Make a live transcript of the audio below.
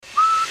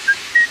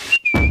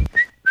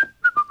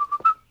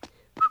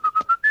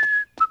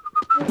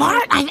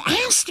Bart, I've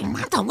asked you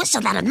not to whistle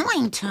that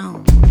annoying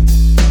tune.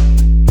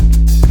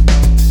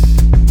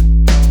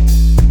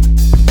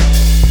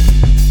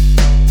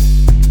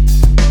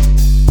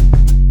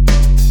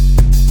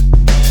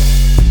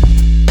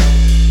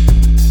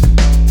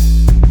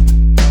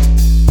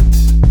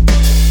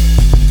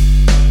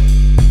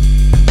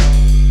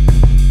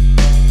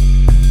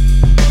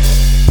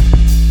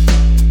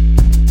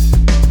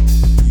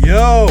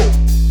 Yo,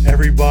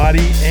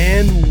 everybody,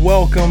 and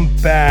welcome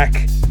back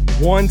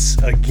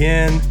once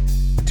again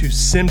to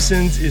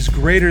Simpsons is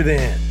Greater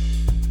Than,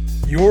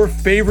 your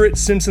favorite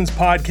Simpsons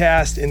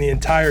podcast in the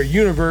entire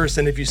universe.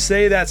 And if you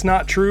say that's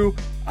not true,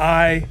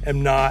 I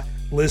am not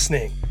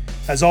listening.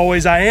 As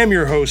always, I am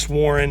your host,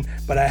 Warren,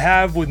 but I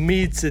have with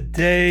me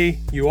today,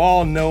 you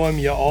all know him,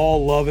 you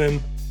all love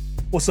him.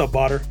 What's up,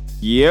 Botter?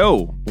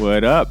 Yo,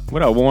 what up?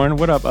 What up, Warren?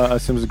 What up,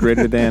 Simpsons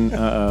Greater Than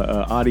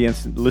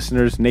audience,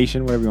 listeners,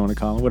 nation, whatever you want to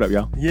call them. What up,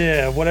 y'all?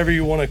 Yeah, whatever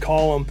you want to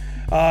call them.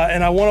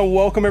 And I want to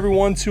welcome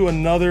everyone to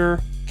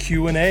another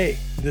Q&A.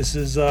 This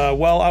is, I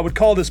would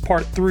call this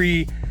part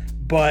 3,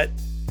 but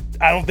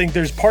I don't think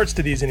there's parts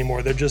to these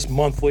anymore. They're just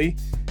monthly,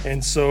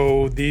 and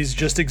so these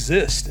just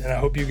exist, and I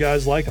hope you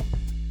guys like them.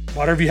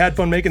 Potter, have you had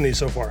fun making these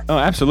so far? Oh,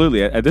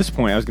 absolutely. At this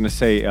point, I was going to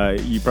say,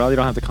 you probably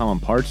don't have to call them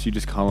parts. You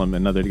just call them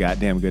another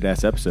goddamn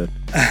good-ass episode.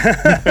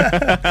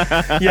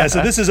 Yeah,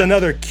 so this is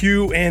another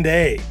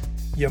Q&A.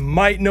 You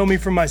might know me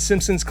from my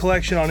Simpsons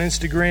collection on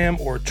Instagram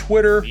or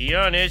Twitter. Be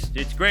honest,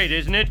 it's great,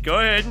 isn't it? Go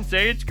ahead and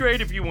say it's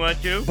great if you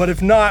want to. But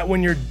if not,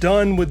 when you're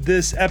done with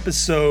this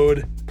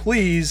episode,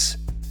 please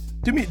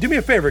do me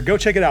a favor. Go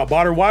check it out.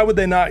 Botter, why would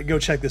they not go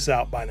check this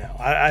out by now?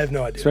 I have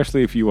no idea.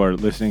 Especially if you are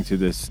listening to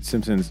this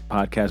Simpsons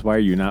podcast, why are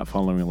you not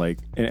following, like,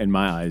 in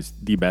my eyes,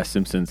 the best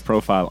Simpsons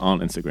profile on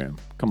Instagram?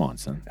 Come on,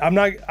 son. I'm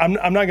not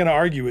going to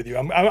argue with you.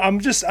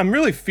 I'm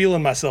really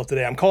feeling myself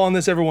today. I'm calling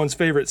this everyone's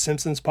favorite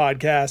Simpsons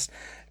podcast.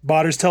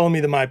 Botter's telling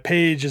me that my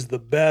page is the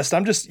best.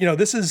 I'm just,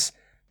 this is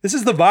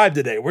the vibe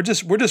today. We're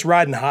just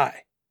riding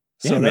high.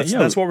 So yeah,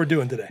 that's what we're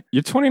doing today.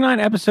 You're 29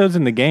 episodes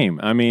in the game.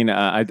 I mean,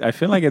 I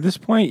feel like at this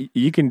point,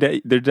 you can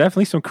there's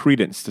definitely some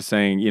credence to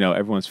saying,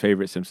 everyone's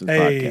favorite Simpsons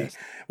podcast.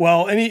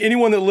 Well,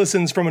 anyone that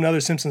listens from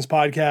another Simpsons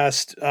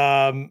podcast,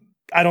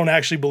 I don't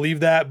actually believe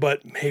that,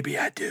 but maybe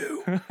I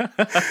do.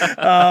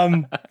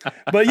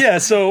 But yeah,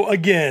 so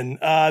again,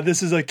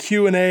 this is a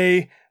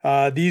Q&A.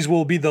 These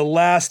will be the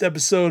last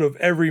episode of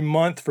every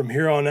month from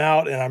here on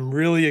out, and I'm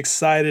really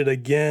excited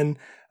again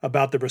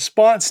about the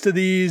response to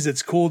these.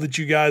 It's cool that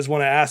you guys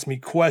want to ask me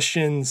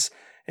questions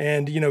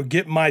and,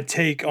 get my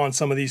take on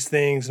some of these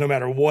things, no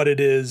matter what it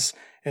is.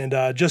 And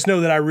just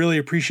know that I really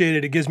appreciate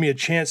it. It gives me a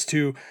chance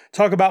to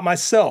talk about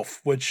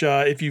myself, which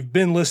if you've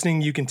been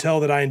listening, you can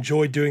tell that I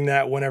enjoy doing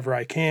that whenever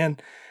I can.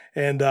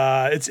 And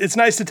it's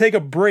nice to take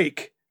a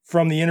break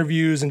from the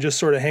interviews and just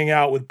sort of hang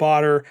out with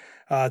Botter,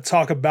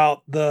 talk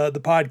about the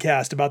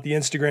podcast, about the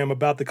Instagram,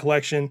 about the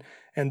collection.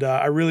 And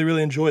I really,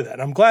 really enjoy that.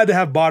 I'm glad to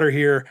have Botter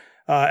here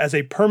as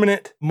a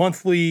permanent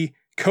monthly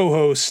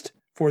co-host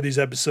for these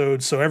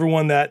episodes. So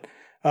everyone that,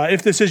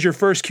 if this is your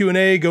first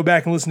Q&A, go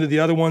back and listen to the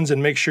other ones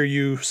and make sure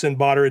you send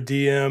Botter a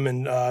DM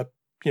and,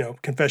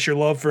 confess your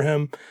love for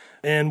him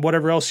and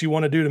whatever else you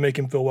want to do to make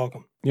him feel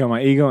welcome.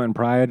 My ego and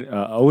pride,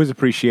 always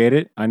appreciate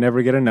it. I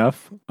never get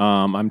enough.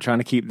 I'm trying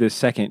to keep this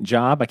second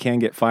job. I can't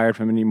get fired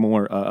from any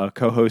more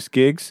co-host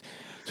gigs.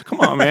 So come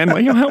on, man.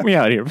 Help me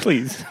out here,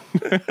 please.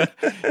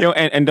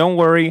 And don't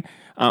worry.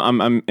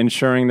 I'm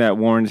ensuring that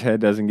Warren's head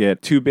doesn't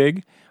get too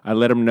big. I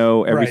let him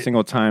know every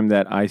single time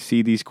that I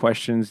see these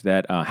questions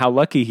that how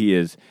lucky he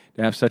is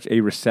to have such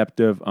a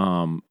receptive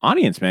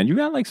audience, man. You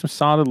got like some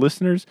solid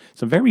listeners,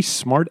 some very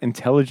smart,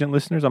 intelligent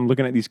listeners. I'm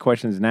looking at these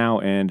questions now,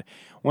 and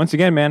once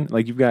again, man,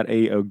 like you've got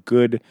a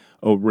good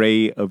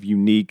array of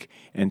unique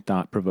and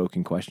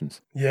thought-provoking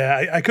questions.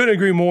 Yeah, I couldn't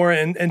agree more.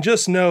 And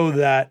just know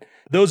that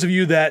those of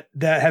you that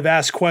have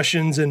asked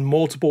questions in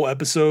multiple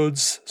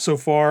episodes so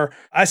far,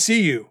 I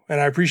see you and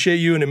I appreciate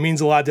you, and it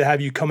means a lot to have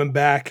you coming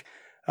back,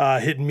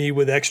 hitting me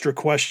with extra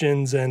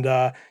questions. And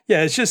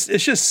it's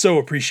just so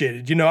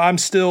appreciated. I'm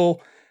still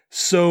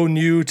so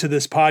new to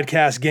this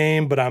podcast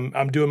game, but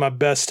I'm doing my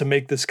best to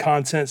make this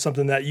content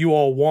something that you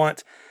all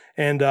want.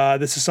 And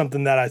this is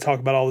something that I talk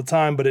about all the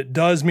time, but it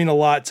does mean a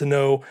lot to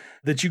know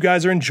that you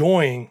guys are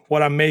enjoying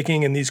what I'm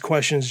making, and these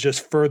questions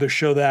just further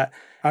show that.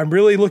 I'm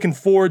really looking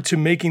forward to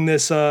making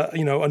this, a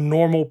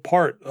normal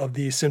part of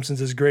the Simpsons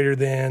is Greater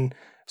Than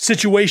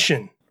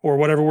situation, or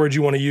whatever word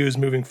you want to use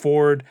moving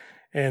forward.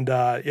 And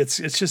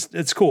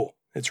it's cool.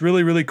 It's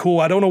really, really cool.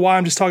 I don't know why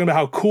I'm just talking about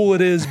how cool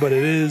it is, but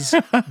it is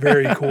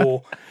very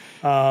cool.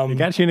 It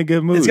got you in a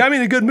good mood. It's got me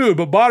in a good mood.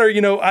 But Botter,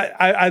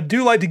 I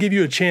do like to give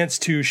you a chance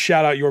to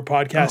shout out your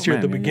podcast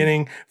at the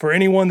beginning for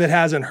anyone that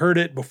hasn't heard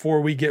it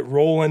before we get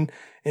rolling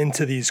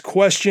into these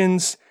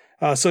questions.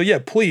 So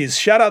please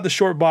shout out the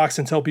Short Box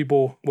and tell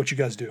people what you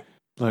guys do.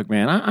 Look,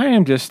 man, I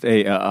am just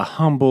a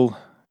humble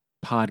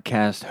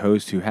podcast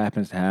host who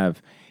happens to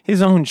have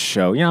his own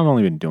show. I've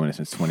only been doing it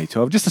since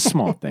 2012. Just a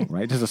small thing,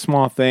 right? Just a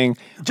small thing.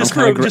 Just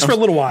for a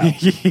little while.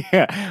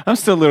 Yeah, I'm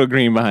still a little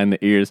green behind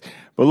the ears.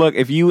 But look,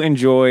 if you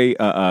enjoy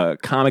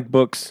comic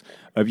books,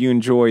 if you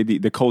enjoy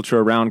the culture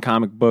around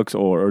comic books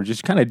or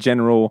just kind of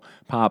general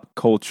pop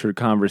culture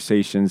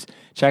conversations,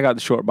 check out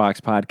the Short Box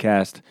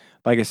Podcast.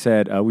 Like I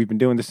said, we've been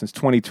doing this since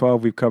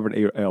 2012. We've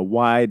covered a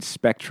wide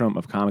spectrum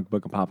of comic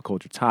book and pop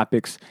culture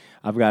topics.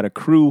 I've got a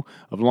crew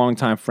of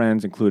longtime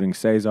friends, including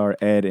Cesar,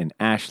 Ed, and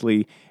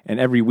Ashley. And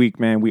every week,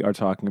 man, we are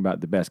talking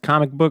about the best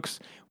comic books.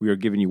 We are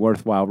giving you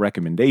worthwhile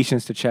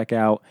recommendations to check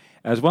out,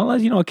 as well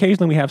as,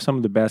 occasionally we have some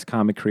of the best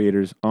comic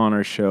creators on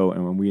our show,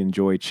 and we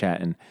enjoy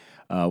chatting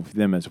with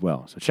them as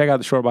well. So check out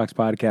the Short Box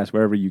Podcast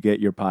wherever you get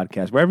your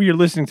podcast. Wherever you're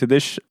listening to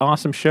this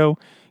awesome show,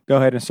 go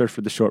ahead and search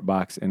for the Short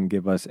Box and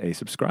give us a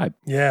subscribe.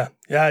 Yeah.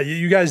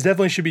 You guys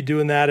definitely should be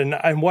doing that.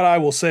 And what I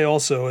will say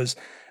also is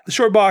the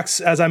Short Box,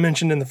 as I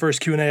mentioned in the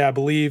first Q&A, I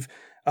believe,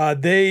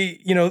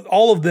 they,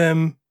 all of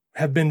them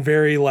have been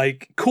very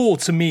cool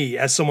to me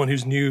as someone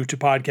who's new to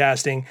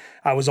podcasting.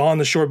 I was on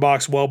the Short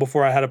Box well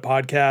before I had a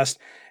podcast.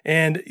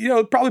 And,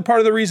 probably part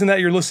of the reason that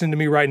you're listening to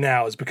me right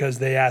now is because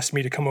they asked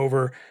me to come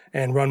over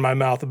and run my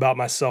mouth about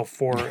myself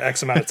for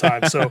X amount of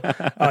time. So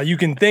you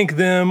can thank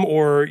them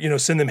or,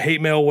 send them hate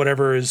mail,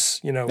 whatever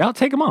is, I'll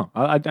take them all.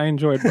 I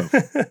enjoy it both.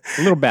 A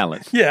little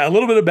balance. Yeah, a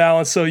little bit of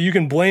balance. So you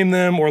can blame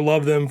them or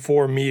love them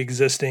for me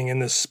existing in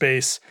this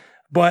space.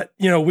 But,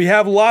 we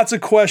have lots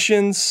of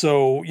questions.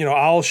 So,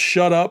 I'll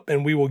shut up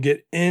and we will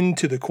get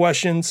into the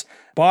questions.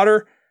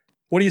 Botter,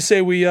 what do you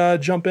say we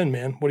jump in,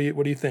 man? What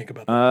do you think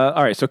about that?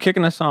 All right, so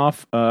kicking us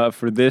off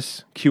for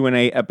this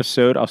Q&A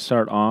episode, I'll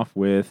start off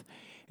with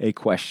a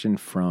question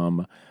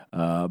from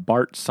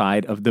Bart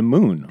Side of the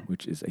Moon,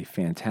 which is a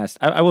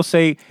fantastic. I will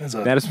say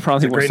that is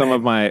probably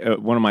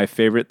one of my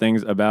favorite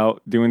things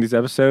about doing these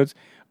episodes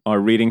are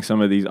reading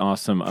some of these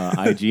awesome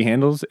IG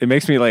handles. It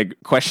makes me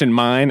question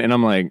mine, and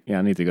I'm like, yeah,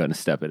 I need to go ahead and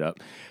step it up.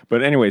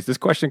 But anyways, this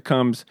question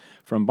comes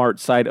from Bart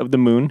Side of the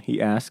Moon.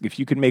 He asks, if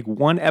you could make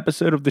one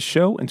episode of the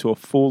show into a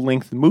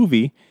full-length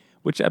movie,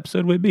 which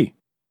episode would it be?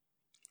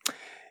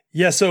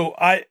 Yeah, so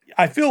I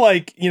feel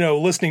like,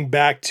 listening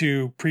back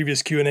to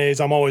previous Q&As,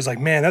 I'm always like,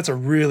 man, that's a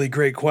really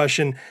great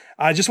question.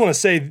 I just want to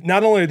say,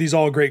 not only are these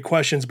all great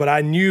questions, but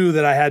I knew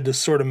that I had to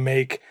sort of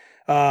make,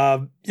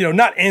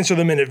 not answer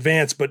them in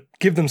advance, but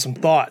give them some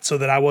thought so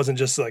that I wasn't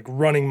just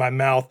running my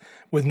mouth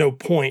with no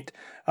point.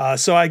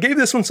 So I gave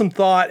this one some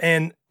thought,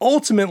 and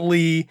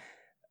ultimately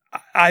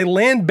I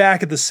land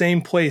back at the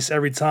same place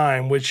every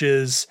time, which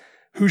is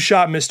Who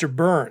Shot Mr.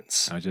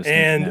 Burns?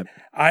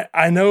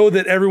 I know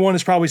that everyone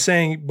is probably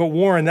saying, but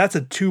Warren, that's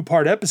a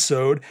 2-part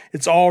episode.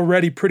 It's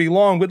already pretty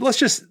long, but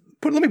let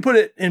me put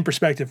it in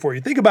perspective for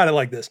you. Think about it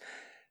like this.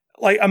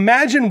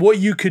 Imagine what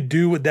you could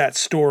do with that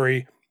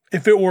story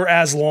if it were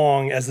as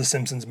long as the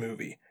Simpsons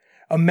movie.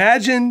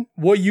 Imagine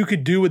what you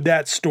could do with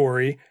that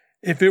story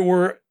if it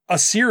were a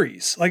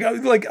series.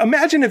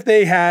 Imagine if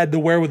they had the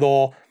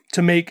wherewithal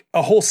to make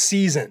a whole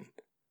season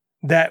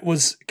that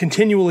was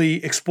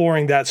continually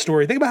exploring that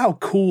story. Think about how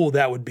cool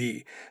that would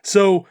be.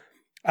 So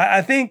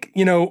I think,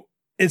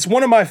 it's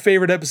one of my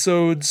favorite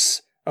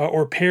episodes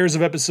or pairs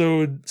of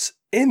episodes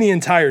in the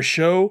entire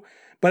show.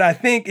 But I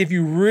think if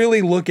you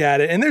really look at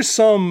it, and there's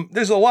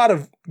a lot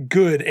of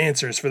good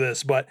answers for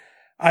this, but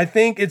I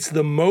think it's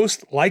the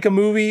most like a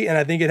movie, and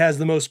I think it has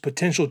the most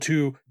potential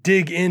to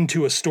dig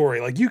into a story.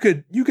 You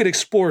could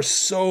explore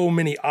so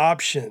many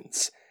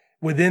options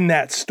within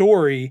that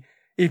story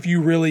if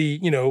you really,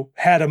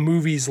 had a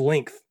movie's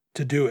length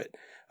to do it.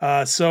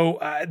 So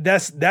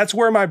that's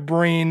where my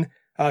brain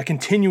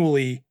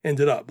continually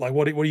ended up.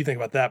 What do you think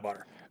about that,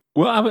 Butter?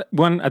 Well,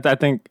 I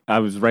think I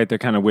was right there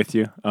kind of with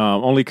you,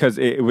 only because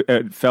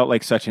it felt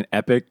like such an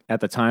epic at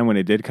the time when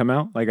it did come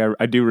out.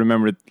 I do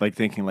remember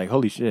thinking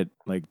holy shit,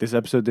 this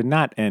episode did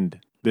not end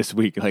this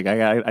week. I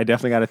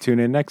definitely got to tune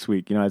in next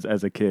week,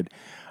 as a kid.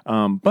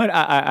 But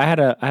I had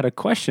a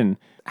question.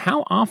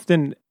 How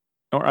often,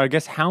 or I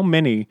guess how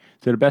many,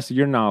 to the best of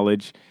your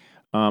knowledge,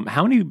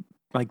 how many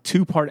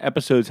 2-part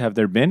episodes have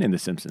there been in The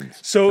Simpsons?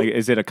 So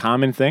is it a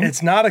common thing?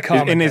 It's not a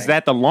common thing. Is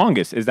that the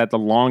longest? Is that the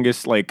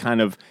longest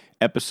kind of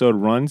episode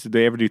runs? Did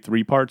they ever do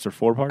 3 parts or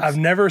 4 parts? I've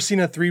never seen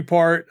a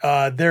 3-part.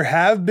 There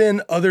have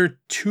been other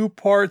 2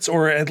 parts,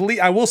 or at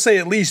least I will say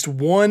at least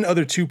one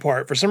other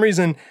 2-part. For some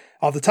reason,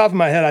 off the top of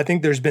my head, I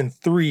think there's been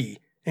 3,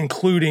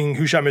 including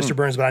Who Shot Mr.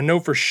 Burns, but I know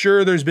for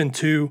sure there's been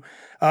 2.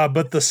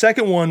 But the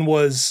second one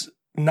was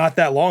not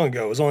that long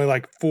ago. It was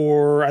only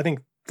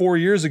 4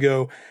 years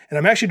ago, and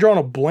I'm actually drawing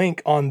a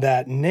blank on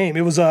that name.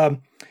 It was a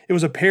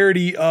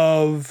parody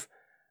of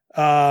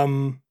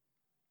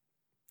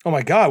oh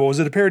my God, what was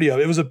it a parody of?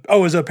 It was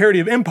a parody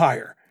of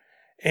Empire.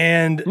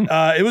 And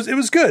it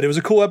was good. It was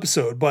a cool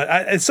episode, but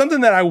it's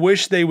something that I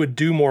wish they would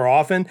do more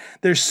often.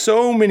 There's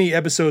so many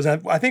episodes.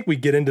 I think we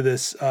get into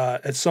this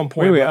at some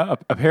point. Wait, a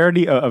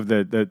parody of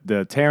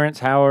the Terrence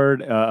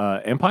Howard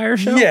Empire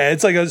show? Yeah,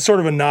 it's a sort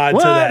of a nod to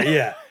that.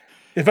 Yeah,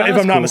 if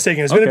I'm not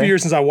mistaken, it's been a few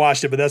years since I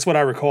watched it, but that's what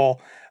I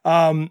recall.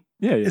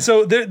 Yeah.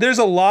 So there's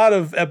a lot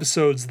of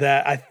episodes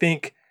that I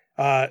think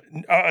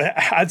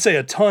I'd say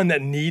a ton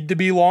that need to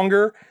be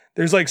longer.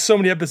 There's like so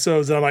many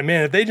episodes that I'm like,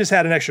 man, if they just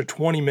had an extra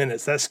 20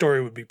 minutes, that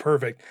story would be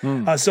perfect.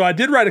 So I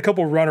did write a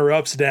couple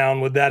runner-ups down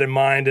with that in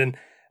mind. And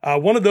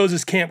one of those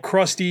is Camp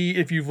Krusty.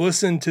 If you've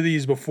listened to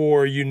these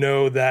before, you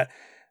know that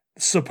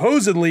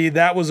supposedly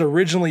that was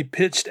originally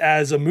pitched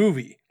as a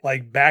movie.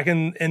 Like back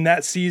in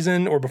that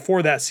season or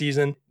before that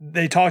season,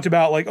 they talked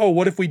about like, oh,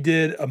 what if we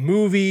did a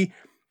movie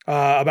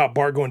about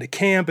Bart going to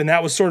camp? And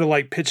that was sort of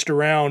like pitched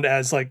around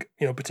as like,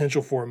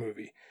 potential for a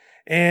movie.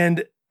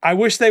 And I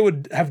wish they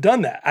would have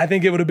done that. I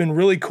think it would have been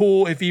really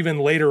cool if even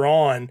later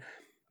on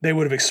they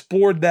would have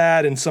explored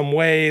that in some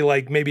way,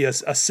 like maybe a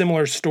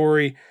similar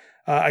story.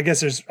 I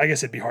guess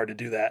it'd be hard to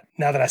do that.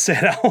 Now that I say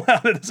it out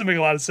loud, it doesn't make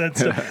a lot of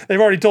sense.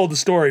 They've already told the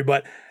story,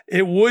 but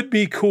it would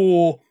be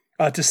cool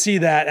to see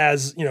that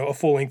as, a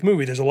full-length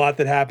movie. There's a lot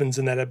that happens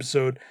in that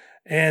episode.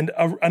 And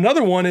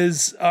another one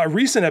is a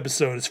recent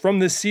episode. It's from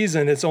this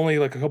season. It's only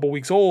like a couple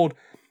weeks old.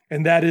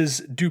 And that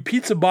is Do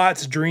Pizza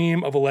Bots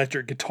Dream of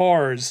Electric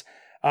Guitars?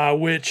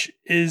 Which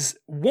is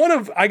one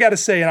of, I got to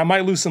say, and I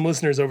might lose some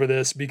listeners over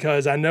this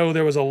because I know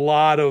there was a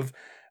lot of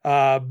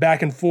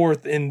back and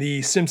forth in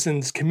the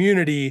Simpsons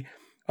community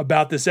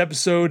about this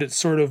episode. It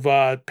sort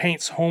of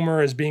paints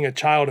Homer as being a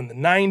child in the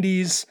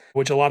 90s,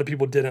 which a lot of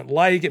people didn't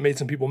like. It made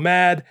some people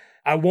mad.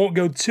 I won't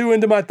go too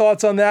into my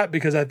thoughts on that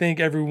because I think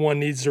everyone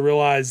needs to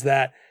realize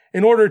that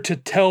in order to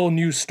tell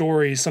new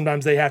stories,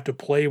 sometimes they have to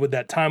play with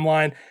that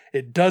timeline.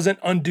 It doesn't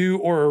undo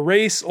or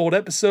erase old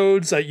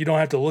episodes. You don't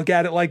have to look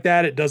at it like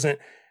that. It doesn't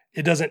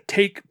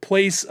take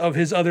place of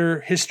his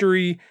other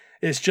history.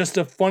 It's just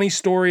a funny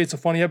story. It's a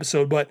funny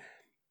episode. But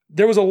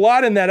there was a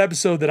lot in that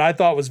episode that I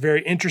thought was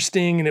very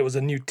interesting, and it was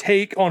a new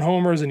take on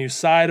Homer, it was a new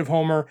side of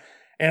Homer.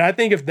 And I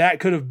think if that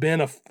could have been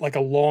a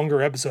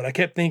longer episode, I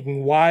kept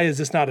thinking, why is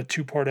this not a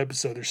 2-part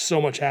episode? There's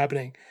so much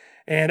happening.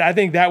 And I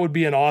think that would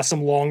be an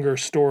awesome longer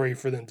story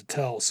for them to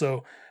tell.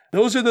 So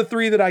those are the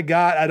 3 that I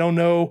got. I don't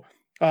know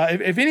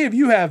if any of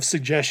you have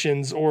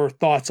suggestions or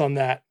thoughts on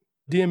that.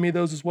 DM me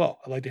those as well.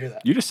 I'd like to hear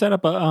that. You just set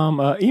up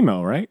a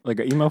email, right? Like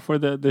an email for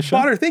the show?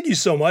 Potter, thank you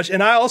so much.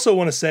 And I also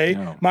want to say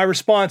my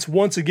response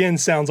once again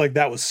sounds like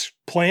that was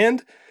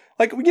planned.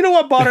 Like, you know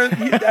what, Potter?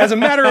 As a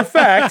matter of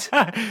fact.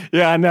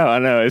 Yeah, I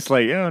know. It's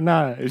like,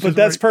 nah. But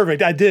that's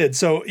perfect. I did.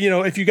 So,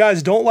 if you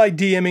guys don't like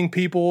DMing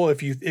people,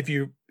 if you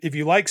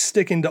like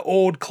sticking to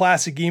old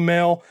classic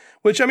email,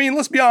 which, I mean,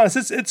 let's be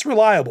honest, it's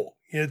reliable.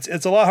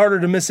 It's a lot harder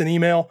to miss an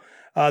email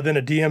than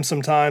a DM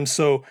sometimes.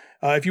 So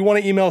if you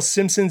want to email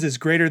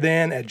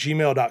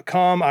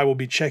simpsonsisgreaterthan@gmail.com, I will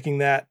be checking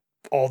that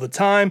all the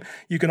time.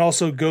 You can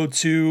also go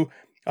to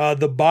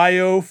the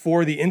bio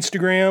for the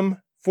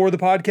Instagram for the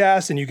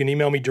podcast, and you can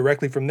email me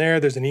directly from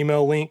there. There's an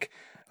email link.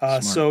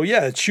 So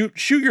yeah,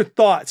 shoot your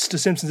thoughts to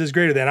Simpsons is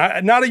Greater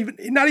Than.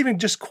 Not even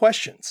just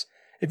questions.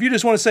 If you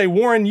just want to say,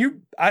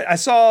 Warren, I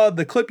saw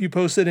the clip you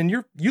posted and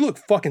you look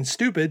fucking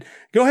stupid,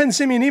 go ahead and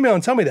send me an email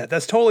and tell me that.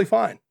 That's totally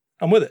fine.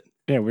 I'm with it.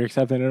 Yeah, we're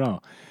accepting it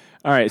all.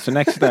 All right, so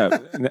next up,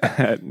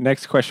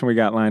 next question we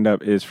got lined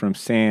up is from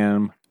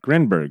Sam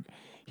Grinberg.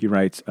 He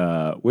writes,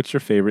 what's your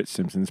favorite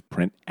Simpsons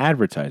print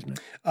advertisement?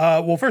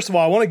 Well, first of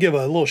all, I want to give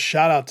a little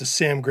shout out to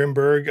Sam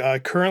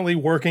Grinberg, currently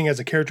working as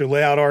a character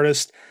layout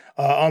artist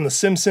on The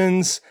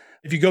Simpsons.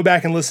 If you go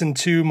back and listen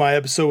to my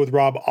episode with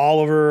Rob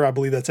Oliver, I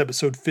believe that's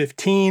episode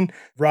 15,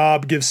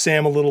 Rob gives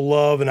Sam a little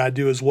love, and I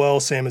do as well.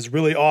 Sam is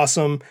really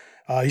awesome.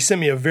 He sent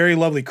me a very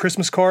lovely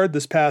Christmas card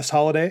this past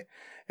holiday,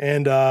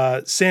 and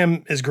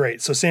Sam is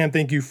great. So Sam,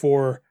 thank you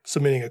for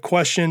submitting a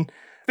question.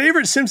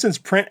 Favorite Simpsons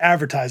print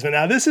advertisement.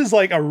 Now, this is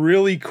like a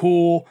really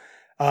cool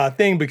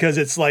thing because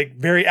it's like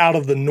very out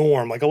of the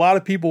norm. Like a lot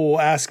of people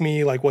will ask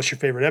me like, what's your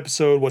favorite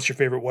episode? What's your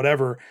favorite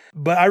whatever?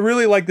 But I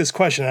really like this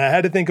question. I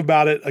had to think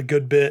about it a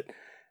good bit.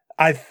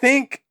 I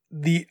think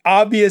the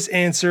obvious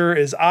answer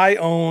is I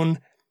own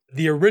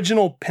the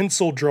original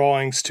pencil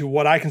drawings to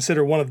what I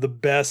consider one of the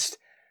best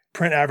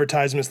print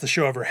advertisements the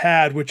show ever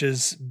had, which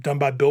is done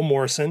by Bill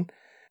Morrison.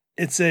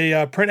 It's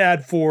a print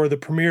ad for the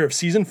premiere of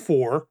season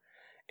 4,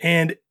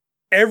 and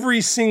every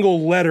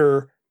single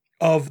letter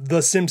of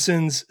The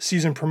Simpsons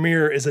season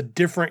premiere is a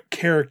different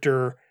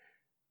character,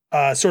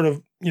 sort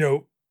of,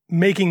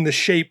 making the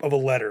shape of a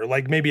letter.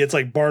 Like maybe it's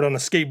like Bart on a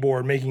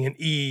skateboard making an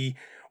E,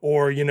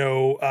 or,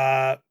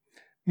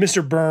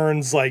 Mr.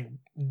 Burns like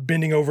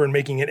bending over and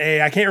making an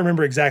A. I can't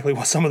remember exactly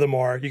what some of them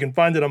are. You can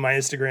find it on my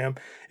Instagram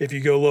if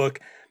you go look.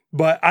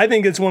 But I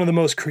think it's one of the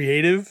most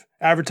creative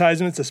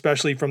advertisements,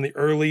 especially from the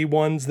early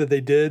ones that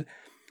they did.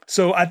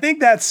 So I think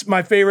that's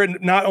my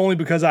favorite, not only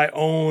because I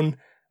own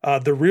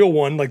the real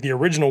one, like the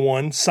original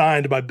one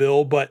signed by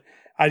Bill, but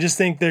I just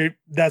think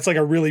that's like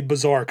a really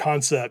bizarre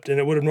concept. And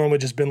it would have normally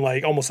just been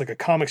like almost like a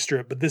comic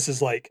strip. But this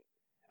is like,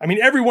 I mean,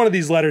 every one of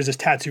these letters is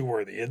tattoo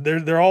worthy.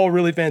 They're all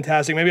really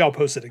fantastic. Maybe I'll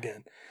post it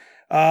again.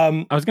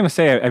 I was gonna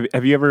say,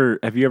 have you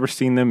ever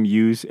seen them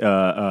use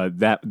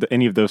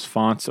any of those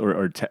fonts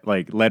or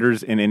like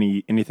letters in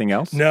anything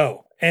else?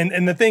 No.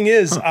 And the thing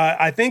is,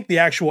 I think the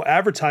actual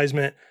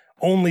advertisement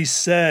only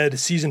said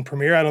season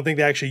premiere. I don't think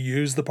they actually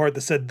used the part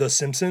that said The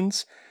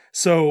Simpsons.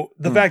 So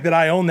the fact that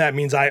I own that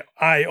means I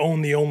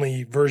own the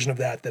only version of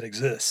that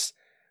exists.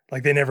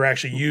 Like they never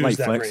actually used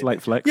that.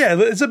 Light flex. Yeah,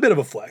 it's a bit of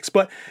a flex,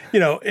 but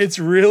it's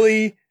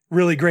really,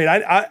 really great.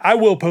 I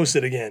will post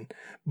it again,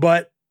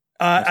 but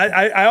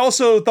I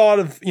also thought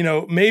of,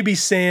 maybe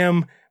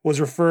Sam was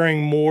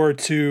referring more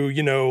to,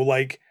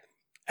 like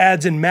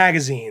ads in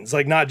magazines,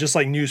 like not just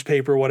like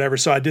newspaper or whatever.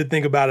 So I did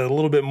think about it a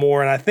little bit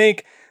more. And I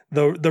think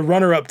the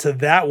runner up to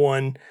that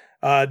one,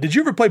 did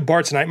you ever play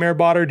Bart's Nightmare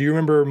Botter? Do you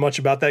remember much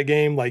about that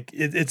game? Like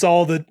it's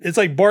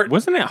like Bart.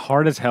 Wasn't it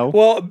hard as hell?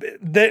 Well,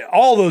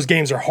 all those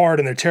games are hard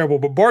and they're terrible,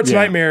 but Bart's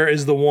Nightmare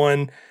is the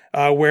one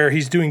where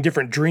he's doing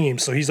different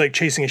dreams. So he's like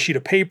chasing a sheet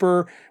of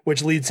paper,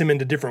 which leads him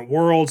into different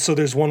worlds. So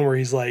there's one where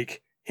he's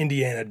like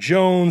Indiana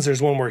Jones.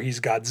 There's one where he's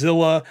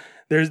Godzilla.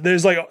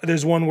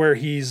 There's one where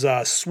he's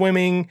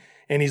swimming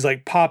and he's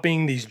like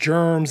popping these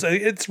germs.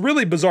 It's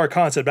really bizarre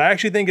concept. I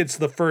actually think it's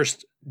the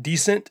first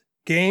decent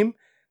game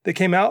that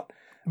came out.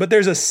 But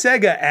there's a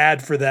Sega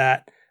ad for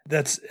that.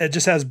 It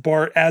just has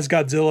Bart as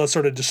Godzilla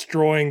sort of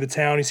destroying the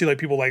town. You see like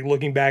people like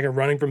looking back and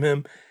running from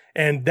him.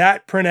 And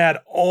that print ad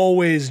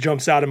always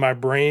jumps out in my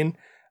brain.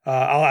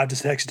 I'll have to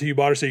text it to you,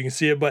 Botter, so you can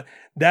see it. But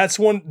that's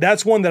one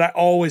that I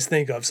always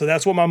think of. So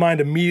that's what my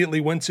mind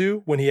immediately went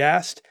to when he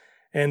asked.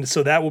 And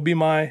so that would be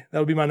my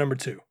number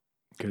 2.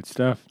 Good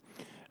stuff.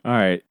 All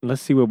right,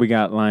 let's see what we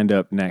got lined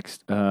up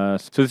next. So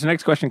this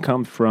next question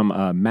comes from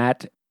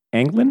Matt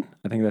Anglin.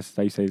 I think that's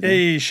how you say his name.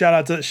 Hey,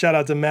 shout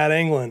out to Matt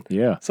Anglin.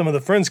 Yeah. Some of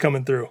the friends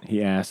coming through.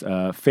 He asked,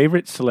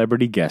 favorite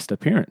celebrity guest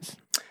appearance?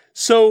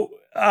 So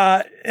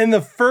in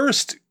the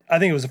first, I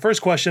think it was the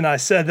first question, I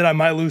said that I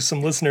might lose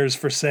some listeners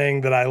for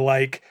saying that I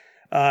like,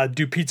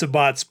 do Pizza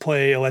Bots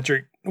play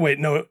electric? Wait,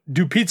 no,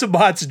 do Pizza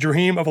Bots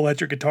dream of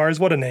electric guitars?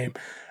 What a name.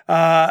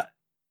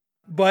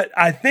 But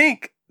I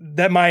think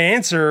that my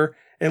answer,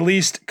 at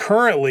least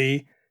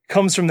currently,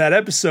 comes from that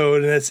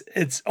episode, and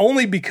it's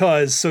only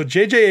because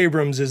J.J.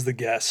 Abrams is the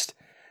guest,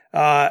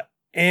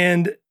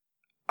 and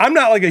I'm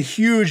not like a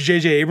huge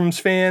J.J. Abrams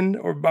fan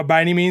or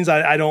by any means.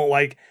 I don't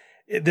like.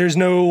 There's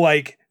no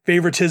like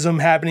favoritism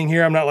happening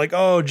here. I'm not like,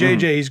 oh,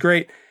 J.J. he's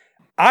great.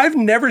 I've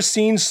never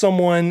seen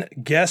someone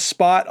guest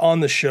spot on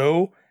the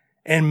show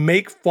and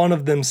make fun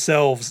of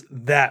themselves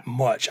that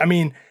much. I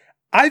mean,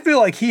 I feel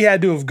like he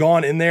had to have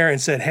gone in there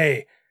and said,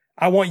 hey,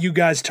 I want you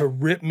guys to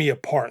rip me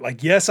apart.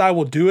 Like, yes, I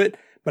will do it,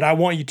 but I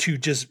want you to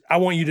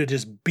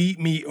just beat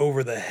me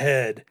over the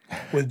head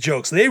with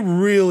jokes. They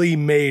really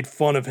made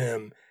fun of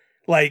him.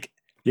 Like,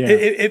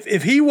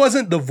 if he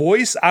wasn't the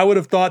voice, I would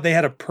have thought they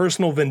had a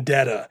personal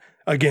vendetta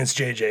against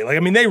JJ. Like, I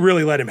mean, they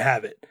really let him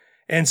have it.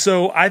 And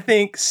so I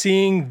think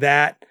seeing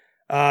that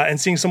and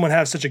seeing someone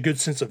have such a good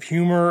sense of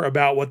humor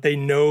about what they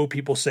know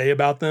people say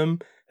about them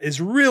is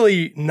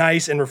really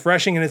nice and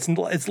refreshing. And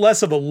it's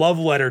less of a love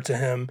letter to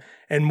him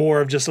and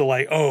more of just a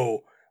like,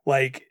 oh,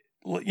 like,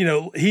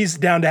 he's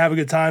down to have a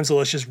good time. So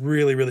let's just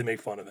really, really make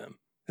fun of him.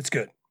 It's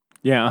good.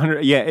 Yeah,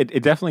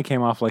 it definitely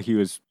came off like he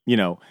was,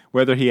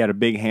 whether he had a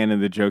big hand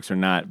in the jokes or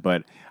not.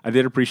 But I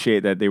did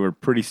appreciate that they were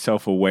pretty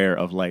self-aware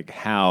of like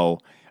how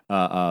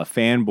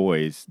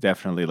fanboys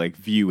definitely like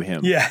view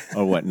him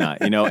or whatnot,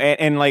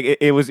 and like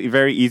it was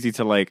very easy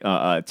to like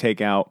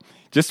take out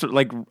just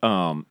like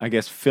I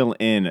guess fill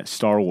in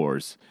Star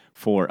Wars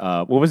for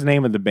what was the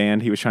name of the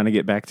band he was trying to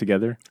get back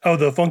together? Oh,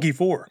 the Funky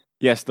Four.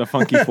 Yes, the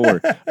Funky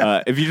Four.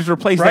 If you just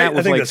replace that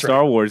with like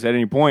Star Wars at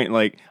any point,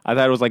 like I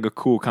thought it was like a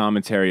cool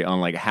commentary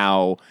on like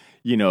how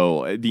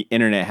the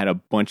internet had a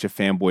bunch of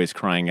fanboys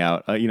crying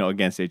out,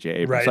 against J.J.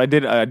 Abrams. Right.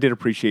 So I did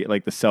appreciate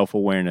like the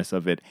self-awareness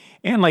of it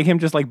and like him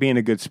just like being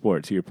a good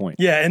sport, to your point.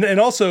 Yeah, and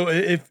also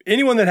if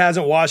anyone that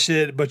hasn't watched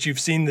it but you've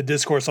seen the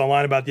discourse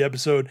online about the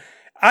episode,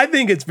 I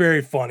think it's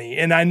very funny.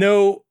 And I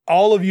know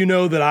all of you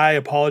know that I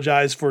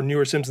apologize for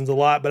newer Simpsons a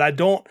lot, but I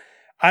don't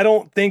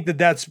think that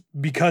that's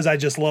because I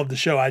just love the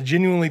show. I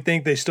genuinely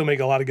think they still make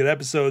a lot of good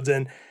episodes.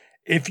 And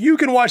if you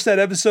can watch that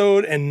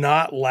episode and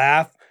not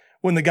laugh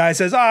when the guy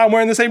says, I'm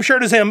wearing the same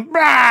shirt as him,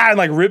 and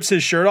like rips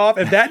his shirt off,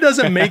 if that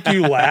doesn't make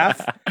you laugh,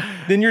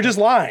 then you're just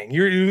lying.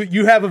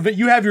 You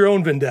have your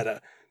own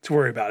vendetta to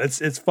worry about.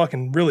 It's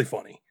fucking really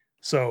funny.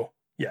 So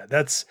yeah,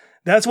 that's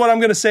what I'm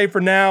going to say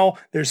for now.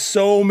 There's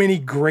so many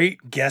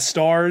great guest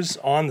stars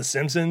on The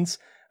Simpsons.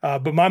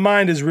 But my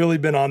mind has really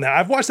been on that.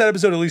 I've watched that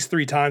episode at least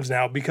 3 times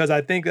now because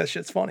I think that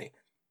shit's funny.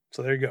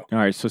 So there you go. All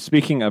right. So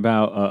speaking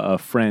about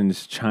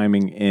friends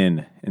chiming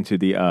into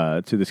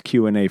the to this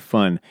Q&A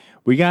fun,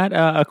 we got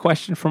a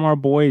question from our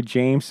boy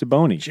James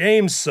Saboni.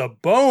 James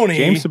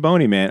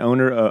Saboni, man,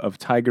 owner of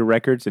Tiger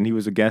Records, and he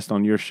was a guest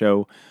on your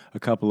show a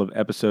couple of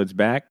episodes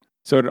back.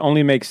 So it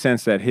only makes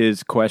sense that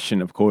his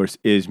question, of course,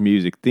 is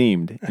music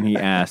themed, and he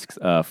asks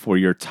for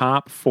your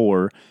top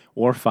 4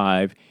 or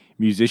 5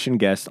 musician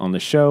guests on the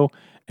show.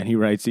 And he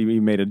writes, he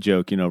made a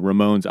joke,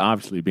 Ramones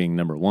obviously being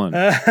number 1.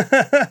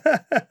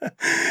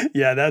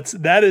 Yeah,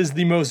 that is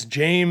the most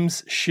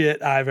James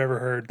shit I've ever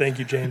heard. Thank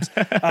you, James.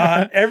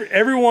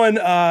 Everyone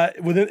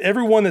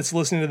that's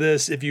listening to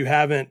this, if you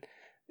haven't,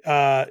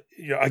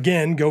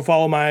 again, go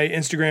follow my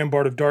Instagram,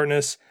 Bart of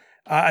Darkness.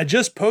 I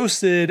just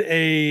posted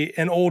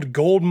an old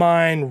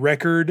Goldmine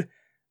record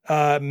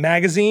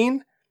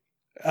magazine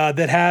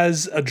that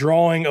has a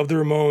drawing of the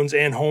Ramones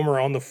and Homer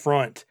on the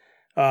front,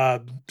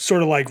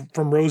 sort of like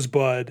from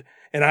Rosebud.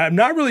 And I'm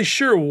not really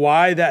sure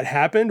why that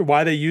happened,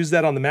 why they used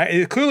that on the mag.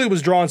 It clearly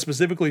was drawn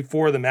specifically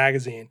for the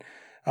magazine.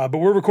 But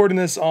we're recording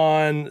this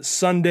on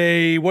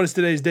Sunday. What is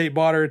today's date,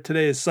 Botter?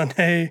 Today is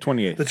Sunday.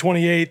 28th. The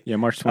 28th. Yeah,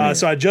 March 28th.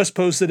 So I just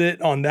posted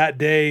it on that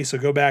day. So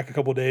go back a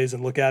couple of days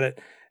and look at it.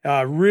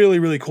 Really,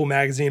 really cool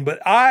magazine.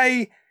 But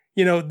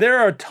there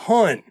are a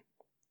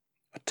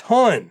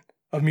ton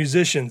of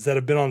musicians that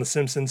have been on The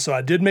Simpsons. So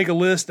I did make a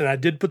list and I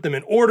did put them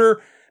in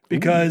order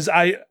because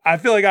I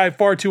feel like I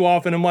far too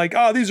often am like,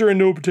 oh, these are in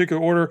no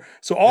particular order.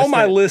 So all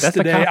my lists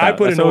today, I put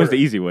in order. That's always the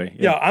easy way.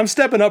 Yeah, I'm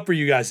stepping up for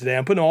you guys today.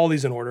 I'm putting all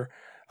these in order.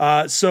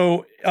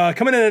 So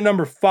coming in at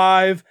number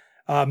 5,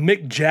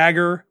 Mick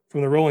Jagger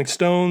from the Rolling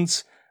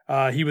Stones.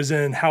 He was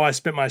in How I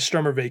Spent My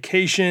Summer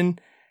Vacation.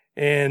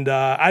 And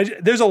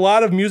there's a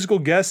lot of musical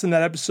guests in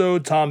that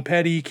episode. Tom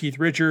Petty, Keith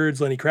Richards,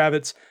 Lenny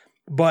Kravitz.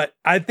 But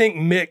I think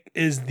Mick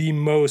is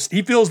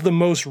he feels the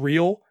most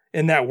real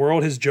in that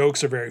world. His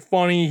jokes are very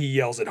funny. He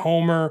yells at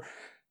Homer.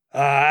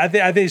 I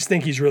just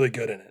think he's really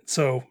good in it.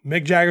 So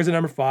Mick Jagger's at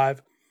number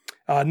 5.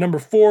 Number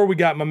 4, we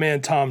got my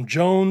man Tom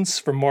Jones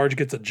from Marge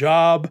Gets a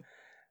Job.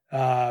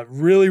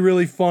 Really,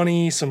 really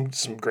funny. Some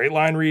great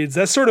line reads.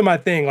 That's sort of my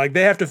thing. Like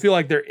they have to feel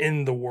like they're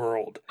in the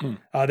world.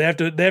 They have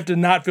to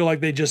not feel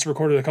like they just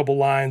recorded a couple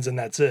lines and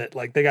that's it.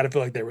 Like they got to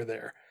feel like they were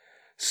there.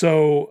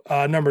 So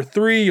number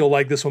 3, you'll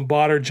like this one,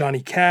 Botter,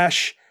 Johnny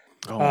Cash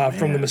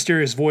from The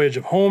Mysterious Voyage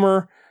of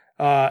Homer.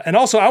 And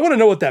also, I want to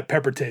know what that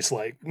pepper tastes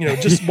like.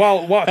 Just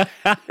while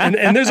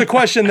and there's a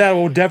question that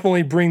will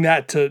definitely bring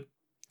that to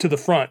the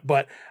front.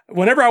 But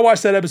whenever I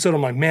watch that episode,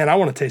 I'm like, man, I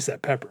want to taste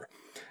that pepper.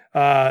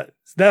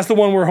 That's the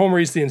one where Homer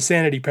eats the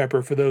insanity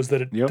pepper. For those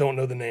that don't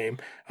know the name,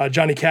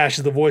 Johnny Cash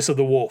is the voice of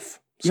the wolf.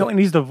 So, and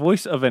he's the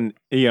voice of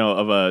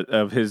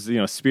his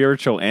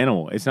spiritual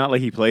animal. It's not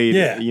like he played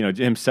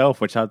himself,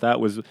 which I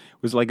thought was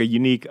like a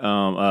unique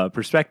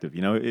perspective.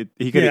 He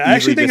could. Yeah, I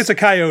actually think it's a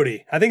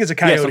coyote. I think it's a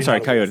coyote. Yes, I'm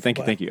sorry, coyote.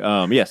 Thank you.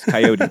 Yes,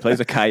 coyote plays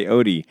a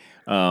coyote.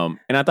 And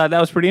I thought that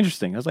was pretty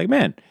interesting. I was like,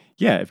 man,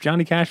 yeah, if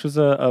Johnny Cash was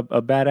a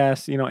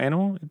badass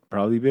animal, it'd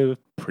probably be a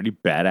pretty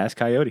badass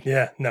coyote.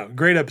 Yeah, no,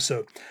 great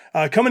episode.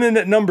 Coming in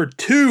at number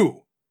 2.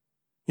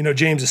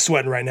 James is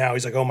sweating right now.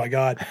 He's like, oh my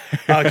God.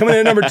 Coming in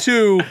at number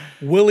 2,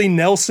 Willie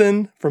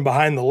Nelson from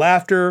Behind the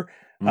Laughter.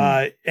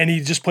 And he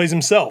just plays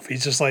himself.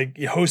 He's just like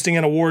hosting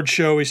an award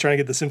show. He's trying to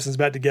get the Simpsons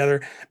back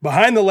together.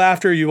 Behind the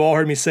Laughter, you've all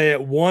heard me say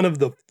it, one of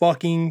the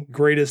fucking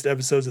greatest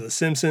episodes of The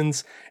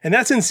Simpsons. And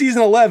that's in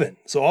season 11.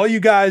 So all you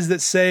guys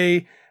that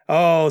say,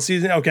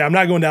 okay, I'm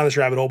not going down this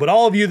rabbit hole, but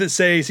all of you that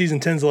say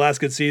season 10 is the last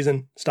good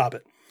season, stop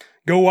it.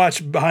 Go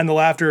watch Behind the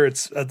Laughter.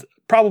 It's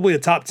probably a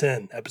top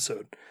 10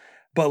 episode.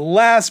 But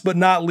last but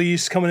not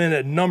least, coming in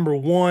at number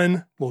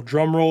 1, little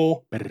drum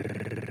roll.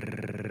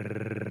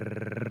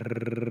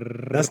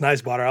 That's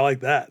nice, Botter. I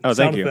like that. Oh,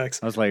 Sound thank you. effects.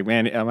 I was like,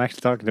 man, I'm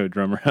actually talking to a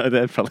drummer.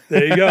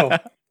 There you go.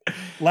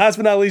 Last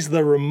but not least,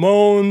 the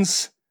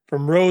Ramones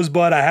from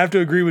Rosebud. I have to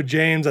agree with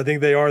James. I think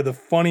they are the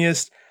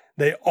funniest.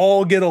 They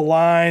all get a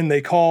line.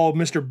 They call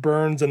Mr.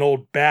 Burns an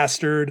old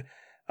bastard.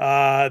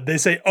 They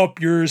say,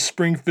 up yours,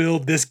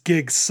 Springfield. This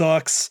gig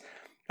sucks.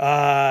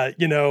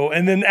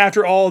 And then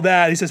after all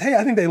that, he says, hey,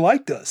 I think they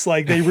liked us.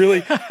 Like they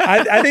really,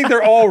 I think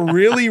they're all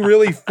really,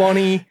 really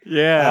funny.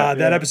 Yeah.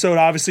 That episode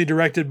obviously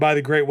directed by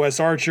the great Wes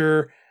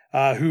Archer,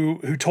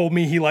 who told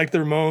me he liked the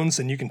Ramones,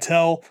 and you can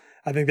tell.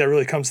 I think that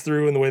really comes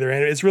through in the way they're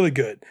animated. It's really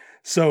good.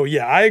 So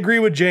yeah, I agree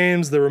with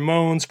James. The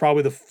Ramones,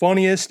 probably the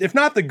funniest, if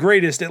not the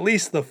greatest, at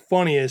least the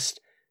funniest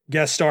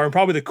guest star and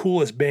probably the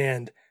coolest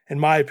band, in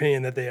my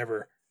opinion, that they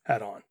ever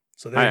had on.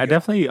 So I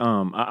definitely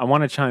I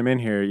want to chime in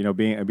here.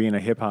 Being a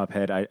hip hop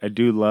head, I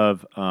do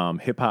love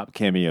hip hop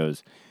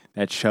cameos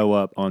that show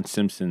up on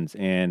Simpsons,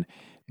 and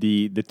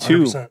the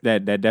 2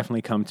 that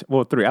definitely come to,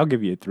 well, 3. I'll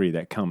give you 3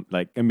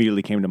 that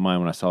immediately came to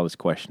mind when I saw this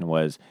question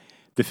was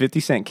the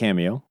 50 Cent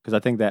cameo, because I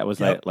think that was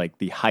like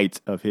the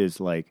height of his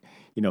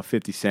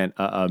 50 Cent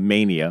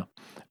mania.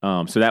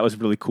 So that was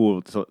really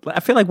cool. So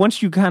I feel like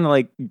once you kind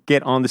of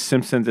get on the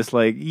Simpsons, it's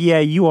like, yeah,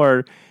 you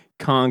are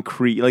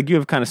concrete, you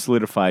have kind of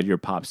solidified your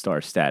pop star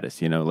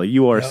status,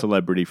 you are a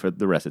celebrity for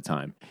the rest of the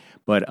time.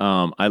 But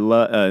I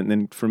love, and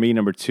then for me,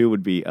 number 2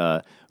 would be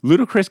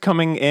Ludacris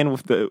coming in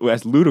with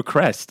as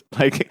Ludacris,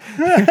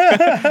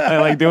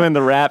 doing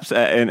the raps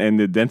in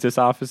the dentist's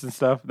office and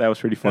stuff. That was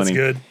pretty funny. That's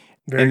good.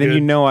 Very and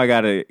then good. I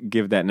gotta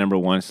give that number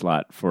 1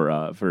 slot for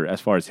as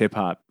far as hip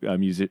hop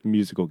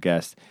musical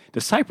guest,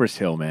 the Cypress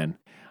Hill, man.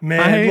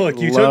 Man, look,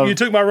 you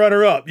took my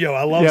runner up.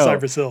 I love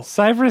Cypress Hill.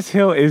 Cypress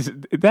Hill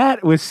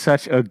that was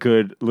such a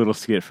good little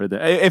skit for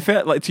them. It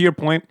felt like, to your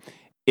point,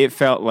 it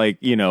felt like,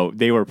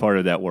 they were part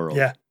of that world.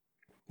 Yeah.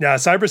 Yeah,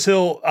 Cypress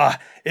Hill,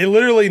 it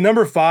literally,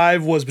 number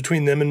 5 was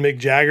between them and Mick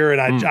Jagger, and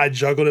I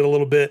juggled it a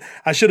little bit.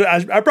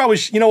 I probably,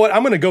 you know what,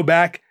 I'm going to go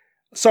back.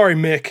 Sorry,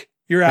 Mick.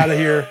 You're out of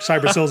here.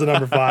 Cypress Hill's a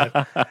number 5.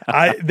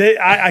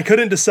 I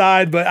couldn't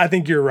decide, but I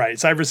think you're right.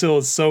 Cypress Hill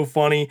is so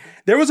funny.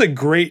 There was a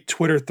great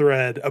Twitter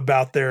thread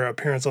about their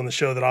appearance on the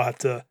show that I'll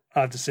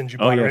have to send you.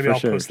 Oh, yeah, maybe for I'll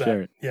sure. post that.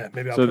 Share it. Yeah,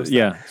 maybe I'll post that.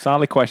 Yeah,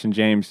 solid question,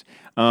 James.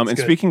 And good.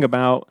 speaking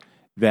about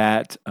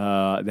that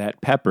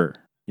pepper,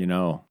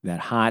 that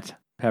hot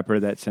pepper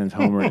that sends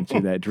Homer into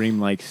that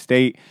dreamlike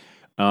state.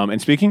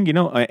 And speaking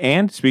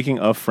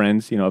of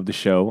friends, of the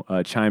show,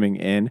 chiming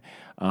in,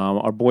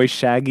 our boy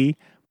Shaggy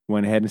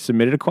went ahead and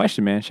submitted a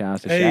question, man. Shout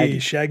out to Shaggy. Hey,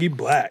 Shaggy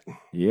Black.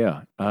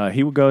 Yeah.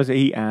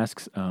 He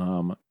asks,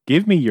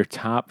 give me your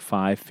top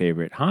 5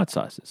 favorite hot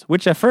sauces,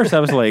 which at first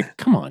I was like,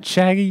 come on,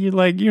 Shaggy,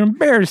 you're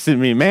embarrassing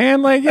me,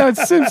 man.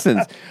 It's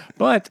Simpsons.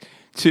 But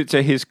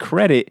to his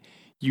credit,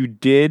 you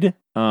did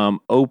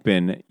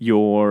open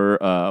your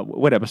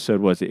what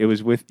episode was it? It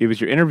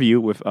was your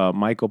interview with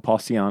Michael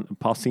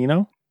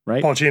Paulcino,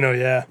 right? Paulcino,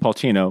 yeah.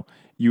 Paulcino.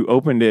 You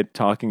opened it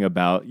talking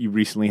about you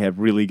recently have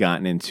really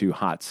gotten into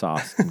hot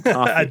sauce and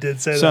coffee. I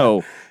did say that.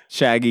 So,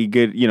 Shaggy,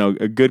 good,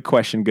 a good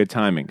question, good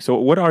timing. So,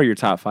 what are your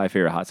top 5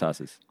 favorite hot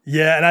sauces?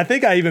 Yeah, and I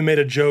think I even made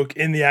a joke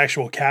in the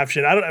actual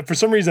caption. For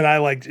some reason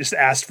I just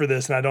asked for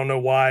this, and I don't know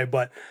why,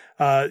 but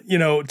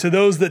to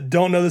those that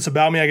don't know this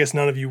about me, I guess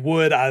none of you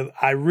would.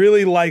 I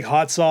really like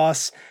hot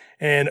sauce,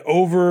 and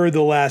over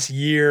the last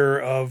year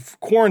of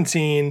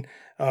quarantine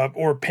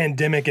or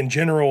pandemic in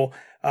general,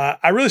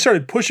 I really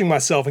started pushing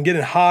myself and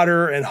getting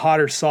hotter and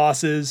hotter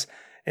sauces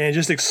and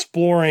just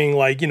exploring,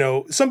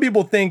 some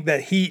people think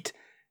that heat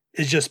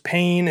is just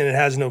pain and it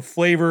has no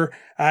flavor.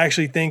 I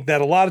actually think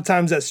that a lot of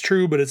times that's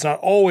true, but it's not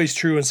always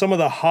true. And some of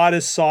the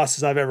hottest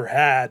sauces I've ever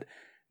had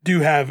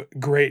do have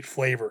great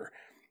flavor.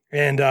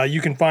 And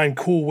you can find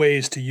cool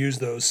ways to use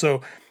those.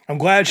 So I'm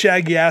glad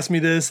Shaggy asked me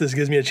this. This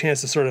gives me a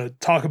chance to sort of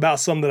talk about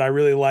some that I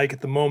really like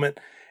at the moment.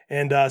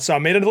 And so I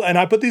made it, and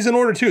I put these in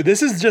order too.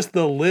 This is just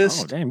the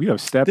list. Oh, damn, you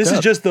have stepped up. This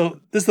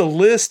is the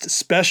list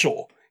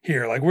special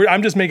here.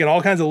 I'm just making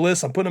all kinds of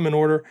lists. I'm putting them in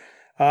order.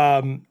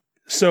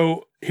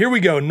 So here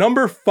we go.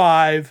 Number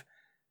 5,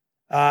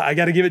 I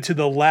got to give it to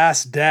the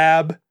Last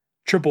Dab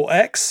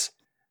XXX.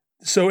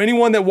 So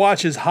anyone that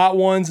watches Hot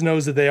Ones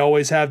knows that they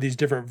always have these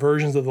different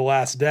versions of the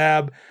Last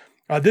Dab.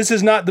 This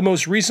is not the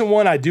most recent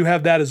one. I do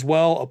have that as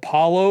well,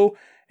 Apollo.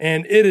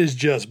 And it is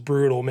just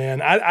brutal,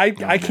 man.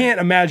 I can't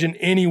imagine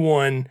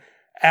anyone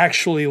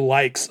actually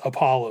likes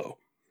Apollo.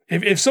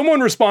 If someone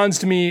responds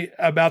to me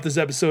about this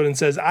episode and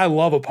says, I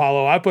love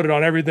Apollo, I put it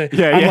on everything,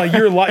 I'm like,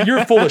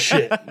 you're full of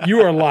shit.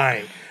 You are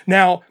lying.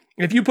 Now,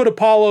 if you put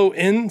Apollo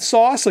in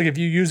sauce, if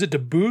you use it to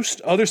boost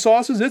other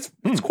sauces,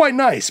 it's quite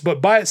nice.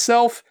 But by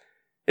itself,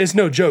 it's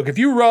no joke.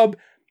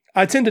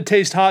 I tend to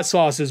taste hot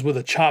sauces with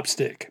a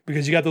chopstick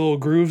because you got the little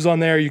grooves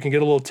on there. You can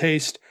get a little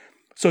taste.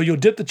 So you'll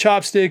dip the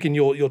chopstick and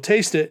you'll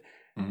taste it.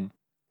 Mm-hmm.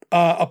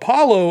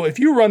 Apollo, if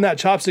you run that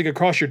chopstick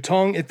across your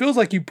tongue, it feels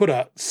like you put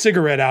a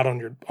cigarette out in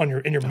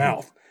your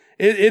mouth.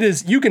 It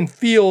is, you can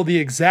feel the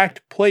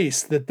exact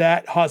place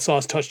that hot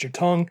sauce touched your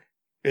tongue.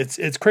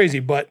 It's crazy,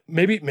 but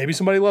maybe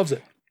somebody loves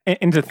it.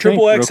 And to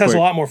Triple think, X has a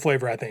lot more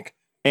flavor, I think.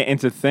 And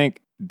to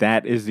think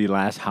that is the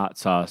last hot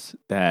sauce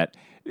that,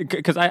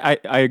 because I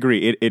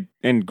agree, it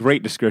and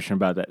great description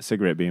about that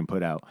cigarette being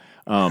put out.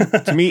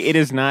 To me, it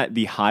is not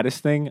the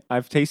hottest thing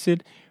I've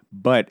tasted,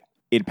 but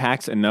it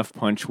packs enough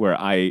punch where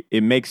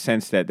it makes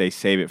sense that they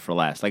save it for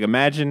last.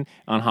 Imagine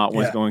on Hot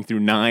Ones going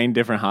through 9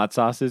 different hot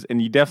sauces,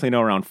 and you definitely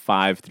know around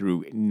 5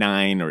 through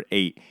 9 or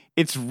 8.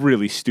 It's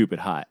really stupid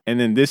hot. And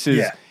then this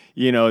is,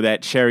 that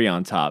cherry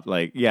on top.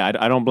 I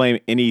don't blame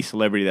any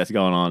celebrity that's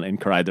going on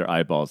and cried their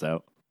eyeballs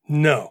out.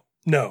 No.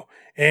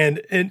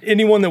 And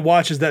anyone that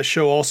watches that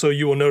show also,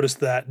 you will notice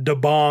that Da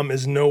Bomb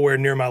is nowhere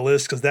near my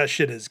list because that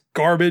shit is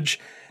garbage.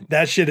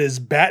 That shit is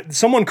bad.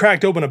 Someone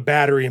cracked open a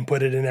battery and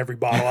put it in every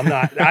bottle.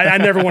 I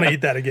never want to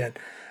eat that again.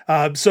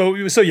 So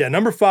yeah,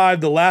 number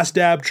 5, the Last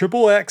Dab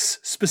XXX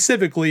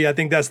specifically. I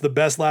think that's the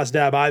best Last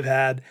Dab I've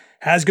had.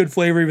 Has good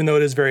flavor even though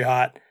it is very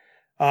hot.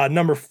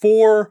 Number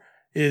 4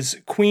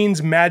 is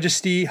Queen's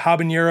Majesty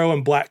Habanero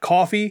and Black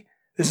Coffee.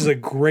 This is a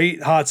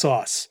great hot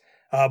sauce.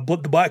 The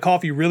black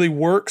coffee really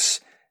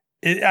works.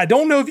 I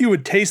don't know if you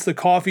would taste the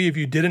coffee if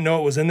you didn't know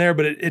it was in there,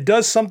 but it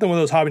does something with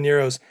those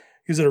habaneros.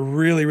 Gives it a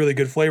really, really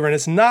good flavor, and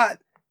it's not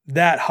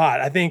that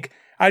hot. I think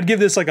I'd give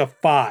this a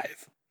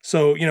 5.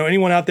 So,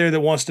 anyone out there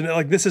that wants to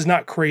know, this is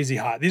not crazy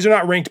hot. These are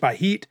not ranked by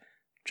heat,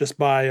 just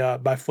by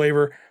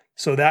flavor.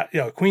 So that,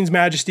 Queen's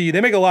Majesty,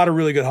 they make a lot of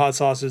really good hot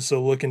sauces,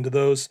 so look into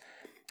those.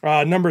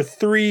 Number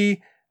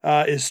 3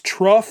 is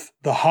Truff,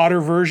 the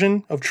hotter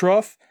version of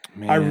Truff.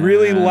 Man. I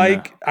really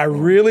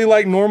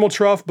like normal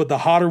Truff, but the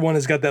hotter one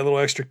has got that little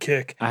extra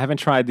kick. I haven't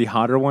tried the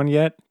hotter one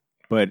yet,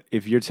 but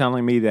if you're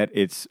telling me that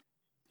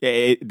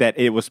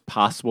it was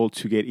possible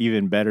to get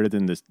even better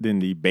than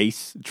the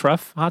base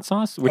Truff hot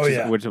sauce, which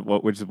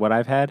is what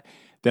I've had,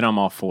 then I'm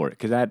all for it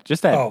because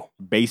that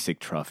basic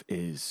Truff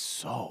is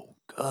so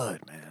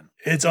good, man.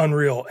 It's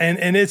unreal,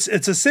 and it's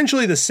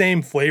essentially the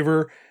same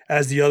flavor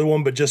as the other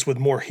one, but just with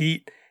more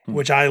heat.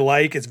 which I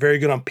like. It's very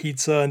good on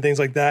pizza and things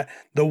like that.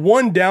 The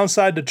one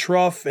downside to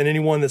Truff, and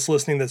anyone that's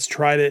listening that's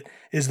tried it,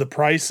 is the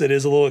price. It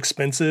is a little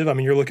expensive. I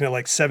mean, you're looking at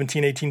like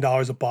 $17,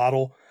 $18 a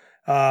bottle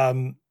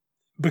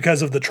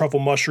because of the truffle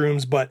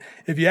mushrooms. But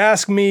if you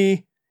ask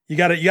me, you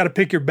gotta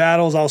pick your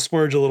battles. I'll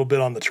splurge a little bit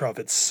on the Truff.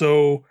 It's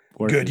so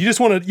good. You just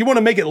want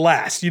to make it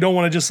last. You don't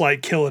want to just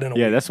like kill it in a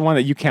week. That's the one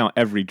that you count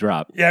every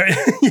drop. Yeah.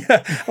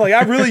 Like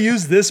I really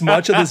used this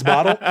much of this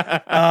bottle.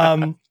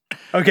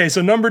 Okay.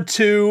 So number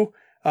 2,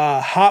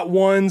 Hot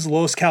Ones,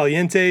 Los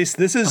Calientes.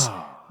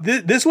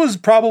 This was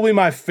probably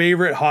my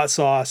favorite hot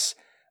sauce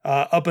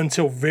up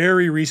until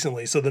very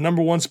recently. So the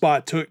number 1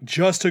 spot took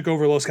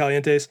over Los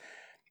Calientes.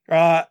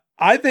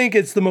 I think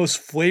it's the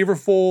most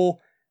flavorful.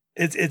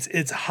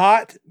 It's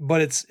hot,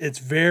 but it's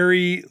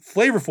very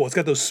flavorful. It's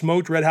got those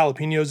smoked red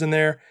jalapenos in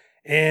there,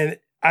 and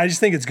I just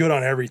think it's good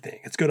on everything.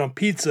 It's good on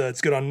pizza.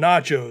 It's good on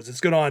nachos.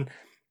 It's good on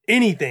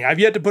anything. I've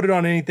yet to put it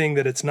on anything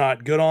that it's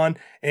not good on.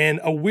 And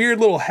a weird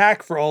little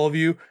hack for all of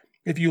you: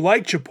 if you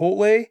like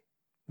Chipotle,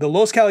 the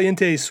Los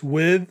Calientes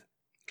with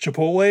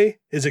Chipotle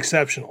is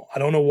exceptional. I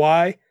don't know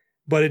why,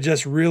 but it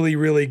just really,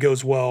 really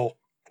goes well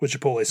with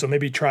Chipotle. So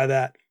maybe try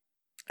that.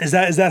 Is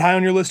that high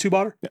on your list too,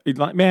 Botter?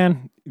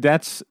 Man,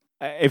 that's.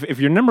 If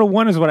your number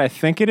 1 is what I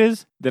think it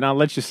is, then I'll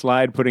let you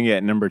slide putting it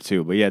at number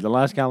 2. But yeah, the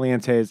Los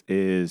Calientes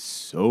is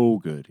so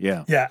good.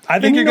 Yeah. Yeah.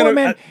 I think you're going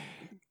to...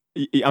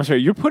 I'm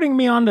sorry, you're putting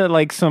me on to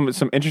like some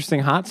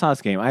interesting hot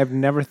sauce game. I've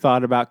never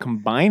thought about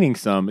combining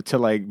some to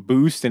like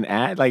boost and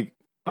add. Like,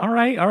 all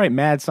right,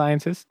 mad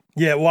scientist.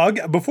 Yeah. Well,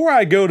 before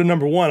I go to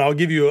number 1, I'll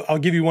give you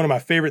one of my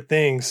favorite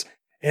things.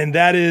 And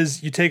that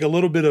is you take a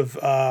little bit of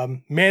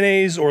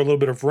mayonnaise or a little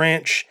bit of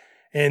ranch,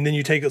 and then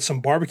you take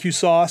some barbecue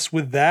sauce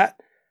with that.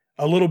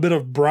 A little bit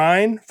of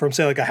brine from,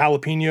 say, like a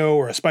jalapeno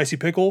or a spicy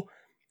pickle,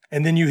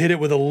 and then you hit it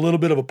with a little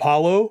bit of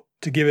Apollo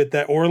to give it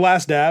that, or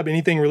Last Dab,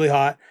 anything really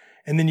hot,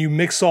 and then you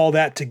mix all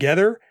that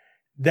together.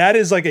 That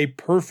is like a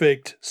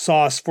perfect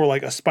sauce for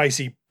like a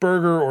spicy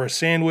burger or a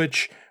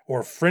sandwich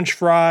or French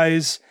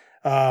fries.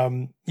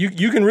 You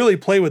can really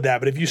play with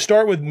that, but if you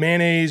start with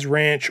mayonnaise,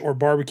 ranch, or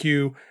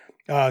barbecue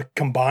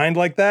combined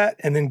like that,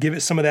 and then give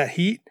it some of that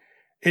heat,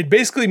 it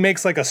basically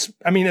makes like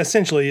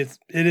essentially it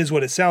is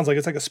what it sounds like.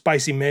 It's like a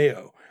spicy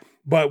mayo,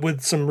 but with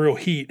some real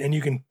heat, and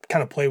you can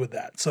kind of play with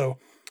that. So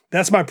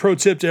that's my pro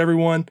tip to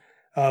everyone.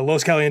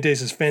 Los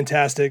Calientes is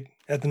fantastic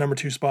at the number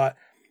 2 spot.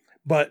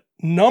 But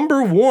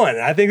number 1,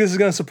 I think this is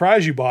going to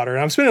surprise you, Botter. And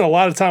I'm spending a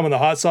lot of time on the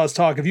hot sauce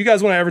talk. If you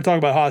guys want to ever talk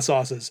about hot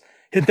sauces,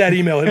 hit that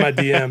email, hit my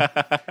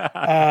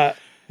DM.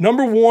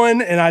 Number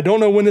 1, and I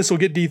don't know when this will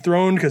get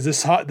dethroned because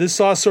this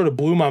sauce sort of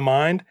blew my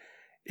mind.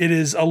 It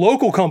is a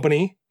local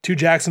company to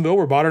Jacksonville,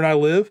 where Botter and I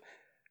live,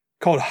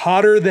 called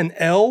Hotter Than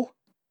L.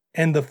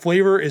 And the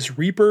flavor is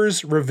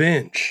Reaper's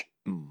Revenge.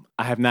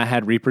 I have not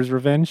had Reaper's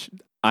Revenge.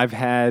 I've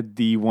had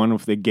the one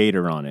with the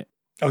gator on it.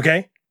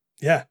 Okay.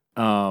 Yeah.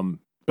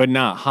 But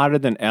not Hotter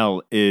Than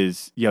L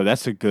is,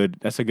 that's a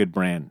good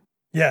brand.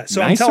 Yeah.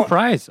 So nice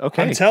surprise.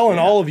 Okay. I'm telling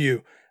all of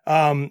you.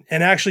 And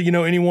actually,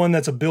 anyone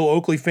that's a Bill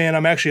Oakley fan,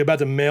 I'm actually about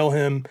to mail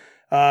him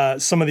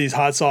some of these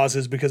hot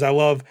sauces because I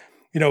love,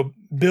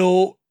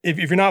 Bill. If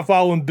you're not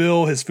following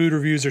Bill, his food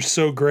reviews are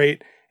so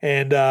great.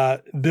 And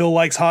Bill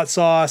likes hot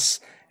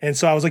sauce. And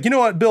so I was like, you know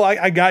what, Bill,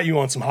 I got you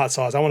on some hot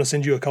sauce. I want to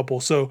send you a couple.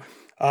 So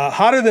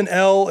Hotter Than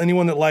L,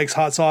 anyone that likes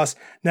hot sauce.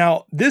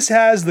 Now, this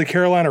has the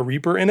Carolina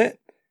Reaper in it,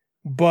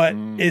 but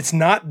it's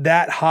not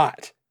that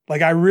hot.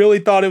 Like, I really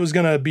thought it was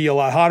going to be a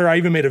lot hotter. I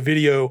even made a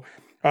video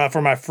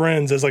for my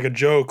friends as like a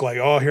joke, like,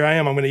 oh, here I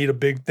am. I'm going to eat a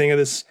big thing of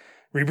this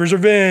Reaper's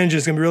Revenge.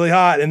 It's going to be really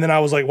hot. And then I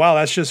was like, wow,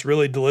 that's just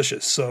really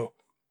delicious. So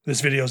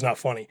this video is not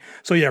funny.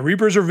 So yeah,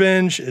 Reaper's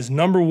Revenge is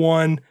number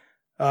 1.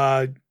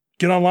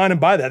 Get online and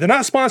buy that. They're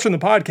not sponsoring the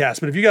podcast,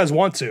 but if you guys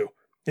want to,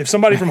 if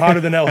somebody from Hotter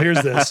Than L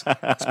hears this,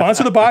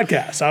 sponsor the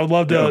podcast. I would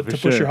love to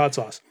push your hot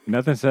sauce.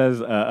 Nothing says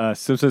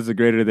Simpsons are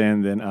greater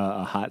than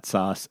a hot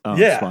sauce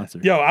sponsor.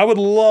 Yo, I would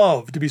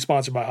love to be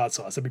sponsored by hot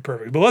sauce. That'd be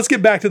perfect. But let's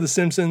get back to the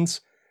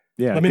Simpsons.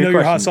 Yeah, let me know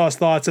your hot sauce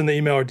thoughts in the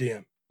email or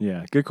DM.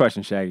 Yeah, good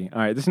question, Shaggy. All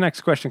right, this next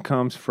question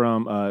comes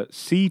from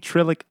C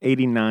Trillic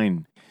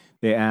 89.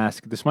 They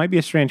ask, this might be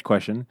a strange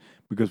question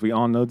because we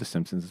all know The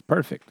Simpsons is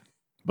perfect.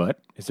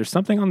 But is there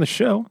something on the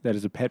show that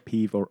is a pet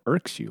peeve or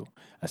irks you?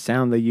 A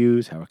sound they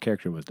use, how a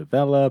character was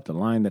developed, a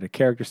line that a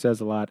character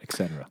says a lot,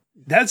 etc.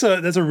 That's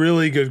a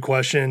really good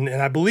question. And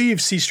I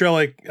believe C.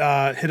 Strelick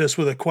hit us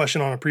with a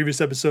question on a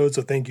previous episode.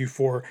 So thank you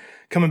for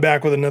coming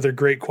back with another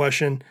great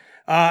question.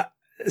 I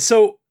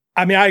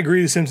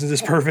agree The Simpsons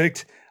is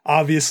perfect,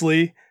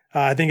 obviously.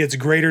 I think it's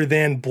greater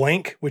than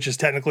blank, which is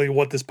technically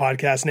what this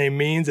podcast name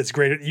means. It's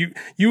greater.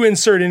 You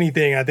insert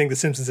anything, I think The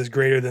Simpsons is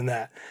greater than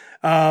that.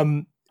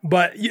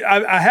 But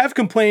I have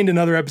complained in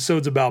other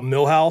episodes about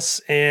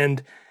Milhouse,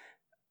 and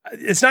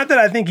it's not that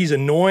I think he's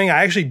annoying.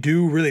 I actually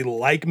do really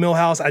like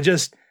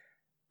Milhouse.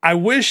 I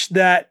wish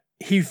that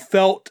he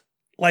felt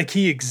like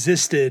he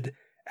existed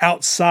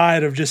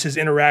outside of just his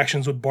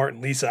interactions with Bart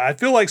and Lisa. I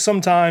feel like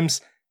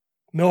sometimes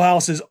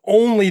Milhouse is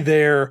only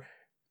there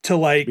to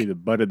like be the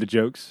butt of the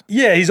jokes.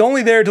 Yeah, he's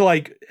only there to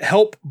like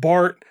help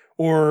Bart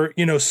or,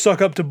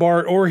 suck up to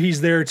Bart, or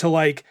he's there to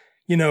like,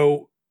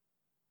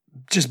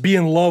 just be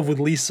in love with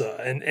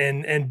Lisa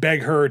and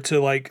beg her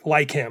to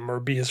like him or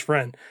be his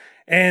friend.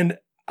 And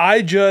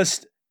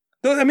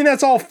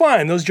that's all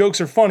fine. Those jokes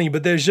are funny,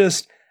 but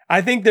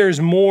I think there's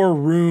more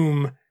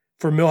room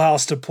for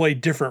Milhouse to play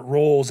different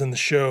roles in the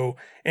show.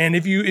 And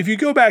if you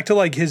go back to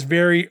like his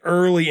very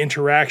early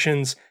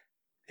interactions,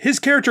 his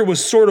character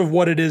was sort of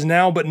what it is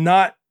now, but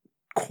not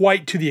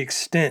quite to the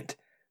extent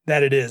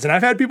that it is. And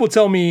I've had people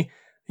tell me,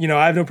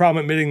 I have no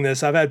problem admitting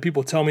this. I've had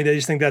people tell me they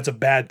just think that's a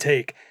bad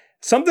take.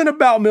 Something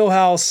about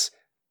Milhouse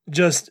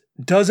just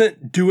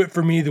doesn't do it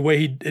for me the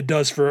way it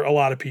does for a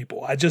lot of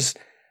people.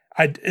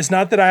 It's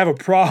not that I have a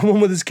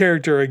problem with his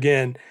character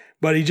again,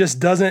 but he just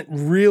doesn't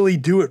really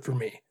do it for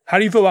me. How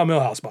do you feel about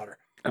Milhouse, Potter?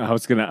 I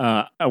was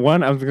gonna I'm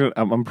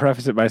gonna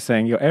preface it by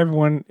saying,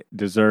 everyone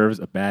deserves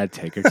a bad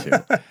take or two.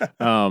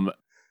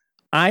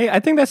 I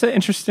think that's an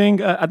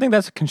interesting. I think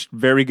that's a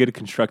very good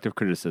constructive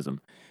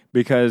criticism,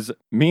 because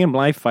me and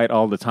Blythe fight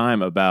all the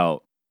time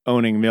about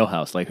owning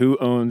Milhouse,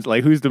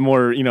 who's the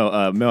more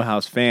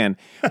Milhouse fan.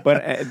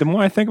 But the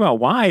more I think about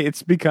why,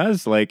 it's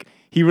because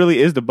he really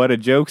is the butt of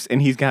jokes,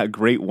 and he's got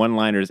great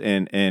one-liners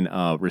in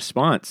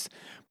response.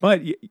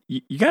 But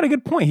you got a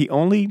good point.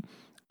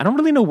 I don't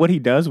really know what he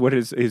does, what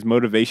his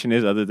motivation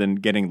is, other than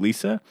getting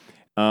Lisa.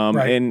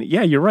 Right. And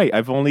yeah, you're right.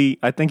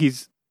 I think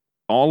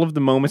all of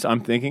the moments I'm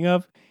thinking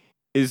of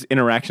is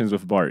interactions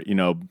with Bart,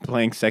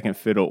 playing second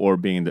fiddle or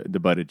being the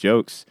butt of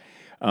jokes.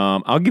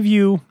 I'll give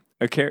you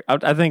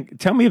I think,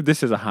 tell me if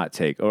this is a hot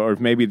take, or if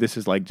maybe this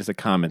is just a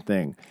common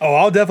thing. Oh,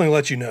 I'll definitely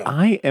let you know.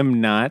 I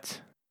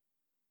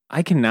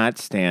cannot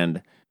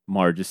stand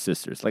Marge's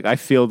sisters. I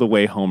feel the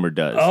way Homer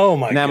does. Oh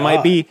my God.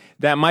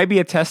 That might be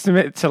a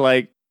testament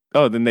to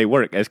then they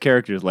work as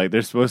characters.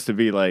 They're supposed to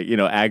be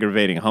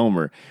aggravating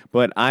Homer.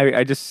 But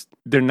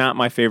they're not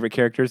my favorite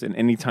characters. And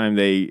anytime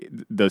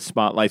the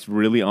spotlight's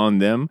really on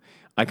them,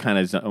 I kind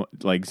of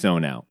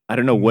zone out. I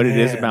don't know what it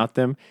is about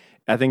them.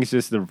 I think it's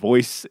just their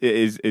voice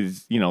is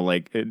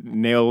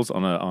nails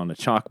on a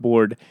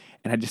chalkboard,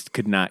 and I just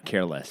could not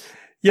care less.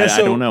 Yeah,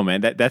 I don't know,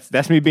 man.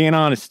 That's me being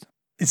honest.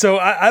 So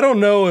I don't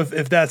know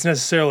if that's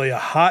necessarily a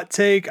hot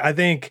take. I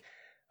think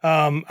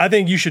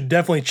you should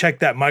definitely check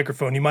that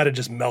microphone. You might have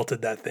just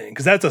melted that thing,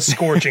 because that's a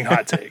scorching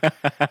hot take.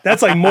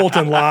 That's like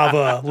molten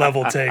lava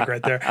level take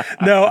right there.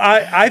 No,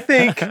 I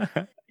think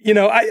I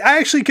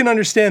actually can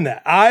understand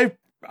that.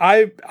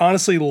 I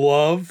honestly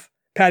love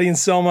Patty and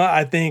Selma.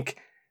 I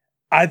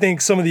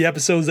think some of the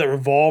episodes that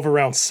revolve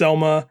around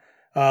Selma,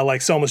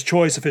 like Selma's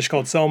Choice, A Fish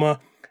Called Selma,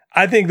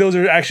 I think those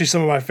are actually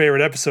some of my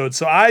favorite episodes.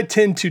 So I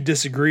tend to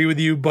disagree with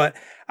you, but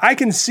I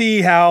can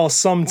see how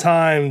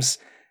sometimes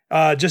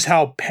just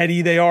how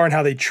petty they are and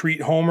how they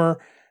treat Homer,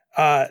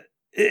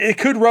 it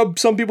could rub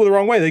some people the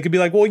wrong way. They could be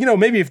like, well,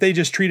 maybe if they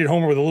just treated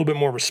Homer with a little bit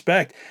more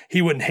respect,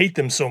 he wouldn't hate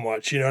them so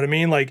much. You know what I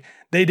mean?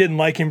 They didn't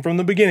like him from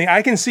the beginning.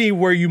 I can see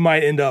where you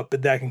might end up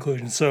at that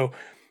conclusion. So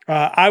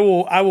I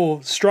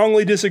will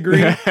strongly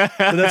disagree, but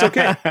that's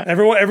okay.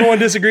 Everyone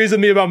disagrees with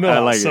me about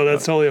Milhouse, so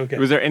that's totally okay.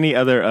 Was there any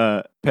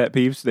other pet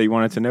peeves that you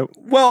wanted to note?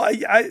 Well,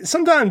 I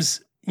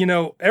sometimes,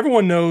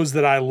 everyone knows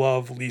that I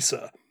love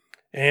Lisa,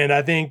 and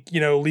I think,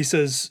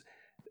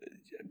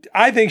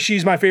 I think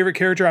she's my favorite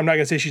character. I'm not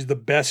going to say she's the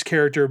best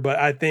character, but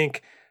I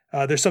think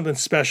there's something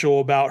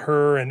special about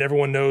her, and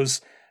everyone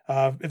knows,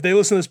 if they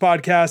listen to this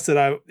podcast,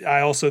 that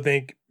I also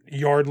think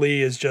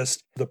Yardley is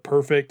just the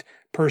perfect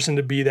person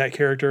to be that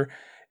character.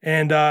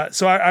 And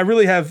so I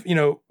really have,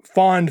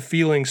 fond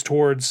feelings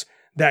towards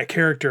that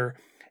character.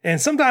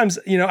 And sometimes,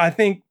 I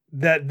think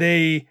that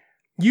they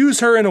use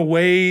her in a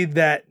way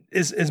that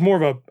is more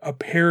of a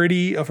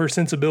parody of her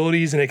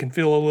sensibilities, and it can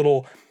feel a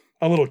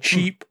little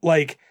cheap.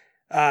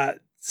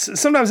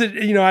 Sometimes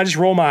I just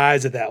roll my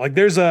eyes at that.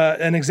 There's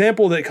an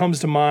example that comes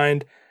to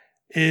mind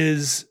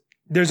is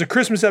there's a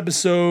Christmas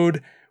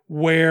episode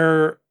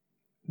where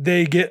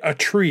they get a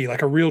tree,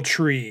 like a real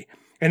tree.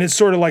 And it's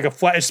sort of like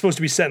it's supposed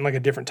to be set in a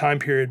different time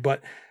period,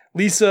 but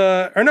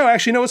Lisa, or no,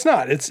 actually, no, it's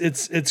not.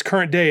 It's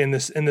current day in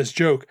this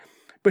joke,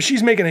 but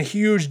she's making a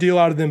huge deal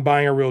out of them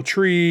buying a real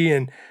tree.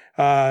 And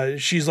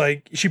she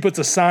puts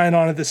a sign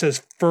on it that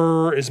says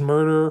 "Fur is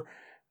murder,"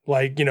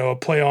 a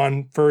play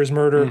on "Fur is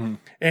murder." Mm-hmm.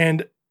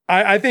 And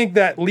I think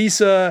that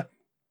Lisa's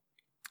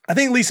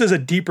a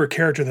deeper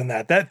character than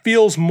that. That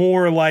feels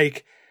more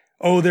like,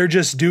 oh, they're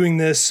just doing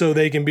this so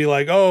they can be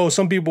like, oh,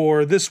 some people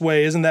are this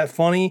way. Isn't that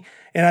funny?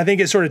 And I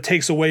think it sort of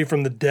takes away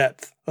from the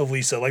depth of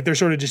Lisa. They're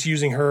sort of just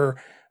using her,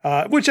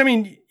 which,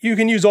 you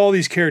can use all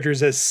these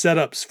characters as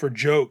setups for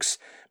jokes.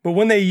 But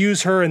when they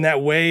use her in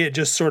that way, it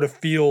just sort of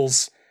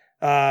feels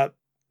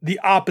the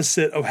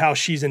opposite of how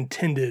she's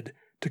intended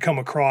to come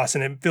across.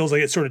 And it feels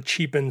like it sort of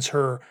cheapens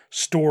her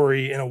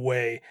story in a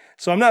way.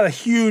 So I'm not a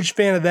huge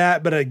fan of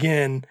that. But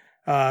again,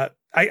 I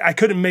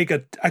couldn't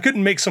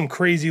make some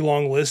crazy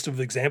long list of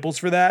examples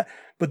for that,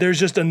 but there's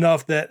just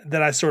enough that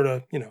I sort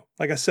of,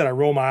 like I said, I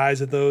roll my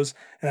eyes at those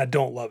and I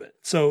don't love it.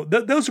 So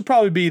those would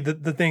probably be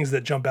the things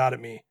that jump out at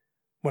me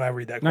when I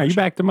read that question. No, you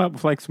backed them up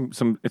with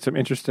some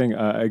interesting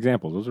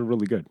examples. Those are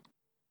really good.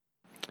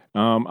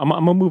 I'm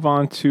gonna move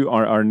on to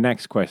our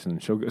next question.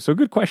 So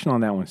good question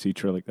on that one, C.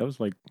 Trillick. That was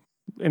like,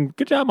 and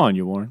good job on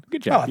you, Warren.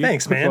 Good job. Oh,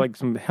 thanks, you put, man. like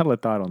some hella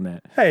thought on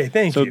that. Hey,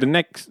 thank you.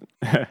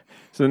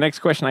 So the next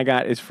question I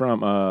got is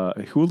from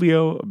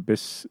Julio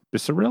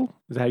Bisseril.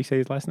 Is that how you say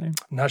his last name?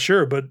 Not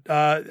sure, but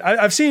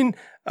I've seen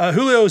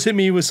Julio's hit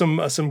me with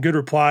some good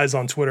replies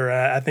on Twitter.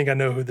 I think I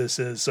know who this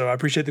is, so I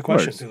appreciate the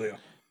question, Julio.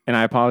 And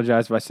I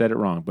apologize if I said it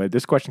wrong, but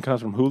this question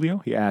comes from Julio.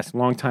 He asked,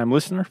 longtime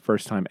listener,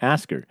 first time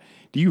asker,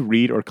 do you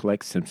read or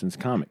collect Simpsons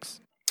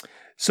comics?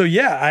 So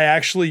yeah, I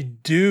actually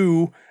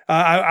do.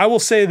 I will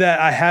say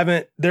that I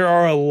haven't. There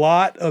are a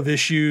lot of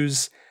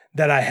issues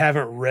that I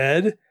haven't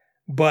read,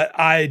 but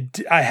I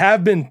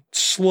have been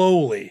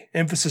slowly,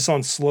 emphasis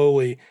on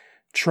slowly,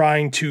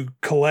 trying to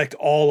collect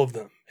all of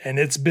them, and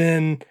it's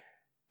been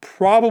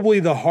probably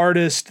the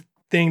hardest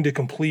thing to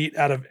complete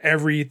out of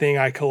everything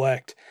I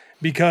collect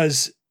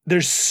because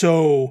there's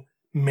so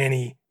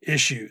many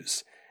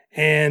issues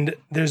and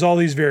there's all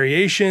these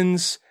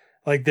variations.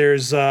 Like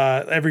there's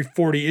every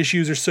 40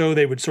 issues or so,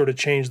 they would sort of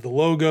change the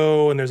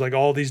logo and there's like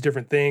all these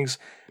different things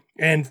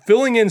and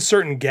filling in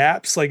certain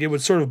gaps. Like it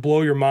would sort of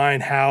blow your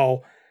mind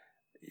how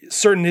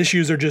certain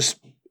issues are just,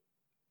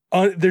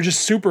 they're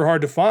just super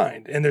hard to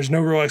find and there's no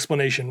real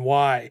explanation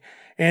why.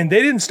 And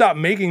they didn't stop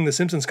making the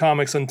Simpsons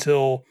comics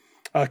until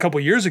a couple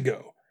years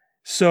ago.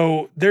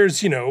 So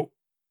there's,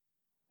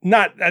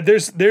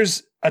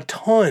 there's a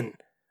ton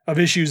of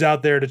issues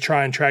out there to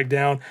try and track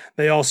down.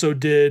 They also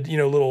did,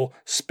 little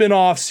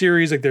spin-off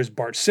series. Like there's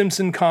Bart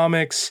Simpson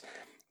comics.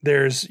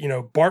 There's,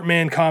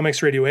 Bartman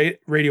comics,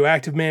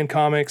 Radioactive Man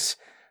comics,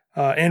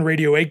 and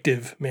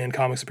Radioactive Man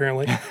comics,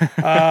 apparently.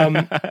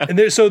 And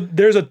there's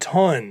a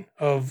ton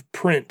of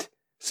print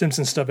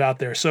Simpson stuff out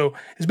there. So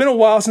it's been a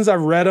while since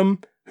I've read them,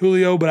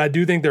 Julio, but I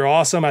do think they're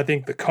awesome. I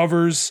think the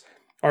covers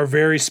are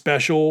very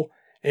special.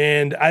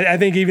 And I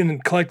think even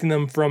collecting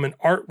them from an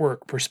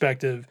artwork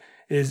perspective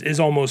is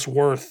almost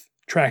worth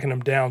tracking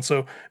them down.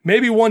 So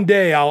maybe one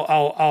day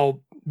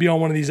I'll be on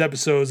one of these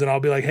episodes and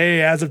I'll be like,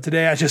 hey, as of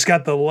today, I just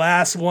got the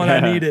last one I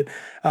needed.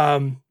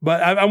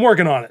 But I'm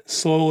working on it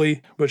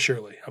slowly but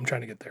surely. I'm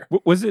trying to get there.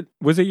 Was it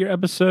your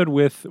episode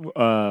with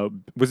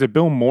was it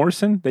Bill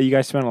Morrison that you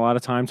guys spent a lot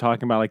of time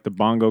talking about, like the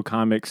Bongo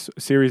Comics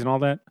series and all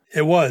that?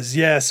 It was,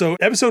 yeah. So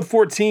episode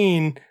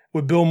 14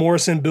 with Bill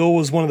Morrison. Bill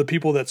was one of the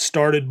people that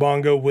started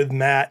Bongo with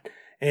Matt,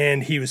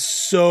 and he was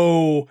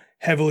so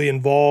heavily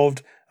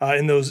involved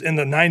in the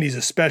 90s,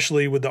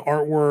 especially with the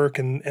artwork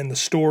and the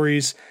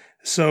stories.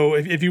 So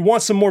if you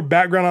want some more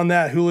background on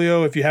that,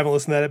 Julio, if you haven't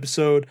listened to that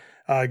episode,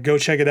 go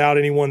check it out.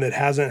 Anyone that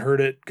hasn't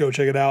heard it, go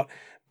check it out.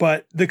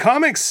 But the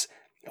comics,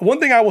 one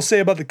thing I will say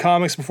about the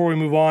comics before we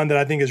move on that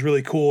I think is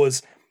really cool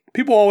is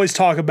people always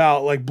talk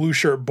about like Blue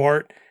Shirt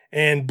Bart,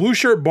 and Blue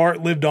Shirt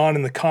Bart lived on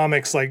in the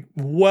comics like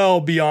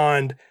well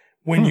beyond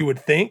when you would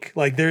think.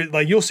 Like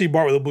you'll see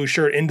Bart with a blue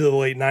shirt into the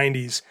late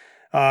 90s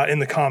in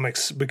the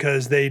comics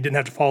because they didn't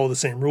have to follow the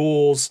same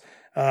rules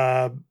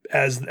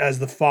as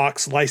the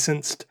Fox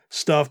licensed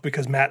stuff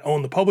because Matt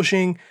owned the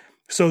publishing.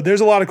 So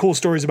there's a lot of cool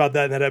stories about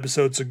that in that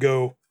episode. So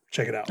go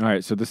check it out. All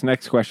right. So this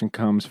next question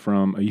comes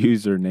from a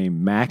user named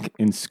Mac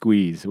and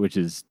Squeeze, which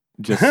is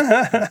just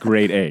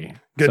grade A.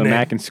 Good so name.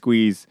 Mac and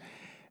Squeeze,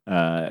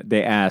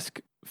 they ask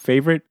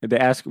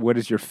what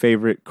is your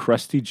favorite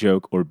Krusty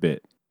joke or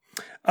bit?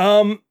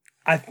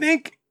 I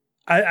think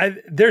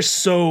there's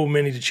so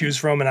many to choose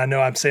from, and I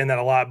know I'm saying that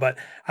a lot, but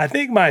I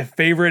think my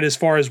favorite as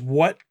far as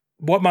what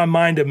my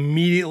mind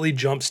immediately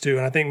jumps to,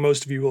 and I think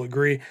most of you will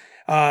agree,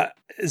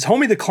 is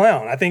Homie the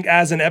Clown. I think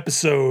as an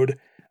episode,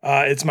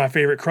 it's my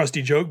favorite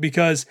Krusty joke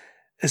because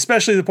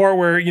especially the part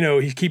where,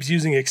 he keeps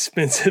using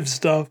expensive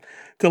stuff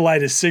to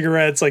light his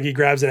cigarettes. Like he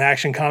grabs an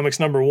Action Comics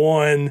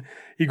 #1.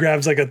 He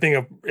grabs like a thing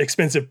of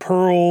expensive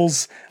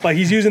pearls. Like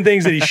he's using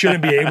things that he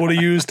shouldn't be able to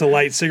use to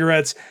light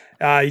cigarettes.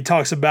 He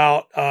talks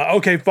about,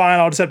 okay, fine,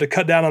 I'll just have to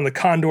cut down on the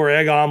Condor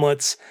egg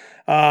omelets.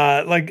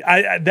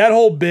 That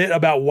whole bit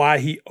about why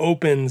he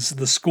opens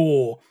the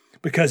school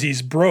because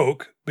he's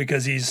broke,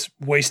 because he's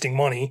wasting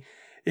money,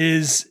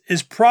 is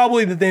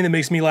probably the thing that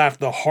makes me laugh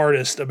the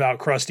hardest about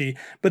Krusty.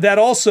 But that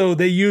also,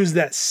 they use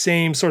that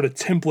same sort of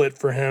template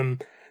for him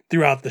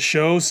throughout the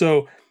show.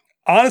 So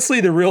honestly,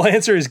 the real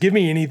answer is give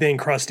me anything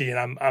Krusty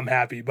and I'm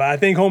happy. But I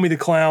think Homie the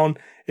Clown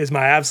is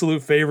my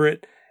absolute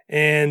favorite.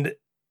 And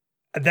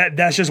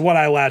that's just what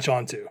I latch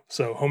onto.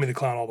 So Homie the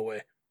Clown all the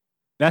way.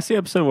 That's the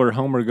episode where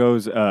Homer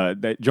goes,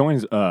 that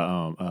joins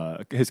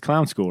his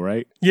clown school,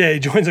 right? Yeah, he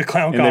joins a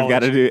clown college.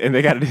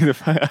 They got to do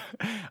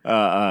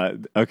the.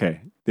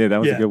 Okay, yeah, that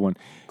was a good one.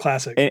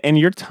 Classic. And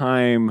your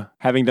time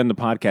having done the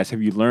podcast,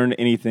 have you learned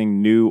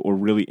anything new or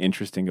really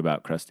interesting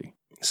about Krusty?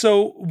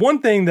 So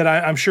one thing that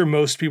I'm sure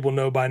most people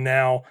know by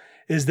now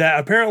is that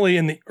apparently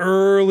in the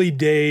early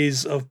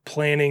days of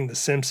planning The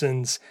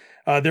Simpsons,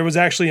 there was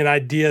actually an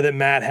idea that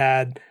Matt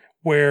had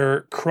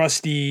where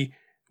Krusty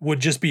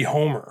would just be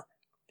Homer.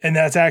 And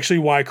that's actually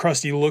why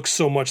Krusty looks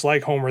so much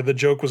like Homer. The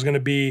joke was going to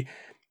be,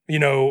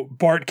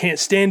 Bart can't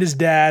stand his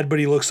dad, but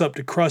he looks up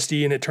to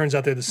Krusty, and it turns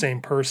out they're the same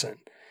person.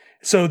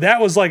 So that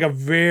was like a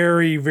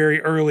very,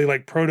 very early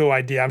like proto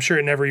idea. I'm sure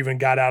it never even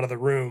got out of the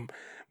room,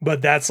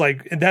 but I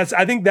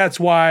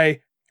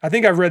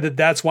think I've read that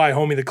that's why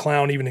Homie the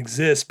Clown even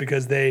exists,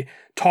 because they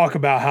talk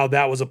about how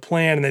that was a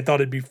plan and they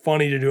thought it'd be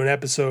funny to do an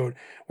episode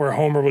where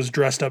Homer was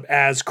dressed up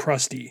as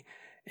Krusty.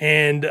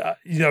 And,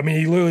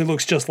 he literally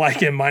looks just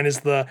like him minus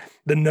the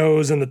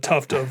nose and the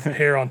tuft of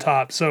hair on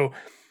top. So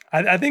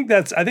I think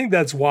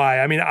that's why.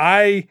 I mean,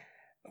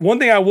 one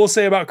thing I will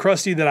say about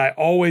Krusty that I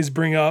always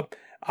bring up,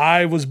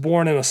 I was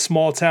born in a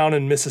small town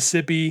in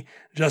Mississippi,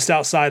 just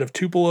outside of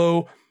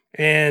Tupelo.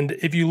 And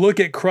if you look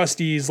at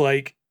Krusty's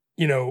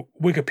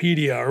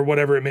Wikipedia or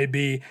whatever it may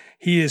be,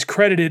 he is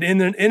credited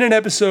in an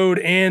episode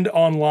and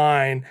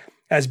online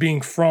as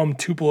being from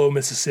Tupelo,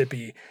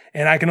 Mississippi.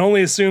 And I can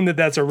only assume that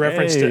that's a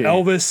reference to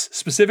Elvis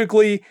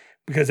specifically,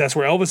 because that's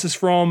where Elvis is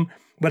from.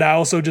 But I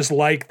also just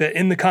like that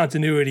in the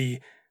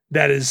continuity,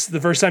 that is the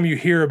first time you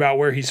hear about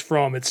where he's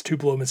from, it's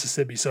Tupelo,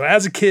 Mississippi. So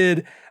as a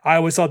kid, I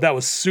always thought that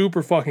was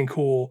super fucking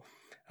cool,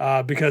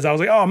 because I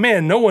was like, oh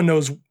man, no one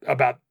knows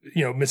about,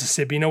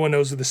 Mississippi. No one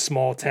knows this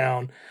small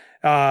town.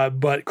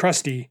 But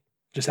Krusty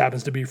just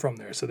happens to be from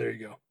there. So there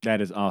you go.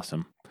 That is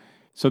awesome.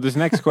 So this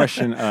next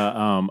question,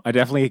 I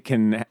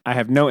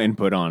have no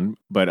input on,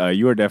 but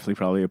you are definitely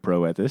probably a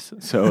pro at this.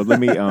 So let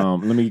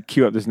me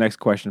queue up this next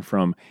question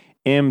from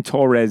M.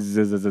 Torres.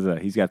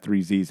 He's got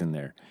 3 Z's in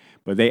there.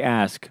 But they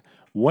ask,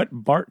 what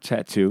Bart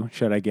tattoo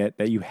should I get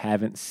that you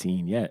haven't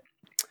seen yet?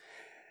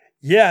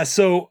 Yeah,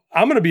 so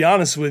I'm going to be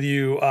honest with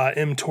you,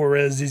 M.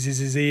 Torres,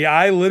 ZZZZ.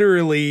 I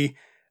literally,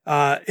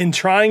 in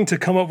trying to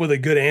come up with a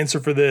good answer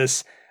for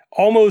this,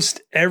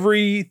 almost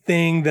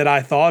everything that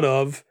I thought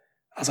of,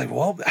 I was like,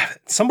 well,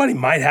 somebody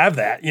might have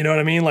that. You know what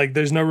I mean? Like,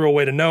 there's no real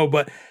way to know.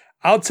 But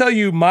I'll tell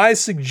you my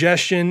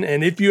suggestion,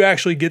 and if you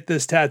actually get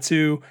this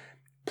tattoo,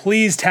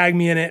 please tag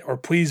me in it or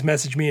please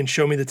message me and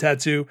show me the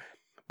tattoo.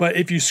 But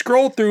if you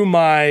scroll through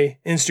my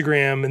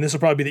Instagram, and this will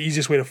probably be the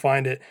easiest way to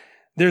find it,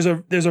 there's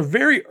a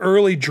very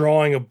early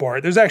drawing of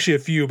Bart. There's actually a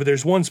few, but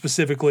there's one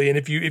specifically. And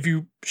if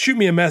you shoot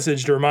me a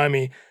message to remind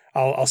me,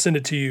 I'll send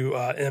it to you,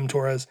 M.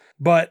 Torres.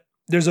 But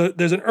there's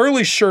an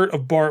early shirt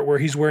of Bart where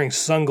he's wearing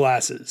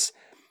sunglasses,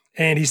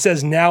 and he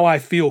says, "Now I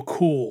feel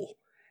cool."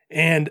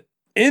 And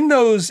in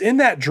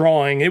that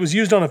drawing, it was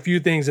used on a few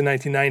things in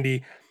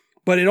 1990,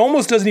 but it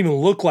almost doesn't even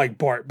look like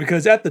Bart,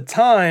 because at the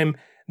time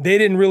they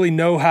didn't really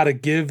know how to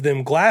give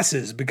them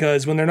glasses,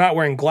 because when they're not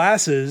wearing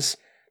glasses,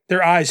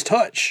 their eyes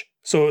touch.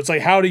 So it's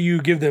like, how do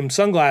you give them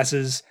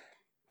sunglasses?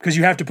 Because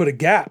you have to put a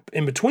gap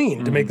in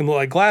between to make them look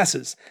like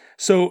glasses.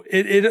 So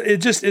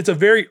it's a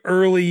very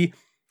early,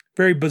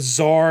 very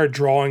bizarre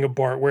drawing of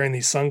Bart wearing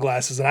these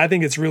sunglasses. And I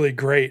think it's really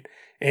great.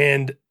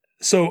 And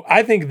so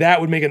I think that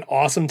would make an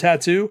awesome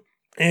tattoo.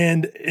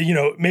 And,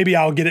 maybe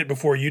I'll get it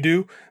before you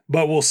do,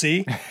 but we'll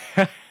see.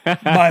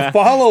 My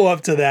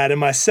follow-up to that and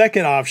my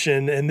second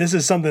option, and this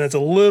is something that's a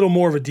little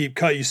more of a deep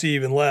cut, you see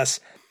even less,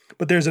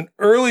 but there's an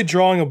early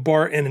drawing of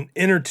Bart in an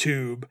inner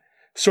tube,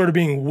 sort of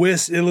being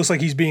whisked. It looks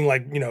like he's being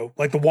like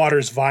the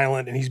water's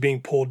violent and he's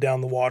being pulled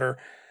down the water.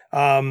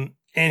 And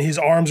his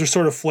arms are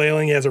sort of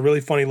flailing. He has a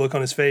really funny look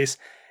on his face.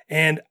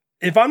 And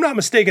if I'm not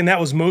mistaken, that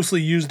was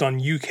mostly used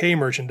on UK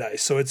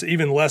merchandise. So it's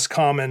even less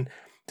common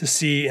to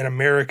see in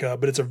America,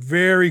 but it's a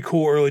very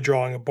cool early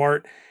drawing of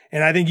Bart.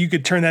 And I think you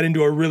could turn that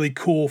into a really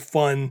cool,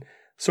 fun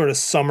sort of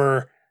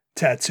summer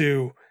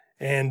tattoo.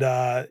 And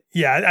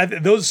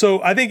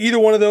so I think either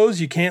one of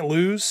those you can't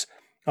lose.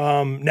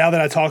 Now that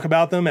I talk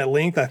about them at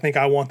length, I think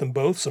I want them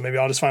both. So maybe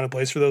I'll just find a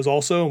place for those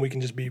also, and we can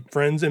just be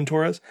friends, M.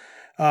 Torres.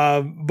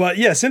 But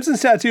yeah,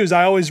 Simpsons tattoos,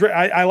 I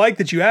like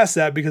that you asked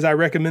that, because I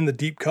recommend the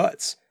deep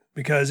cuts,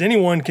 because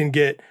anyone can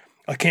get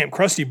a Camp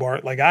Krusty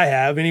Bart like I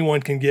have.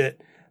 Anyone can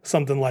get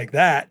something like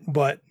that,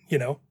 but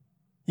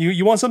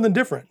you want something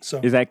different. So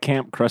is that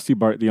Camp Krusty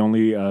Bart the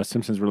only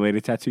Simpsons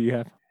related tattoo you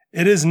have?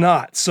 It is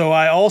not. So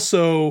I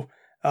also,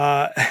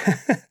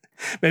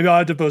 maybe I'll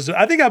have to post it.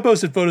 I think I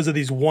posted photos of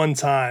these one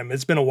time.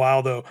 It's been a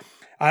while though.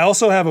 I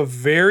also have a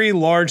very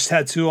large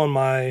tattoo on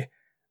my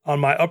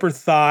upper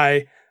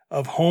thigh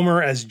of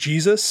Homer as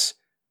Jesus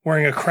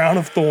wearing a crown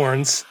of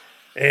thorns.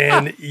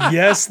 And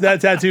yes,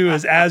 that tattoo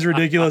is as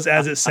ridiculous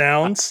as it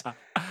sounds.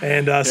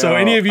 And so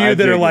any of you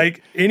that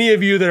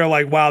are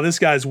like, wow, this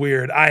guy's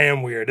weird. I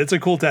am weird. It's a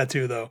cool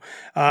tattoo though.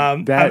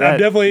 I've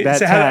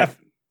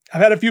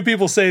had a few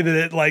people say that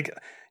it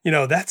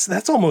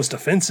that's almost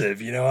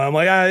offensive. I'm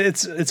like,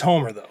 it's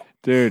Homer though.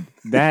 Dude,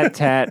 that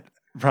tat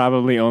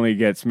probably only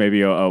gets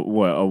maybe a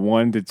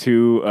 1 to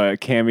 2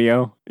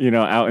 cameo,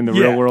 out in the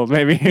real world,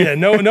 maybe. Yeah,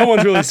 no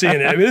one's really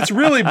seeing it. I mean, it's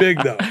really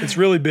big though. It's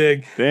really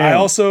big.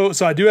 Damn.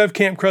 I do have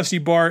Camp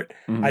Krusty Bart.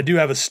 Mm-hmm. I do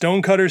have a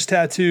Stonecutters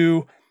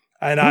tattoo,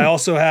 and I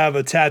also have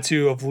a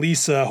tattoo of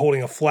Lisa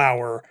holding a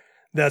flower.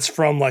 That's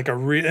from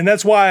and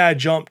that's why I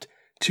jumped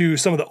to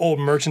some of the old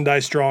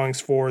merchandise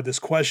drawings for this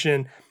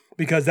question,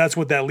 because that's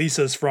what that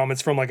Lisa's from.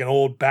 It's from an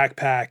old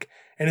backpack.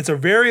 And it's a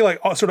very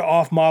sort of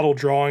off-model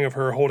drawing of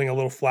her holding a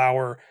little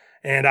flower.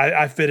 And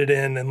I fit it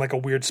in a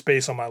weird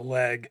space on my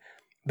leg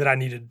that I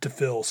needed to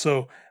fill.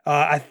 So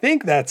I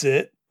think that's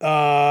it.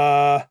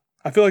 I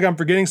I feel like I'm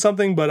forgetting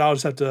something, but I'll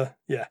just have to,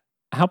 yeah.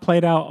 How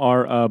played out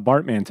are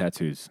Bartman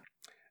tattoos?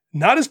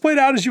 Not as played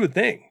out as you would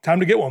think. Time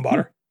to get one,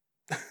 Botter.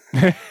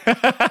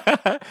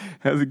 That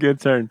was a good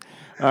turn.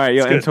 All right,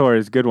 yo,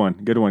 Torres, good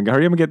one.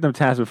 Hurry up and get them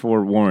tats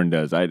before Warren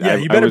does.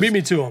 You better beat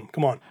me to him.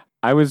 Come on.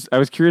 I was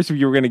curious if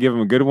you were going to give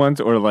him good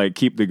ones or like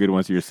keep the good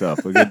ones to yourself.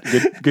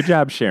 Good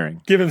job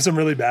sharing. Give him some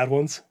really bad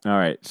ones. All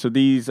right. So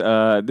these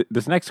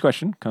this next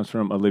question comes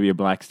from Olivia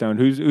Blackstone,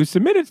 who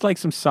submitted like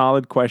some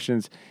solid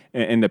questions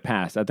in the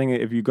past. I think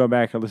if you go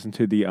back and listen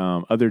to the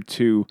other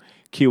 2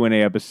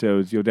 Q&A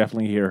episodes, you'll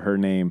definitely hear her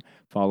name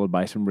followed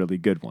by some really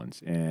good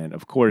ones. And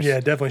of course, yeah,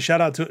 definitely shout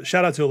out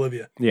to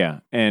Olivia. Yeah,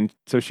 and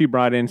so she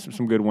brought in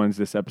some good ones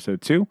this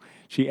episode too.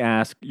 She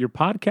asked, "Your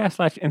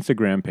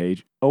podcast/Instagram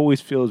page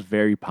always feels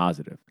very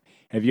positive.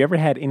 Have you ever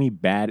had any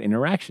bad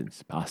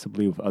interactions,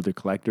 possibly with other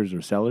collectors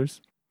or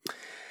sellers?"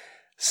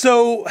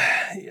 So,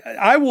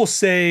 I will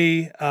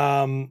say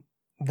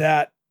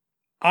that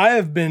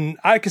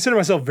I consider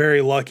myself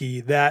very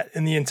lucky that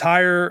in the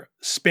entire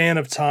span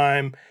of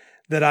time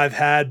that I've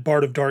had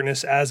Bart of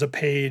Darkness as a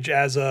page,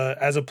 as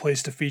a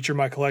place to feature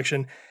my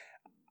collection,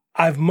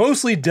 I've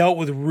mostly dealt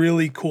with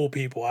really cool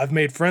people. I've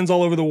made friends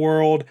all over the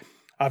world.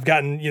 I've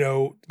gotten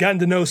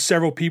to know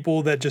several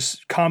people that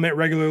just comment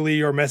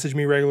regularly or message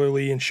me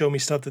regularly and show me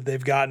stuff that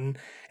they've gotten.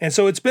 And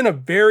so it's been a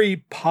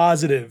very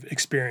positive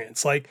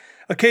experience. Like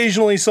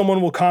occasionally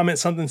someone will comment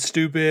something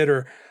stupid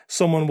or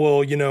someone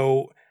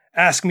will,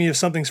 ask me if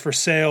something's for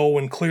sale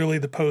when clearly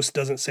the post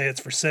doesn't say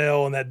it's for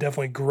sale. And that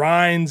definitely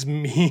grinds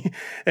me.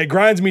 It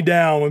grinds me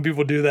down when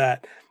people do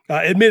that,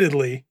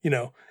 admittedly,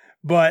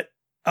 but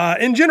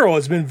in general,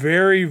 it's been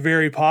very,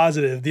 very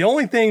positive. The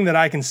only thing that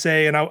I can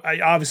say, and I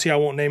obviously I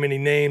won't name any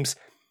names,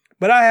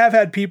 but I have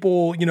had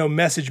people,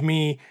 message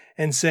me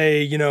and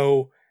say,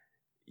 you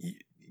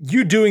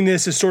doing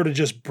this is sort of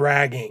just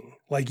bragging.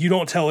 Like you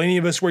don't tell any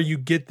of us where you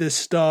get this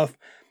stuff.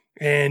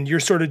 And you're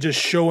sort of just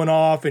showing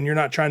off and you're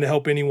not trying to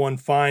help anyone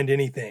find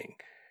anything.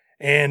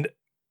 And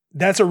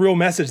that's a real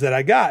message that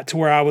I got to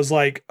where I was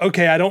like,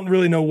 okay, I don't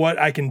really know what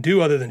I can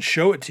do other than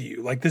show it to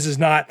you. Like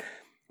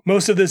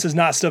most of this is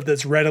not stuff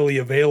that's readily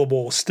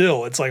available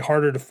still. It's like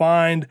harder to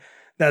find.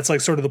 That's like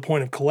sort of the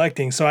point of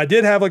collecting. So I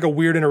did have like a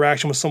weird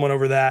interaction with someone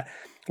over that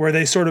where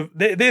they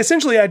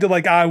essentially acted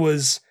like I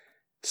was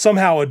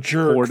somehow a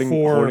jerk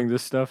hoarding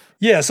this stuff.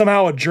 Yeah,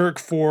 somehow a jerk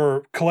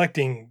for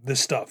collecting this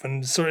stuff.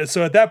 And so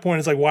at that point,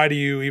 it's like, why do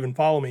you even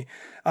follow me?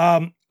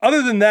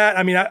 Other than that,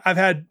 I mean, I've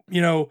had,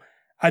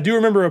 I do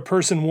remember a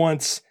person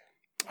once,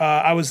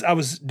 I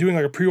was doing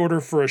like a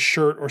pre-order for a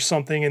shirt or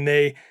something, and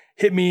they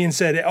hit me and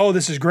said, "Oh,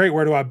 this is great.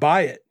 Where do I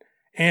buy it?"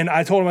 And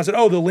I told them, I said,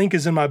 "Oh, the link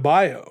is in my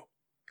bio."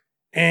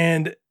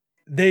 And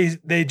they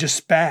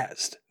just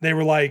spazzed. They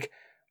were like,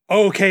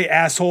 "Okay,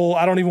 asshole,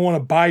 I don't even want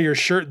to buy your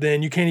shirt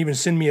then. You can't even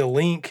send me a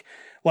link."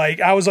 Like,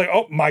 I was like,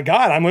 oh my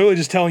God, I'm literally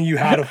just telling you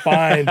how to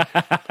find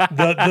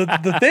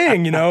the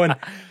thing,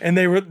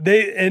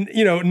 and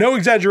no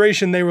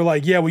exaggeration. They were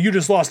like, "Yeah, well, you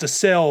just lost a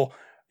sale,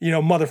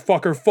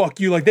 motherfucker, fuck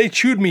you." Like they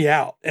chewed me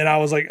out. And I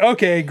was like,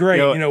 okay, great,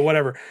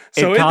 whatever.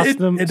 So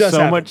it does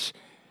so much.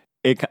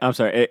 It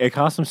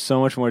costs them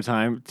so much more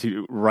time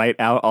to write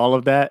out all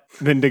of that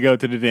than to go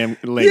to the damn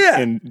link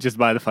and just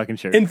buy the fucking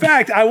shirt. In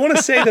fact, I want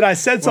to say that I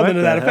said something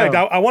to that effect.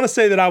 I want to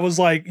say that I was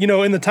like,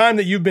 in the time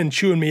that you've been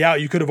chewing me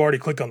out, you could have already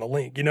clicked on the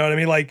link. You know what I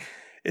mean? Like,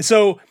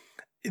 so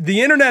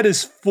the internet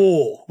is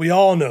full. We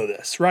all know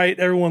this, right?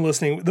 Everyone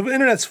listening, the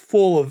internet's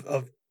full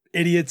of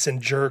idiots and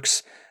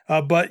jerks.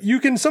 But you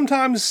can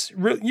sometimes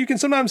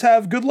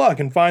have good luck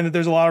and find that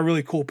there's a lot of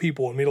really cool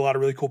people and meet a lot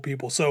of really cool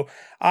people. So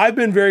I've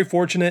been very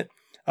fortunate.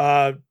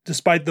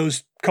 Despite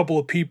those couple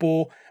of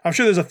people, I'm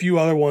sure there's a few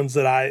other ones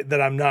that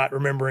I'm not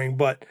remembering,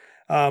 but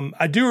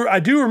I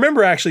do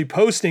remember actually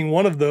posting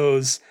one of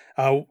those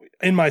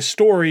in my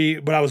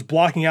story, but I was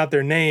blocking out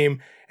their name,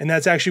 and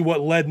that's actually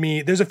what led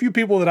me. There's a few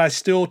people that I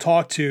still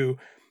talk to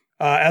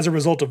as a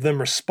result of them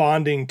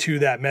responding to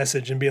that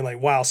message and being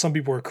like, "Wow, some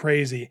people are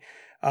crazy."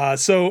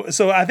 So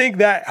I think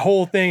that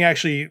whole thing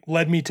actually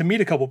led me to meet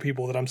a couple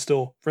people that I'm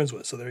still friends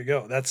with. So there you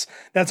go. That's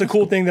a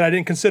cool thing that I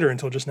didn't consider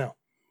until just now.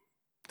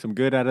 Some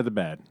good out of the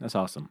bad. That's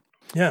awesome.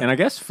 Yeah. And I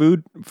guess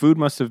food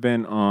must have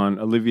been on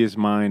Olivia's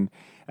mind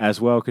as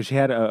well, because she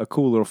had a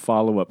cool little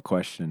follow-up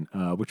question,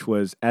 which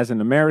was, as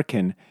an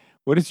American,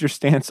 what is your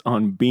stance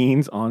on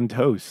beans on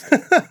toast?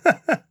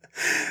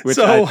 Which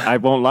I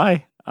won't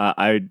lie.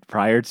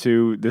 Prior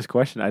to this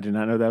question, I did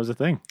not know that was a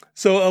thing.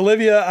 So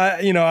Olivia,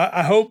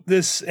 I hope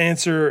this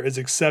answer is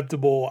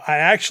acceptable. I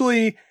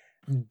actually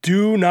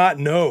do not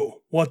know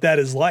what that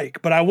is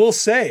like, but I will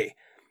say,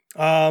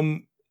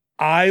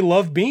 I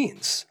love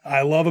beans.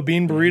 I love a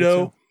bean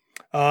burrito.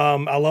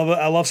 I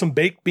love some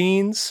baked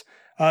beans.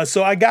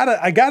 So I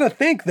gotta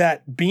think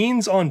that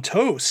beans on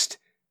toast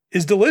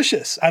is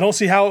delicious. I don't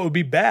see how it would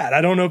be bad.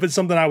 I don't know if it's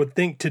something I would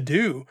think to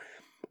do,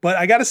 but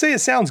I gotta say it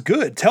sounds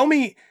good. Tell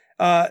me,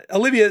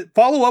 Olivia,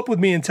 follow up with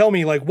me and tell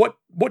me like what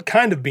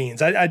kind of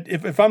beans.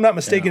 If I'm not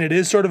mistaken, It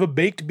is sort of a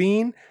baked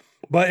bean,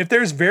 but if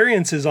there's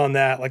variances on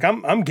that, like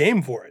I'm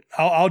game for it.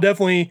 I'll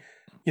definitely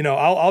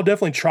I'll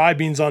definitely try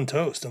beans on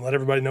toast and let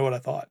everybody know what I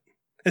thought.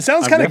 It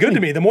sounds I've kind of good to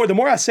definitely- me. The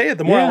more I say it,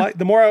 the more I Yeah. like,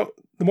 the more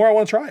I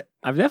want to try it.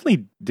 I've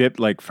definitely dipped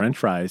like French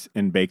fries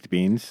in baked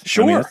beans.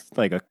 Sure. I mean, that's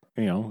like a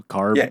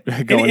carb.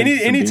 Yeah. going into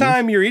some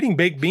Anytime beans. you're eating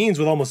baked beans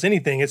with almost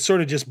anything, it's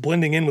sort of just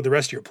blending in with the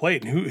rest of your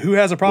plate. And who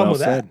has a problem Well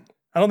with that? said.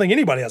 I don't think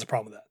anybody has a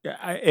problem with that.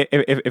 Yeah,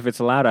 if it's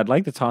allowed, I'd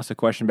like to toss a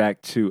question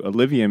back to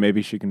Olivia.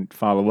 Maybe she can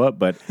follow up.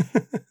 But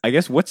I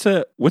guess what's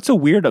a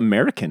weird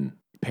American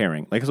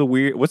pairing? Like,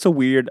 what's a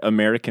weird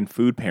American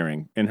food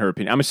pairing in her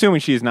opinion? I'm assuming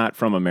she's not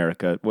from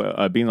America.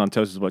 Well, beans on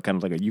toast is what, kind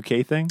of like a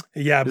UK thing?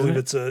 Yeah, I believe it?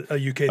 it's a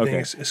UK thing Okay.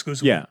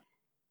 exclusively. Yeah.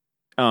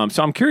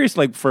 So I'm curious,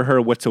 like for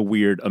her, what's a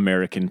weird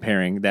American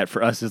pairing that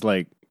for us is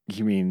like,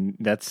 you mean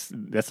that's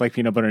like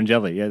peanut butter and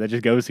jelly? Yeah, that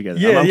just goes together.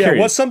 I'm Yeah.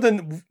 curious.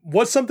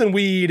 What's something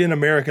we eat in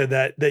America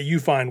that you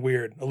find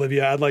weird,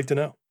 Olivia? I'd like to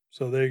know.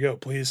 So there you go.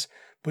 Please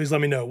let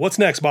me know. What's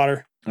next,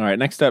 Botter? All right,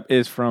 next up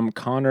is from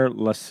Connor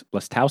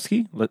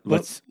Lastowski.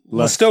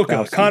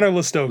 Listoka. Connor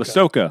Listoka.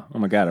 Listoka. Oh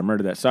my God, I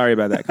murdered that. Sorry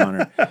about that,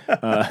 Connor.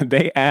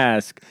 They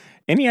ask,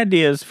 any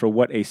ideas for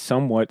what a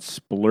somewhat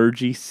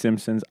splurgy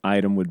Simpsons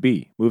item would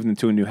be? Moved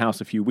into a new house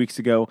a few weeks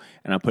ago,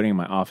 and I'm putting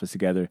my office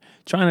together,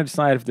 trying to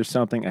decide if there's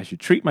something I should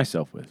treat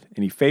myself with.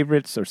 Any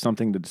favorites or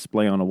something to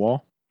display on a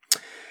wall?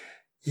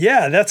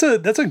 Yeah, that's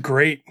a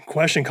great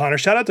question, Connor.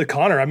 Shout out to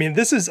Connor. I mean,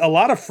 this is a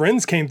lot of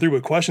friends came through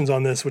with questions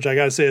on this, which I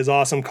got to say is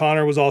awesome.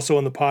 Connor was also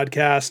on the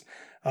podcast.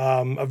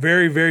 A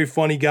very, very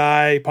funny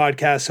guy,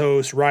 podcast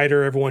host,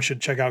 writer. Everyone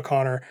should check out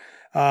Connor.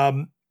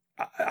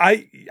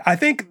 I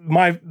think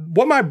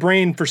what my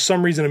brain for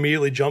some reason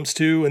immediately jumps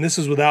to, and this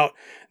is without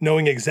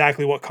knowing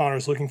exactly what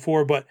Connor's looking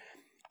for, but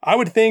I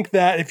would think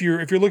that if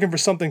you're looking for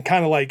something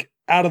kind of like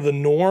out of the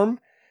norm,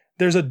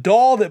 there's a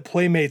doll that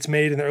Playmates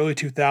made in the early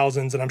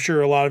 2000s, and I'm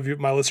sure a lot of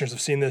my listeners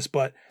have seen this,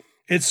 but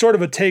it's sort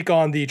of a take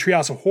on the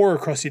Treehouse of Horror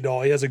Krusty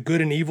doll. He has a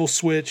good and evil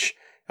switch,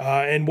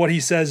 and what he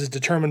says is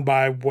determined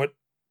by what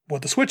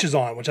the switch is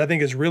on, which I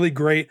think is really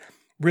great,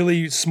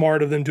 really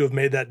smart of them to have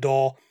made that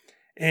doll.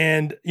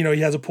 And, he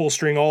has a pull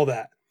string, all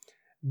that.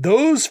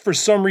 Those, for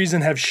some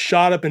reason, have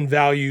shot up in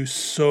value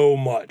so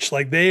much.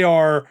 Like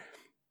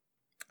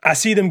I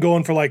see them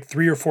going for like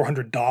 $300 or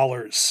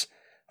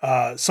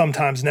 $400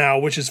 sometimes now,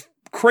 which is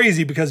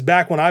crazy because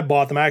back when I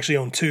bought them, I actually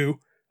owned two.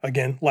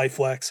 Again,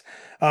 LightFlex.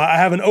 I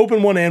have an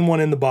open one and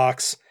one in the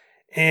box.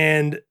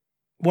 And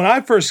when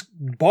I first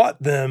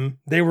bought them,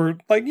 they were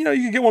like, you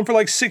could get one for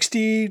like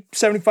 60,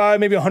 75,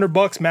 maybe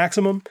 $100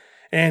 maximum.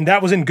 And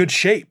that was in good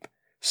shape.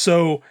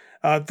 So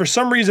for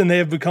some reason, they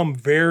have become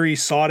very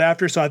sought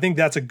after. So I think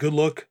that's a good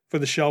look for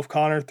the shelf,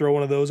 Connor. Throw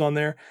one of those on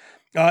there.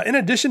 In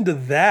addition to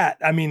that,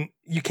 I mean,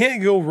 you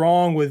can't go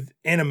wrong with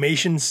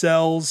animation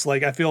cells.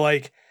 Like, I feel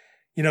like,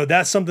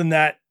 that's something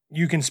that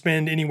you can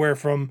spend anywhere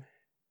from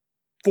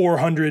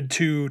 $400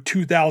 to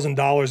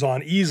 $2,000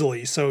 on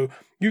easily. So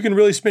you can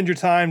really spend your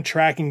time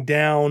tracking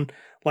down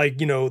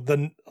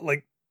the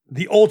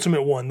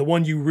ultimate one, the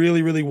one you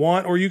really, really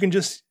want, or you can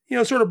just,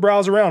 sort of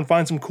browse around,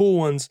 find some cool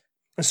ones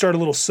and start a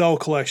little cell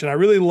collection. I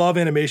really love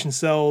animation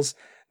cells.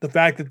 The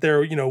fact that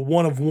they're,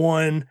 one of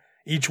one,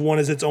 each one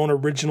is its own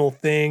original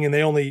thing. And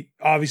they only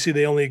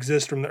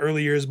exist from the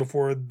early years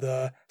before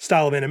the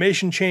style of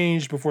animation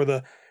changed, before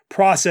the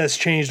process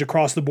changed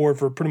across the board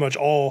for pretty much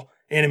all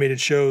animated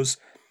shows.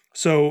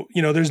 So,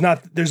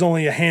 there's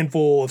only a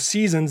handful of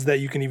seasons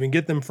that you can even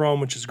get them from,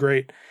 which is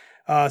great.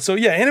 So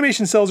yeah,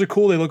 animation cells are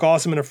cool. They look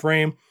awesome in a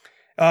frame.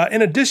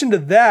 In addition to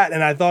that,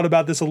 and I thought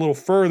about this a little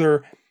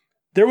further,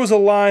 there was a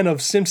line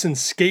of Simpsons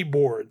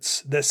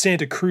skateboards that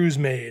Santa Cruz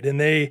made, and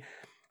they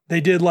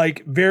did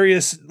like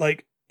various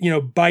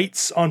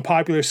bites on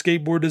popular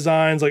skateboard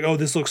designs, like, oh,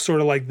 this looks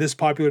sort of like this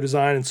popular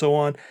design and so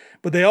on.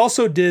 But they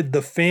also did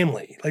the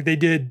family. Like, they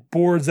did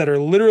boards that are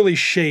literally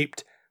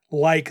shaped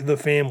like the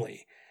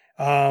family.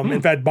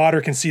 In fact,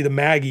 Botter can see the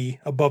Maggie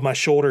above my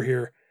shoulder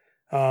here.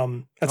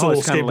 That's a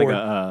little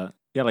skateboard.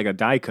 Like a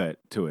die cut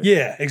to it.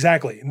 Yeah,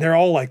 exactly. And they're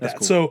all like That's that.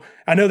 cool. So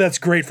I know that's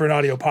great for an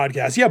audio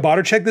podcast. Yeah,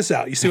 Botter, check this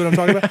out. You see what I'm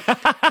talking about?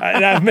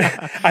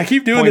 I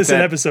keep doing this in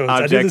episodes.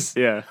 I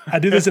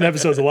do this in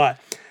episodes a lot.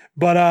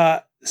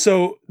 But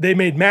so they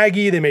made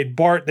Maggie, they made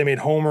Bart, they made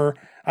Homer.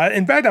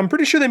 In fact, I'm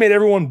pretty sure they made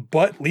everyone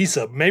but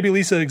Lisa. Maybe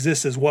Lisa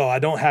exists as well. I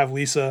don't have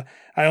Lisa.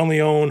 I only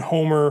own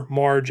Homer,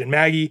 Marge, and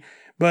Maggie.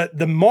 But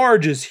the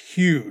Marge is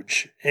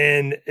huge,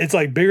 and it's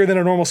like bigger than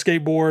a normal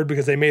skateboard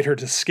because they made her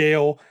to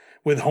scale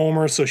with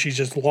Homer, so she's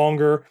just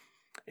longer.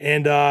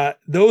 And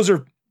those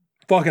are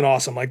fucking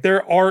awesome. Like,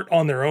 they're art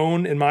on their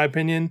own, in my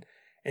opinion.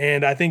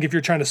 And I think if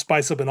you're trying to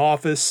spice up an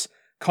office,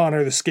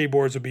 Connor, the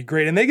skateboards would be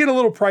great. And they get a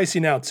little pricey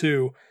now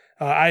too.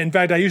 In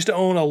fact, I used to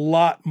own a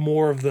lot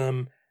more of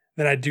them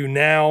than I do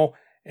now,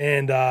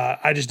 and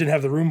I just didn't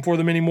have the room for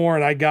them anymore.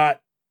 And I got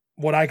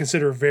what I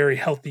consider very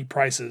healthy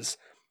prices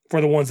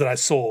for the ones that I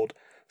sold.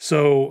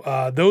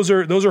 So those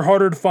are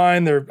harder to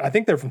find. I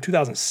think they're from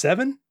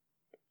 2007.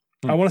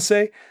 I want to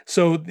say.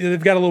 So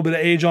they've got a little bit of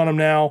age on them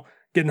now,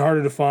 getting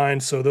harder to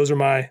find. So those are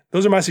my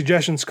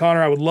suggestions,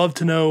 Connor. I would love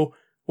to know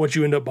what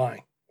you end up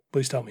buying.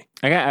 Please tell me.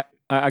 I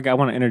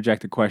want to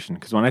interject a question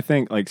because when I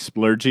think like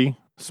splurgy,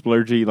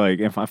 splurgy. Like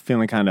if I'm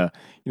feeling kind of,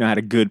 I had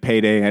a good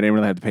payday. I didn't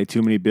really have to pay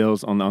too many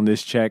bills on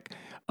this check.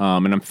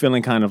 And I'm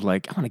feeling kind of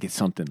like I want to get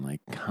something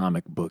like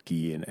comic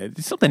booky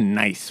and something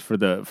nice for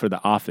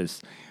the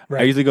office.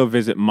 Right. I usually go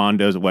visit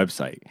Mondo's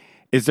website.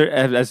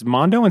 Has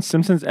Mondo and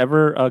Simpsons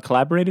ever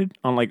collaborated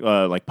on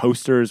like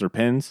posters or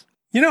pins?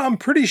 I'm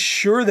pretty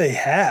sure they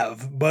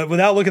have, but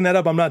without looking that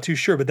up, I'm not too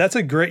sure. But that's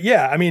a great,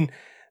 yeah. I mean,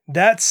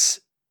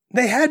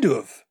 they had to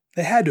have.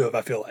 They had to have.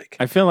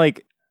 I feel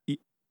like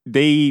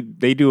they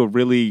do a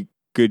really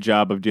good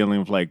job of dealing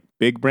with like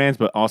big brands,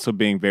 but also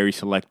being very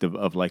selective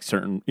of like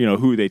certain,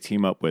 who they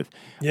team up with.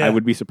 Yeah. I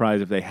would be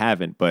surprised if they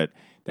haven't, but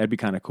that'd be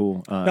kind of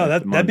cool. No,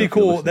 that'd be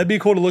cool. That'd be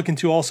cool to look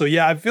into also.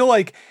 Yeah, I feel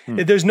like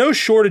there's no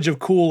shortage of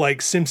cool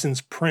like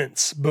Simpsons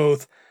prints,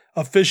 both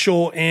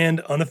official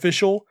and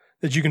unofficial,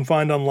 that you can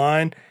find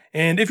online.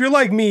 And if you're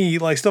like me,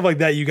 like stuff like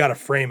that, you got to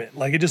frame it.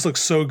 Like it just looks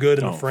so good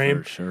in the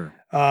frame. For sure.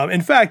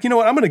 In fact, you know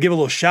what? I'm going to give a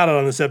little shout out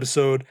on this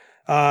episode.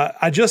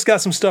 I just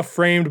got some stuff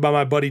framed by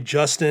my buddy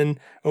Justin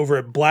over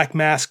at Black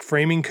Mask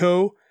Framing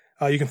Co.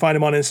 You can find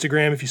him on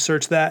Instagram if you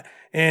search that.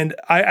 And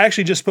I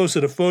actually just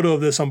posted a photo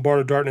of this on Bart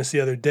of Darkness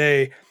the other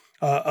day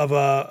of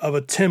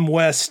a Tim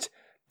West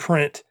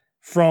print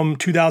from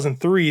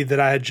 2003 that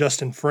I had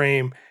Justin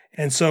frame.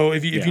 And so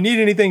if you need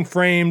anything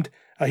framed,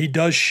 he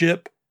does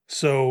ship.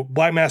 So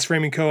Black Mask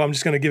Framing Co. I'm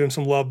just going to give him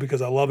some love because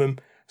I love him.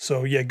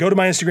 So yeah, go to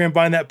my Instagram,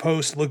 find that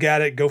post, look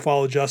at it, go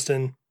follow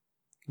Justin,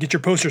 get your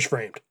posters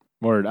framed.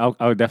 Word, I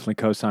would definitely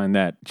co-sign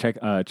that. Check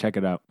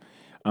it out.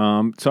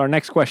 So our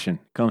next question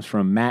comes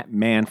from Matt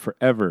Man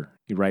Forever.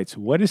 He writes,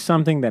 "What is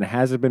something that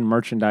hasn't been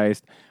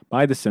merchandised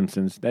by The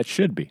Simpsons that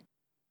should be?"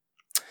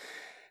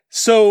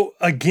 So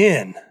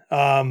again,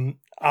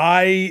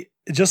 I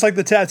just like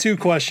the tattoo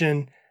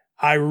question.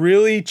 I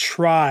really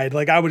tried.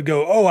 Like I would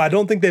go, "Oh, I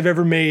don't think they've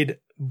ever made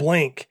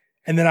blank,"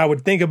 and then I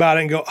would think about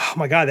it and go, "Oh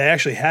my God, they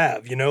actually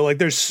have." Like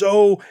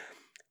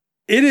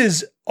it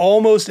is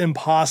almost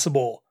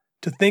impossible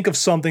to think of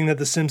something that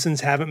The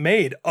Simpsons haven't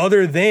made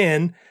other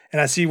than,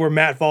 and I see where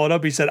Matt followed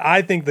up. He said,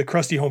 "I think the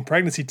Krusty Home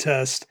Pregnancy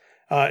Test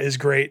is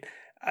great."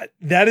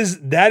 That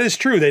is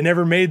true. They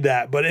never made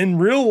that. But in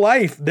real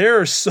life, there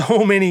are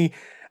so many,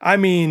 I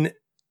mean,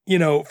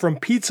 from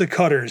pizza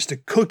cutters to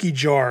cookie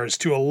jars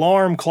to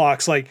alarm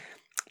clocks, like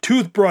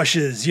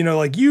toothbrushes,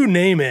 like you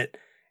name it,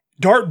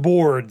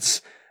 dartboards,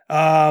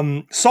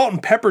 salt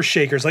and pepper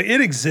shakers, like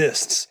it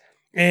exists.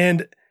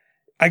 And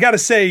I got to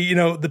say,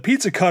 the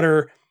pizza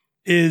cutter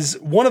is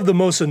one of the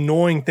most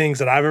annoying things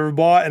that I've ever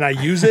bought, and I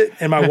use it,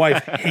 and my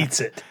wife hates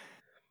it.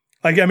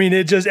 Like, I mean,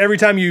 it just, every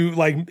time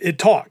it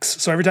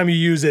talks. So every time you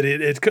use it,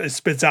 it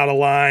spits out a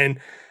line.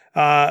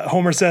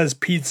 Homer says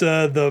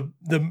pizza,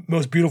 the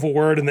most beautiful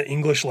word in the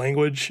English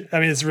language.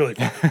 I mean, it's really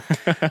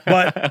fun.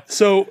 But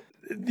so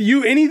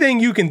anything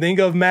you can think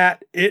of,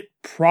 Matt, it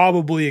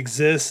probably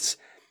exists.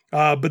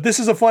 But this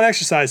is a fun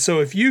exercise. So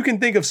if you can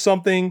think of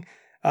something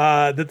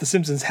that The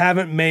Simpsons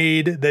haven't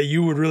made that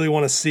you would really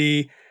want to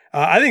see,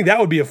 I think that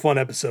would be a fun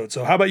episode.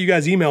 So how about you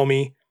guys email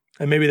me,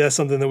 and maybe that's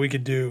something that we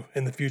could do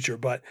in the future.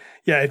 But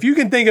yeah, if you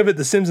can think of it,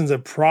 The Simpsons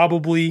have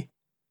probably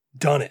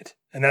done it.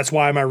 And that's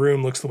why my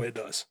room looks the way it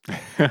does.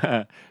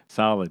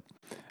 Solid.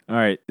 All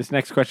right. This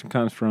next question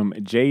comes from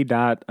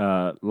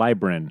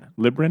Librin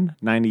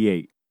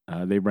 98.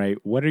 They write,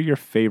 "What are your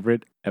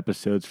favorite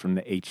episodes from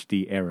the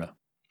HD era?"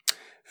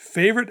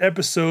 Favorite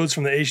episodes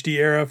from the HD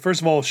era.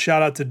 First of all,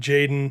 shout out to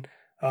Jaden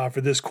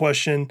for this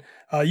question.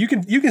 You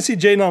can see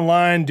Jaden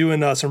online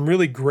doing some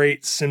really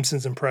great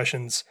Simpsons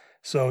impressions.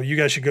 So you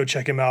guys should go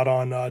check him out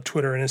on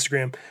Twitter and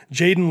Instagram.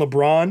 Jaden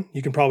LeBron.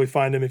 You can probably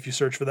find him if you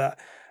search for that.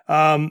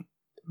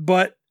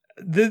 But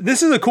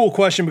this is a cool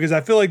question because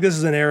I feel like this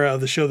is an era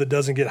of the show that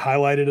doesn't get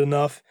highlighted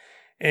enough.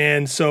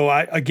 And so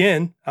I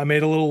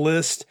made a little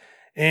list,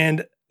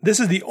 and this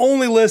is the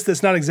only list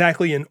that's not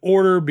exactly in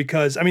order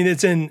because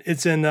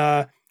it's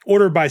in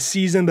order by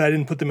season, but I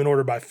didn't put them in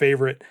order by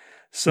favorite.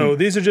 So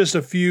these are just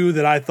a few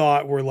that I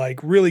thought were like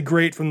really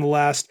great from the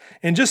last.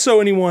 And just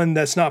so anyone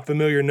that's not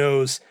familiar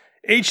knows,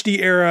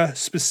 HD era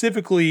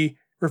specifically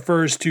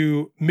refers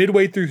to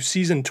midway through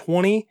season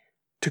 20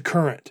 to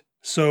current.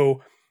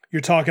 So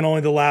you're talking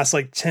only the last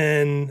like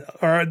 10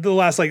 or the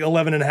last like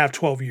 11 and a half,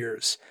 12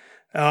 years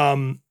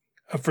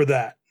for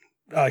that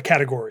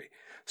category.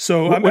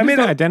 So what is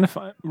the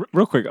identify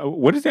real quick?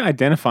 What is the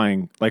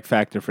identifying like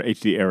factor for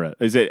HD era?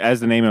 Is it, as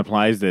the name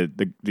implies, that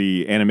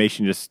the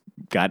animation just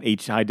got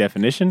high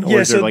definition,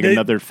 or is there like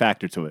another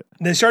factor to it?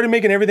 They started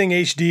making everything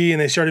HD and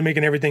they started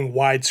making everything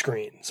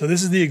widescreen. So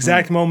this is the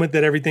exact moment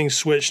that everything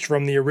switched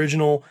from the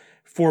original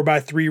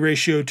 4:3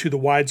 ratio to the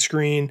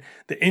widescreen.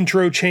 The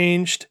intro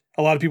changed.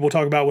 A lot of people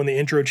talk about when the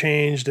intro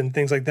changed and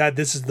things like that.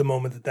 This is the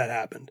moment that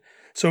happened.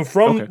 So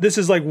this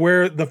is like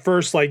where the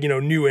first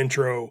new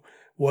intro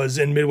was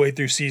in midway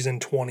through season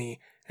 20,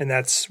 and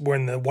that's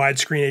when the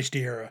widescreen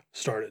HD era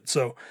started.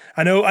 So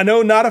I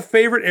know not a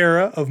favorite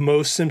era of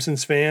most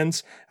Simpsons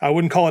fans. I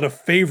wouldn't call it a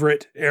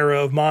favorite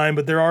era of mine,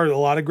 but there are a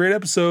lot of great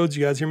episodes.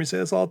 You guys hear me say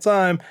this all the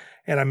time,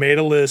 and I made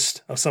a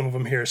list of some of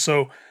them here.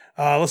 So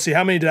Let's see,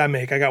 how many did I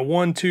make? I got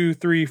 1, 2,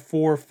 3,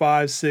 4,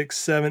 5, 6,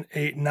 7,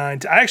 8, 9.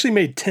 I actually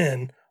made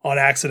 10 on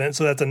accident,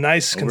 so that's a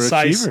nice,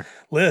 concise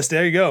list.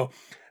 There you go.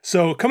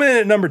 So coming in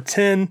at number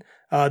 10,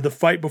 The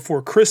Fight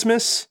Before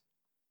Christmas.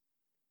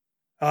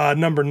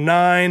 Number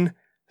 9,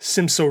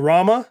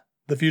 Simpsorama,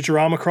 the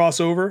Futurama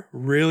crossover.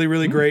 Really,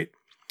 really great.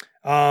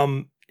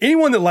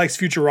 Anyone that likes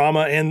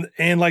Futurama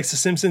and likes The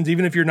Simpsons,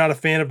 even if you're not a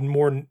fan of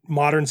more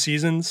modern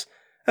seasons,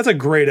 that's a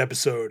great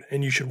episode,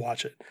 and you should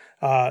watch it.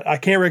 I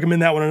can't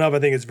recommend that one enough. I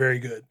think it's very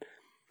good.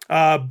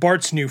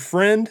 Bart's New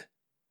Friend.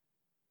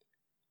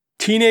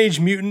 Teenage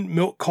Mutant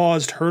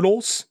Milk-Caused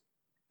Hurdles.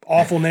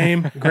 Awful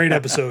name. Great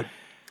episode.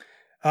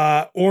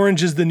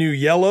 Orange is the New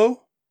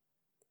Yellow.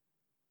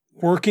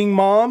 Working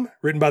Mom,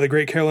 written by the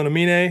great Carolyn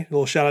Amine. A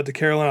little shout out to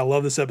Carolyn. I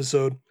love this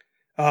episode.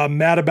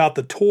 Mad About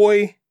the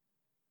Toy,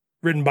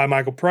 written by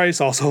Michael Price.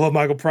 Also love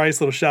Michael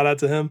Price. Little shout out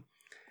to him.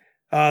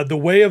 The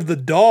Way of the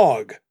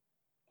Dog,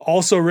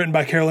 also written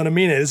by Carolyn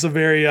Amine. This is a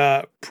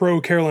very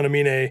pro Carolyn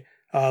Amine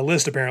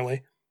list,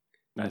 apparently.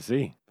 I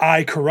see.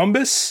 I,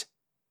 Columbus,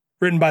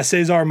 written by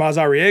Cesar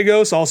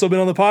Mazariegos, also been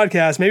on the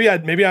podcast.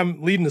 Maybe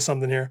I'm leading to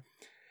something here.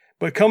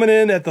 But coming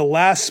in at the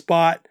last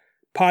spot,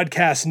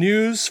 Podcast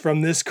News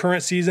from this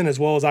current season, as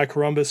well as I,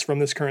 Columbus from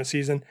this current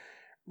season.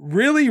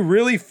 Really,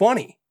 really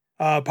funny.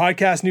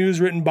 Podcast News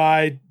written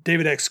by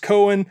David X.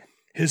 Cohen,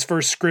 his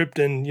first script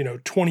in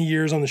 20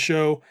 years on the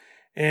show,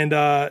 and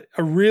a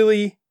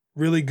really,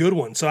 really good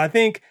one. So I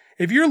think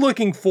if you're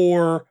looking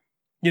for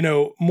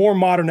more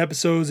modern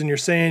episodes and you're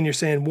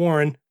saying,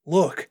 Warren,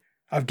 look,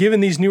 I've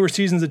given these newer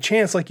seasons a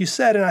chance, like you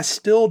said, and I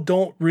still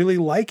don't really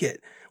like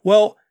it.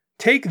 Well,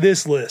 take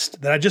this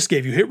list that I just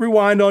gave you. Hit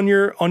rewind on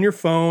your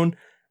phone.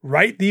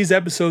 Write these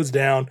episodes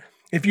down.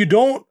 If you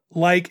don't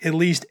like at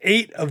least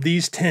 8 of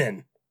these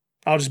 10,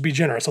 I'll just be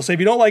generous. I'll say if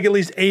you don't like at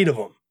least 8 of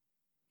them,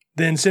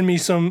 then send me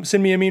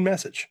a mean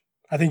message.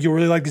 I think you'll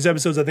really like these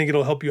episodes. I think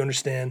it'll help you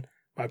understand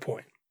my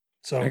point.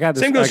 So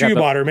same goes for you,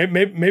 Botter.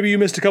 Maybe you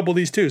missed a couple of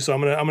these too. So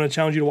I'm gonna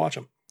challenge you to watch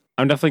them.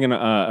 I'm definitely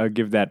gonna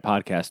give that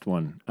podcast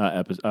one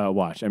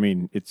watch. I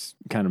mean, it's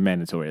kind of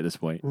mandatory at this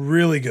point.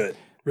 Really good.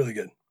 Really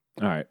good.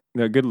 All right.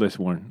 Good list,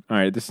 Warren. All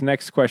right. This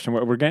next question,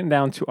 we're getting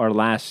down to our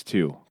last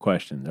 2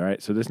 questions. All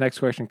right. So this next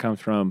question comes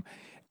from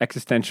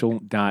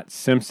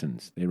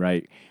existential.simpsons. They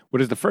write,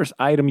 what is the first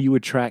item you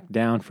would track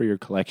down for your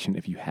collection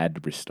if you had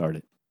to restart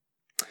it?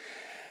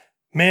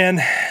 Man,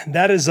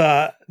 that is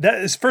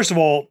first of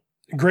all,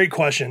 great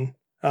question.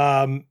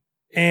 And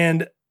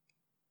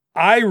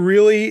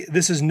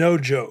this is no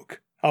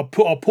joke. I'll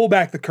pull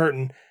back the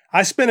curtain.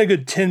 I spent a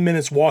good 10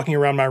 minutes walking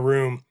around my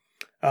room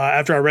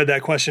after I read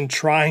that question,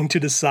 trying to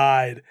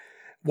decide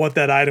what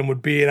that item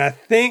would be. And I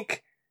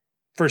think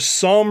for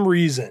some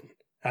reason,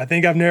 I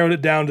think I've narrowed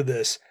it down to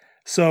this.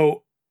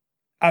 So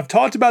I've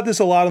talked about this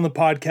a lot on the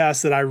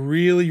podcast that I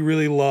really,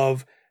 really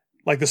love,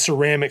 like the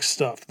ceramic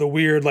stuff, the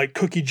weird like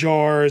cookie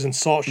jars and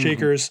salt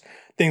shakers,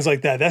 things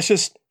like that. That's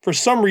just, for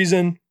some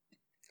reason,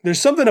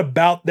 there's something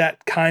about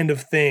that kind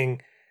of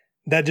thing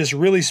that just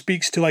really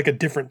speaks to like a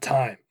different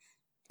time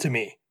to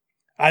me.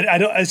 I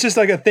don't. It's just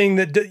like a thing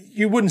that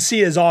you wouldn't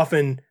see as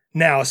often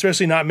now,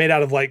 especially not made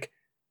out of like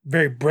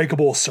very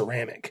breakable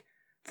ceramic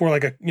for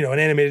like an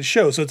animated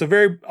show. So it's a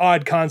very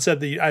odd concept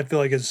that I feel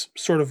like has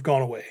sort of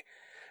gone away.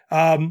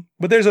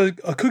 But there's a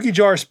cookie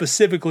jar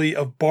specifically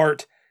of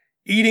Bart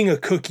eating a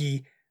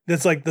cookie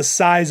that's like the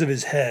size of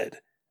his head,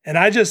 and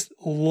I just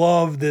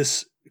love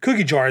this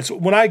cookie jar.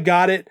 When I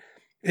got it,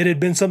 it had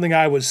been something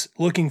I was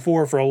looking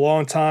for a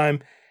long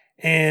time,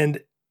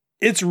 and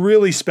it's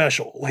really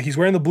special. Like he's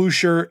wearing the blue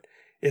shirt.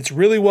 It's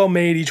really well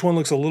made. Each one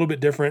looks a little bit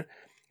different.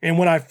 And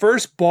when I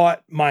first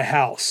bought my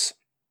house,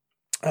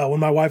 when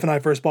my wife and I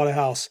first bought a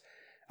house,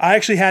 I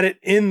actually had it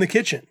in the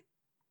kitchen.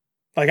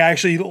 Like I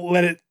actually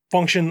let it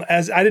function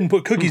as, I didn't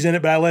put cookies in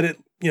it, but I let it,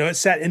 it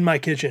sat in my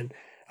kitchen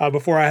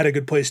before I had a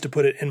good place to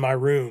put it in my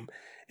room.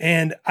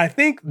 And I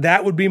think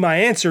that would be my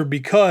answer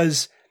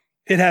because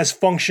it has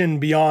function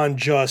beyond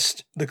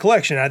just the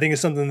collection. I think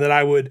it's something that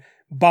I would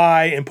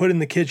buy and put in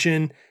the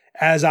kitchen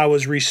as I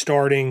was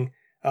restarting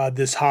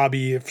this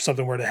hobby. If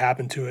something were to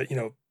happen to it,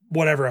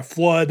 whatever, a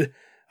flood,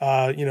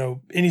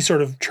 any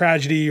sort of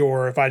tragedy,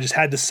 or if I just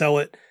had to sell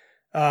it.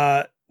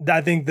 I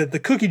think that the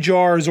cookie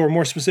jars, or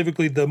more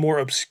specifically, the more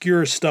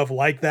obscure stuff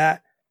like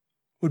that,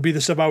 would be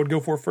the stuff I would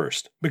go for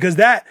first, because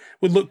that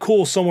would look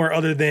cool somewhere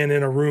other than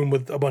in a room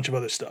with a bunch of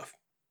other stuff.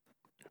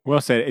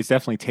 Well said. It's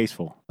definitely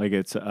tasteful. Like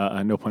it's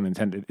no pun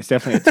intended. It's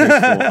definitely a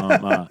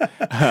tasteful.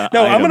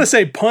 No, I'm going to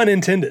say pun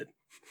intended.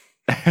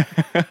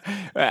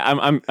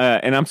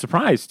 I'm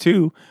surprised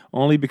too,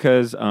 only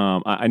because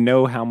I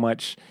know how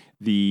much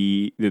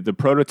the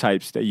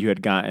prototypes that you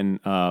had gotten,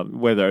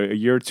 whether a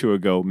year or two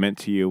ago, meant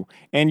to you,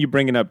 and you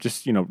bring it up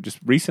just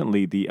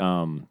recently the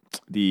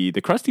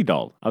Krusty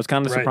doll. I was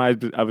kind of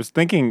surprised. I was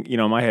thinking, in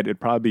my head,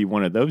 it'd probably be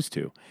one of those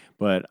two.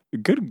 But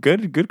good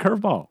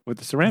curveball with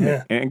the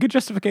ceramic, and good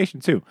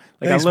justification too.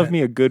 Like thanks, I love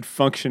me a good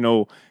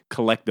functional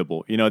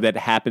collectible, that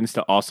happens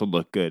to also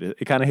look good.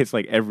 It kind of hits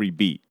like every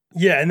beat.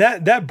 Yeah, and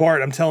that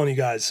Bart, I'm telling you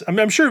guys,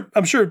 I'm sure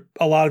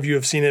a lot of you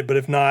have seen it, but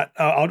if not,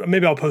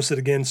 maybe I'll post it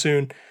again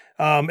soon.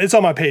 It's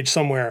on my page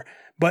somewhere,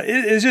 but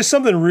it's just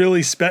something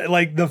really special.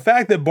 Like the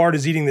fact that Bart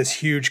is eating this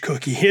huge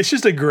cookie, it's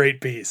just a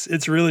great piece.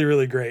 It's really,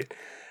 really great.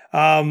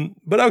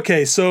 But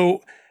okay,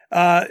 so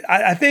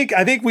I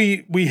think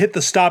we hit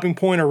the stopping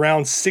point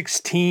around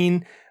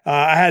 16.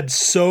 I had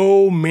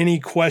so many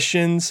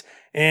questions.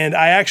 And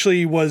I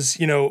actually was,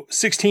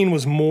 16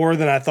 was more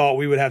than I thought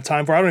we would have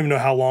time for. I don't even know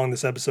how long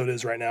this episode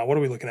is right now. What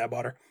are we looking at,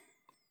 Botter?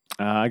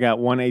 I got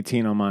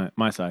 118 on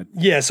my side.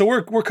 Yeah, so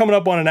we're coming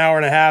up on an hour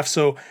and a half,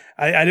 so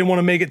I didn't want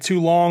to make it too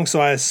long, so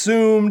I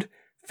assumed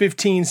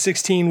 15,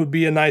 16 would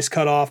be a nice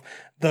cutoff.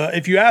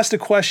 If you asked a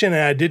question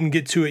and I didn't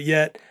get to it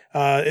yet,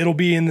 it'll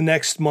be in the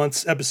next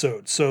month's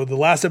episode. So the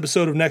last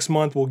episode of next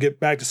month, we'll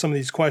get back to some of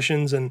these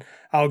questions, and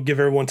I'll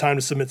give everyone time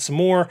to submit some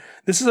more.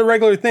 This is a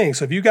regular thing,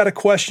 so if you got a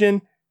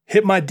question,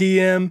 hit my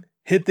DM,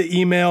 hit the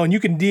email, and you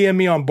can DM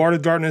me on Bart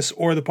of Darkness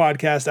or the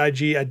podcast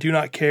IG. I do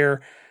not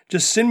care.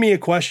 Just send me a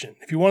question.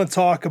 If you want to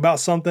talk about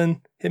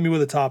something, hit me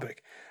with a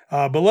topic.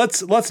 But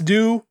let's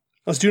do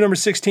number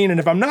 16. And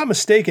if I'm not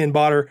mistaken,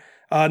 Botter,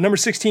 number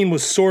 16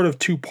 was sort of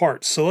two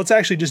parts. So let's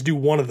actually just do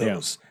one of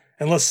those. Yeah.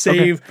 And let's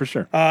save. Okay, for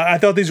sure. I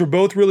thought these were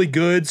both really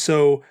good.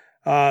 So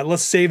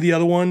let's save the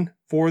other one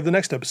for the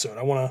next episode.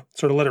 I want to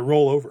sort of let it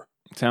roll over.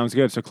 Sounds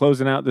good. So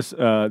closing out this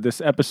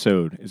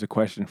episode is a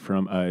question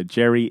from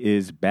Jerry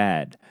is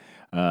Bad.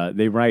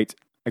 They write,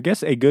 I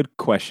guess a good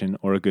question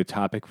or a good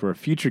topic for a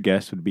future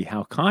guest would be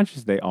how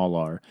conscious they all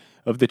are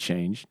of the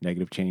change,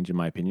 negative change in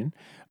my opinion,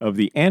 of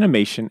the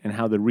animation and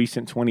how the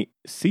recent 20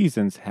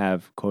 seasons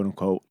have, quote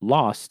unquote,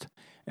 lost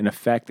an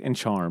effect and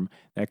charm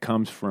that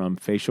comes from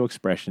facial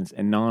expressions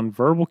and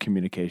nonverbal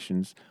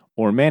communications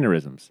or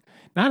mannerisms.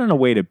 Not in a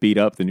way to beat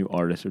up the new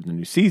artists or the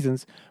new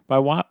seasons,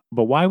 but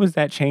why was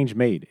that change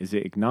made? Is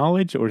it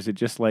acknowledged, or is it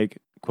just like,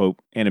 quote,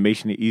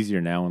 animation is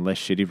easier now and less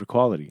shitty for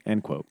quality,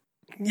 end quote?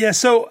 Yeah,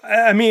 so,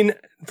 I mean,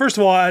 first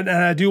of all,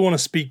 I do want to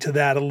speak to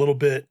that a little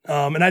bit.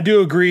 And I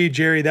do agree,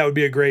 Jerry, that would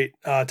be a great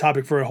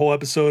topic for a whole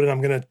episode, and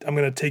I'm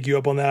gonna take you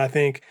up on that, I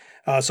think.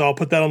 So I'll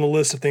put that on the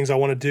list of things I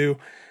want to do.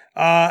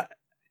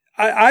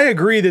 I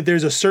agree that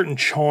there's a certain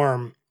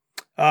charm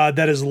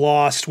that is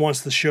lost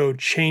once the show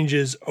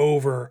changes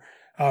over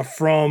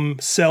from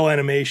cell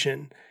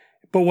animation.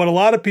 But what a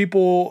lot of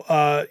people,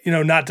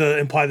 not to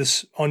imply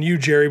this on you,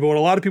 Jerry, but what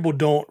a lot of people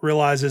don't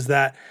realize is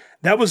that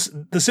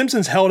The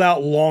Simpsons held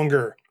out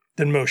longer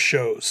than most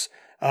shows.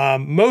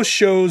 Most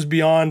shows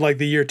beyond like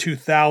the year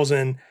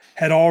 2000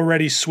 had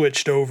already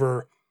switched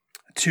over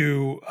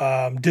to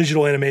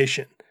digital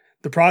animation.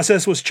 The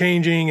process was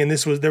changing, and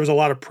there was a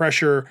lot of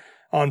pressure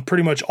on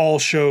pretty much all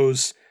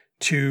shows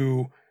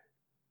to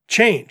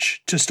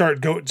change, to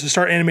start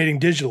animating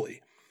digitally.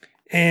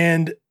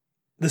 And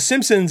The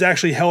Simpsons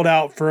actually held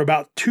out for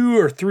about 2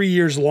 or 3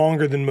 years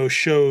longer than most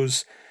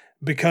shows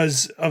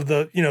because of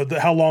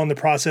how long the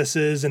process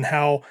is and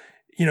how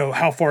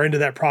far into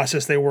that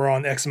process they were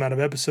on X amount of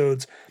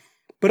episodes.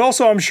 But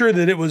also I'm sure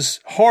that it was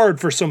hard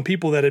for some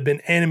people that had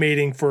been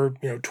animating for,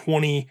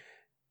 20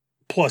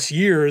 plus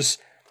years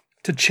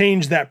to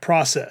change that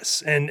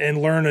process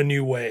and learn a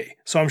new way.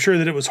 So I'm sure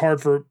that it was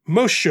hard for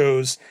most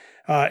shows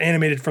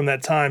animated from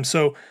that time.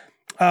 So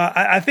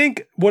I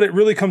think what it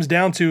really comes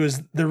down to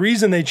is the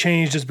reason they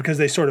changed is because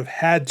they sort of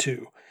had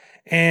to.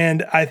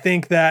 And I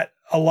think that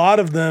a lot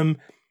of them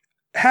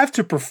have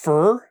to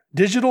prefer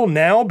digital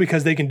now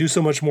because they can do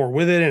so much more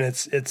with it. And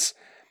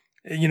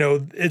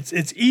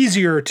it's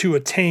easier to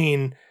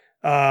attain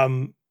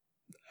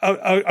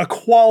a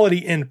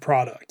quality end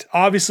product.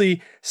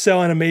 Obviously,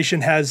 cell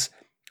animation has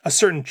a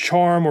certain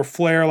charm or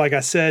flair, like I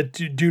said,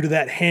 due to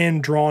that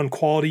hand-drawn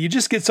quality. You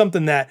just get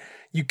something that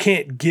you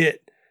can't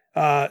get.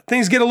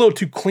 Things get a little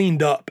too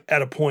cleaned up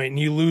at a point, and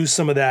you lose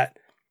some of that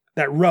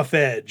rough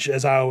edge,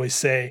 as I always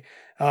say.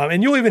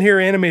 And you'll even hear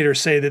animators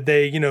say that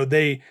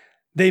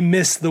they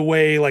miss the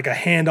way like a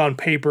hand on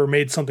paper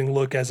made something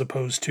look as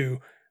opposed to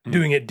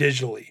doing it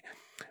digitally.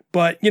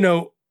 But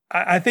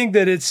I think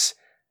that it's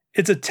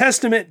a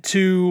testament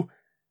to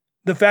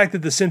the fact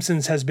that The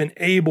Simpsons has been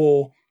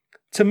able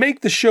to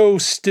make the show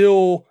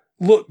still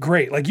look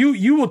great. Like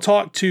you will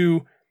talk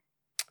to.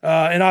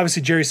 And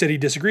obviously Jerry said he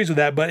disagrees with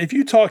that, but if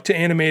you talk to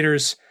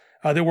animators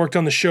that worked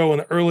on the show in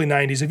the early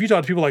 90s, if you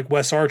talk to people like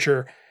Wes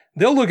Archer,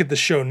 they'll look at the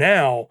show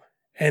now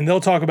and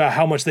they'll talk about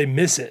how much they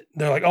miss it.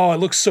 They're like, oh, it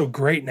looks so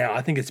great now.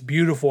 I think it's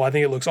beautiful. I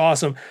think it looks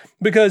awesome.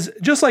 Because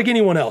just like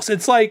anyone else,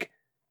 it's like,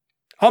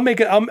 I'll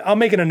make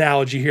an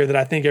analogy here that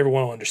I think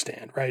everyone will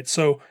understand, right?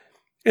 So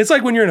it's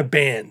like when you're in a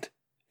band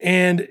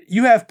and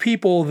you have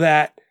people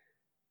that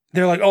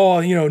they're like,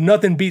 oh,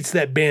 nothing beats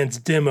that band's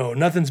demo.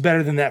 Nothing's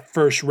better than that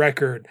first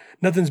record.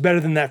 Nothing's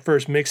better than that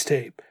first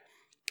mixtape.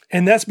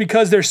 And that's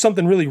because there's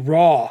something really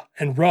raw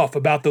and rough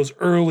about those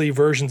early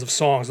versions of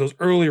songs, those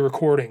early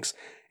recordings.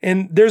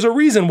 And there's a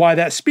reason why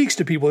that speaks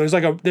to people.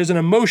 There's an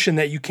emotion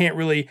that you can't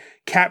really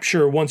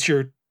capture once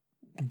you're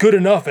good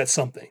enough at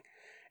something.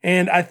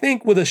 And I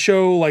think with a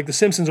show like The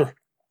Simpsons or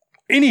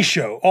any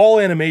show, all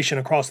animation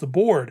across the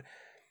board,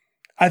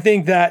 I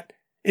think that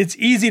it's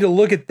easy to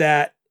look at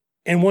that.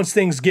 And once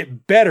things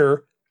get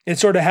better, it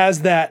sort of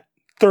has that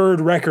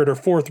third record or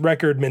fourth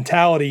record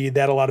mentality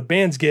that a lot of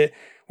bands get,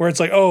 where it's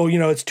like, oh,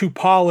 it's too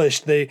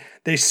polished. They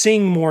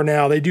sing more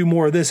now. They do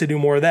more of this. They do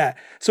more of that.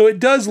 So it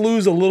does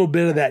lose a little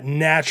bit of that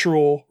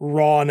natural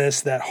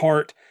rawness, that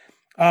heart.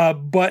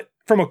 But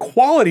from a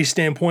quality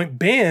standpoint,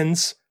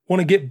 bands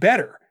want to get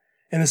better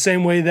in the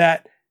same way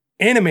that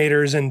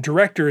animators and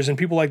directors and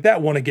people like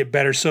that want to get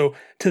better. So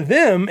to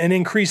them, an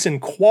increase in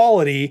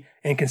quality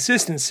and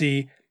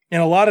consistency in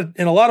a lot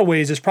of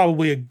ways is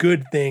probably a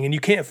good thing, and you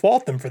can't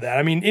fault them for that.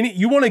 I mean,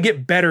 you want to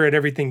get better at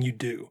everything you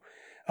do.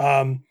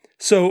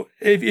 So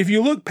if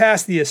you look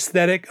past the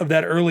aesthetic of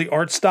that early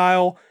art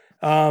style,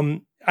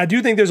 I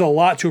do think there's a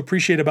lot to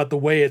appreciate about the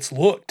way it's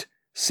looked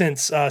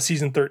since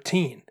season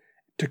 13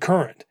 to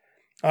current.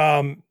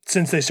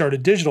 Since they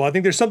started digital, I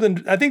think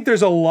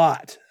there's a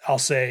lot, I'll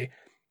say,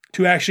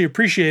 to actually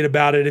appreciate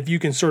about it if you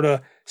can sort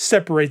of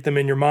separate them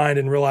in your mind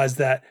and realize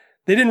that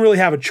they didn't really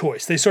have a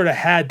choice. They sort of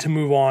had to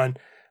move on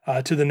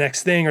to the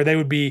next thing, or they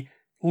would be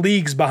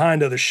leagues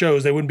behind other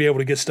shows. They wouldn't be able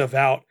to get stuff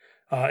out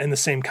in the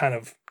same kind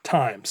of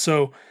time.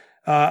 So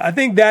I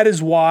think that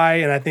is why,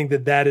 and I think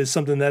that is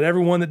something that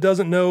everyone that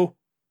doesn't know,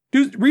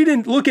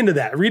 look into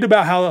that. Read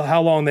about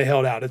how long they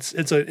held out.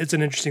 It's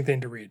an interesting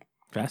thing to read.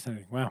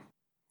 Fascinating. Wow.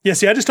 Yeah,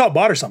 see, I just taught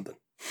Botter something.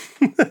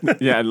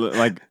 Yeah,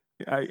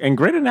 and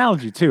great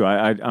analogy too.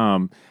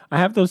 I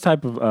have those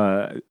type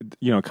of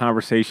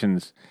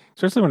conversations,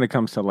 especially when it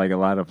comes to like a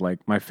lot of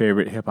like my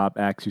favorite hip hop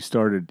acts who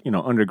started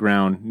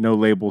underground, no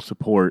label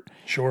support.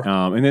 Sure.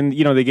 And then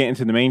they get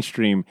into the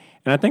mainstream,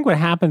 and I think what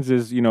happens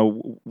is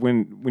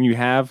when you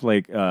have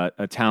like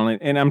a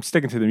talent, and I'm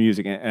sticking to the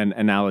music and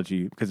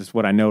analogy because it's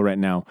what I know right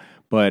now,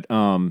 but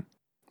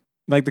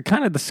like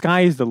the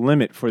sky is the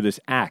limit for this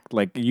act.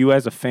 Like you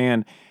as a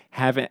fan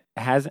haven't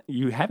had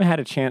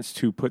a chance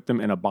to put them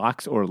in a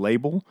box or a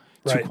label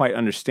to quite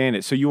understand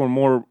it. So you are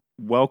more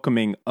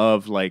welcoming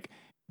of like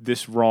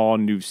this raw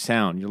new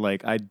sound. You're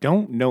like, I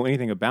don't know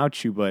anything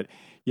about you, but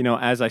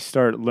as I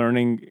start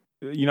learning,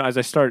 as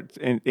I start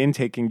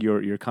intaking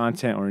your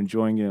content or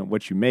enjoying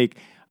what you make,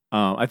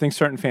 I think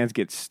certain fans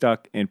get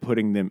stuck in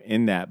putting them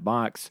in that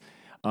box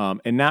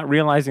and not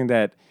realizing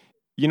that,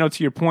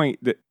 to your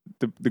point, that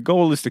the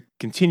goal is to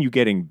continue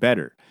getting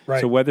better. Right.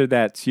 So whether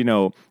that's,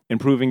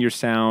 improving your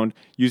sound,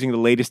 using the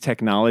latest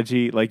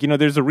technology, like,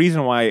 there's a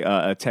reason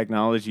why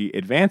technology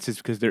advances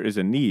because there is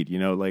a need,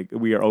 like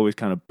we are always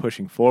kind of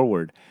pushing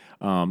forward.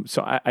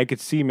 So I could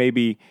see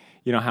maybe,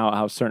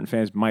 how certain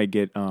fans might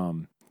get, I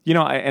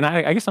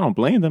guess I don't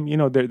blame them.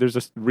 There's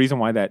a reason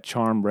why that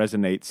charm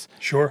resonates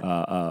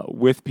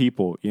with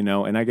people,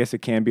 and I guess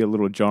it can be a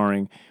little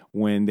jarring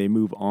when they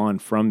move on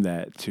from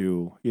that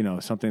to,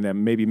 something that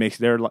maybe makes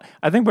their life.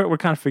 I think we're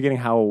kind of forgetting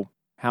how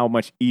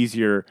much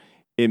easier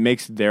it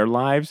makes their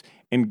lives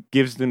and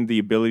gives them the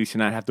ability to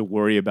not have to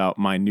worry about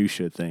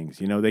minutia things.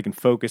 They can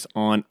focus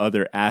on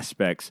other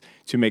aspects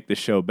to make the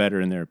show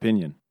better in their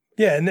opinion.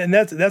 Yeah, and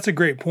that's a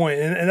great point.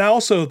 And I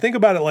also think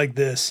about it like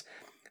this.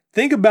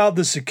 Think about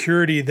the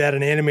security that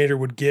an animator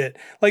would get.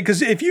 Like,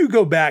 because if you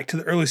go back to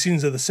the early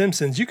seasons of The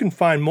Simpsons, you can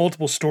find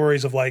multiple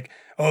stories of like,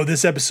 oh,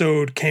 this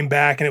episode came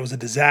back and it was a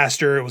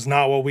disaster. It was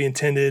not what we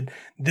intended.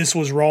 This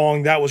was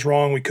wrong. That was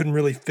wrong. We couldn't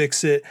really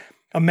fix it.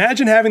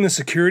 Imagine having the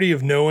security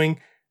of knowing,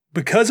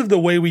 because of the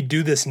way we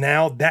do this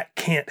now, that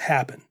can't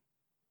happen.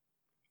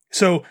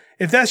 So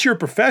if that's your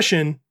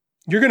profession,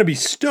 you're going to be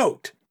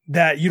stoked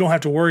that you don't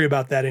have to worry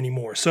about that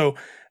anymore. So,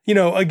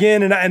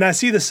 again, and I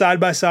see the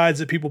side-by-sides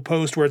that people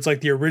post where it's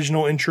like the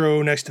original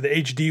intro next to the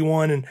HD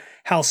one and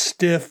how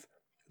stiff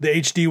the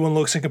HD one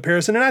looks in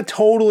comparison. And I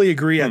totally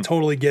agree. I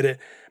totally get it.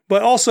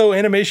 But also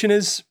animation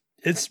it's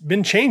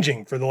been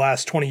changing for the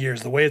last 20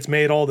 years, the way it's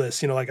made all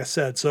this, like I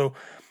said. So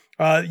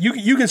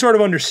you can sort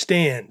of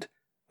understand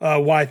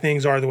why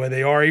things are the way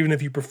they are, even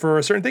if you prefer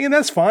a certain thing, and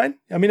that's fine.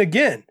 I mean,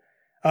 again,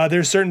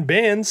 there's certain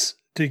bands,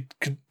 to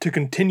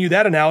continue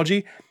that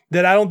analogy,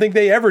 that I don't think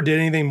they ever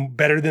did anything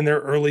better than their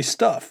early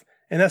stuff,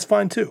 and that's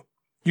fine too.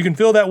 You can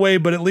feel that way,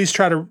 but at least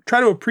try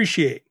to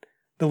appreciate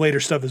the later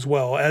stuff as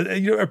well.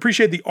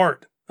 Appreciate the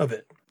art of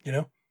it.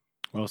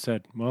 Well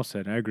said. Well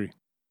said. I agree.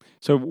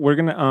 So we're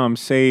gonna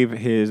save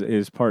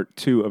his part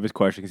 2 of his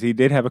question because he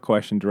did have a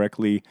question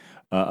directly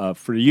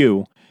for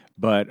you.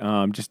 But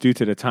just due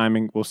to the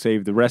timing, we'll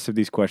save the rest of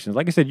these questions.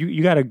 Like I said,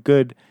 you got a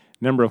good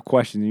number of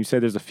questions. You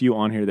said there's a few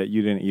on here that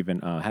you didn't even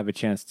have a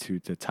chance to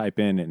type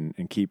in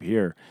and keep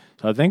here.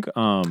 So I think,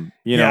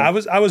 I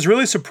was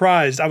really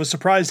surprised. I was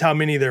surprised how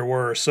many there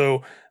were.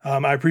 So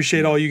I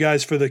appreciate all you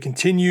guys for the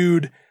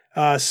continued,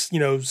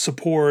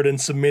 support and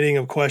submitting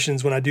of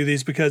questions when I do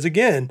these, because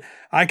again,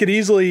 I could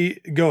easily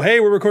go, hey,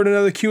 we're recording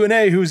another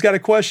Q&A. Who's got a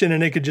question?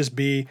 And it could just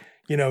be,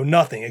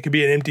 nothing. It could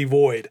be an empty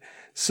void.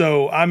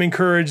 So I'm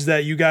encouraged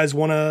that you guys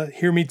want to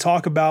hear me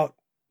talk about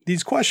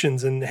these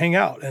questions and hang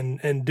out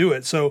and do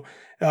it. So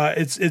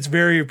it's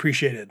very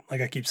appreciated,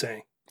 like I keep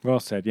saying. Well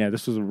said. Yeah,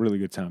 this was a really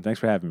good time. Thanks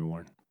for having me,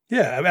 Warren.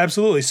 Yeah,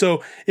 absolutely.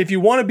 So if you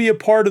want to be a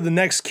part of the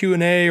next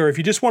Q&A, or if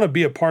you just want to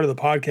be a part of the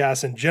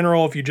podcast in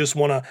general, if you just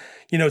want to,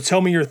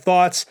 tell me your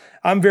thoughts,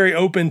 I'm very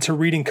open to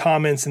reading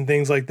comments and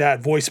things like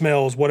that,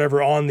 voicemails,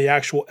 whatever, on the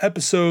actual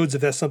episodes,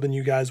 if that's something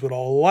you guys would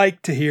all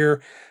like to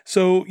hear.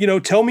 So,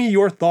 tell me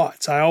your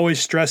thoughts. I always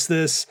stress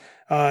this,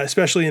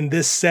 especially in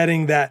this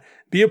setting, that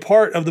be a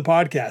part of the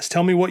podcast.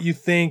 Tell me what you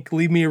think.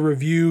 Leave me a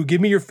review. Give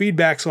me your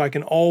feedback so I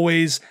can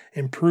always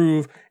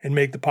improve and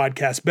make the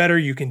podcast better.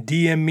 You can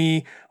DM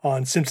me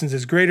on Simpsons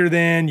is Greater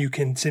Than. You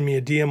can send me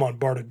a DM on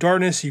Bart of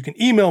Darkness. You can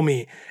email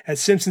me at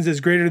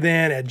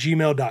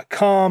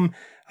simpsonsisgreaterthan@gmail.com.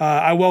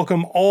 I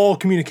welcome all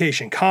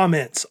communication,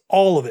 comments,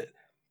 all of it.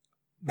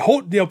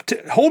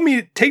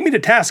 Take me to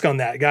task on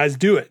that, guys.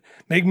 Do it.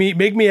 Make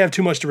me have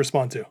too much to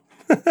respond to.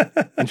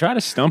 And try to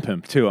stump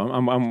him too.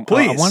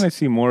 Please. I want to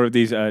see more of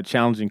these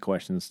challenging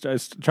questions.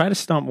 Just try to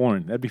stump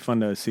Warren. That'd be fun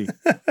to see.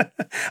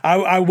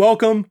 I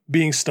welcome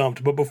being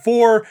stumped. But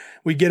before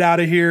we get out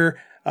of here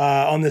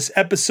on this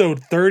episode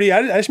 30,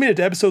 I just made it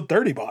to episode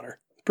 30, Botter.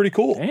 Pretty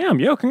cool.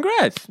 Damn, yo,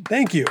 congrats.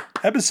 Thank you.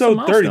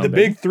 Episode 30, the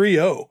big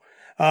 3-0.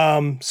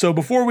 So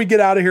before we get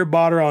out of here,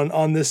 Botter,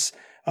 on this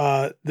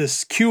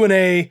this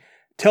Q&A,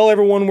 tell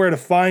everyone where to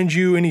find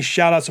you, any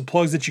shout outs or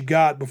plugs that you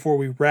got before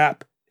we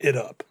wrap it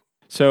up.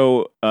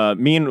 So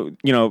me and,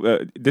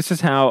 this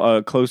is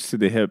how close to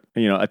the hip,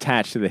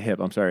 attached to the hip,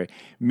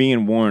 me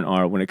and Warren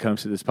are when it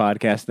comes to this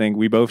podcast thing.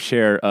 We both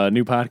share a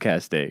new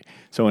podcast day.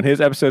 So when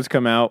his episodes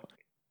come out,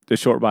 the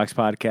Shortbox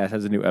podcast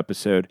has a new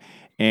episode.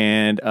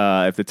 And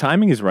if the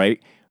timing is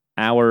right,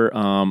 our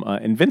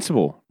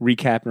Invincible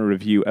recap and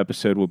review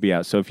episode will be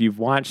out. So if you've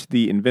watched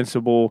the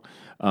Invincible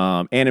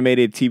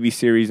animated TV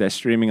series that's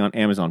streaming on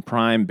Amazon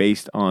Prime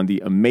based on the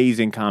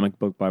amazing comic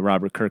book by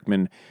Robert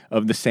Kirkman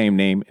of the same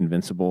name,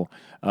 Invincible,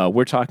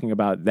 we're talking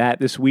about that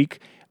this week.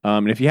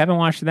 And if you haven't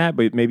watched that,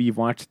 but maybe you've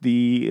watched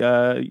the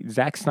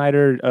Zack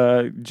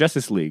Snyder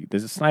Justice League,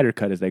 there's a Snyder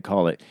Cut as they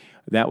call it.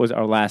 That was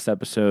our last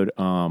episode.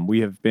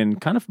 We have been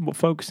kind of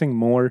focusing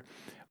more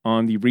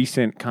on the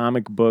recent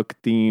comic book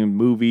themed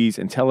movies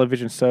and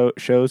television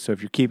shows. So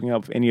if you're keeping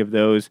up with any of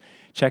those,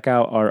 check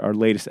out our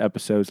latest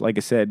episodes. Like I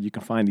said, you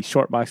can find the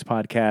Shortbox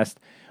podcast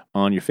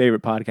on your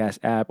favorite podcast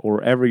app or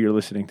wherever you're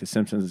listening to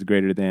Simpsons is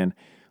Greater Than.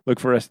 Look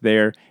for us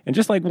there. And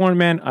just like Warren,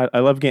 man, I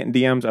love getting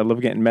DMs. I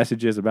love getting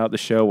messages about the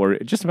show or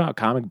just about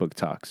comic book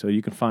talk. So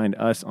you can find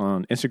us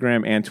on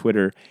Instagram and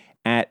Twitter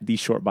at the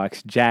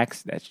Shortbox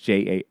Jax. That's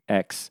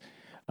JAX.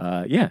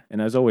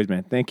 And as always,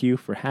 man, thank you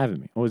for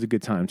having me. Always a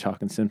good time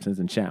talking Simpsons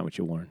and chatting with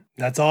you, Warren.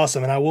 That's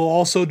awesome. And I will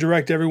also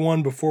direct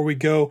everyone before we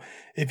go,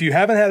 if you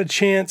haven't had a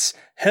chance,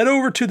 head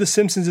over to the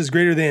Simpsons is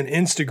Greater Than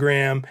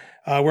Instagram,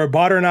 where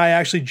Botter and I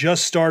actually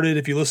just started.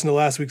 If you listen to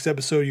last week's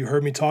episode, you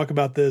heard me talk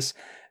about this.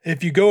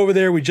 If you go over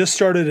there, we just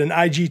started an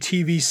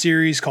IGTV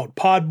series called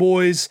Pod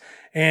Boys.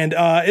 And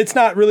it's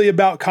not really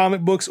about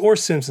comic books or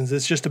Simpsons.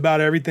 It's just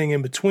about everything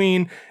in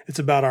between. It's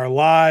about our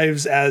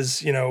lives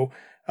as,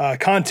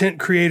 content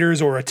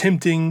creators or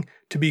attempting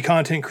to be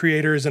content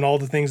creators and all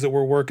the things that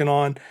we're working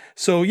on.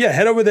 So yeah,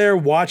 head over there,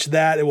 watch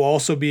that. It will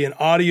also be an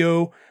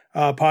audio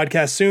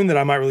podcast soon that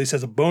I might release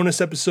as a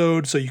bonus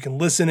episode so you can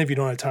listen if you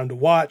don't have time to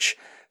watch.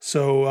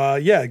 So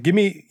give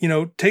me,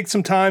 take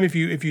some time if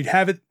you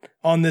have it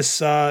on this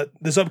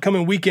this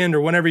upcoming weekend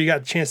or whenever you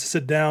got a chance to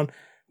sit down,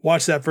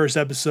 watch that first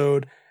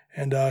episode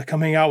and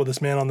come hang out with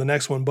us, man, on the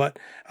next one. But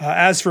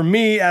as for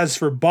me, as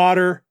for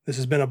Botter, this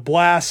has been a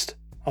blast.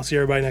 I'll see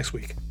everybody next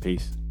week.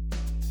 Peace.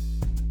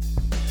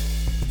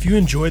 If you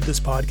enjoyed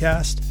this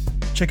podcast,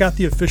 check out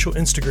the official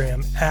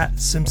Instagram at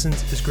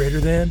Simpsons is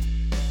Greater Than,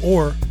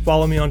 or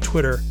follow me on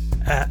Twitter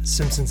at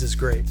Simpsons is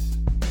Great.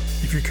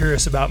 If you're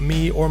curious about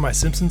me or my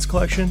Simpsons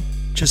collection,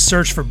 just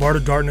search for Bart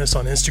of Darkness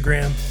on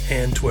Instagram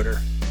and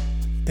Twitter.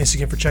 Thanks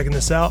again for checking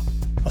this out.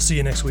 I'll see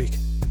you next week.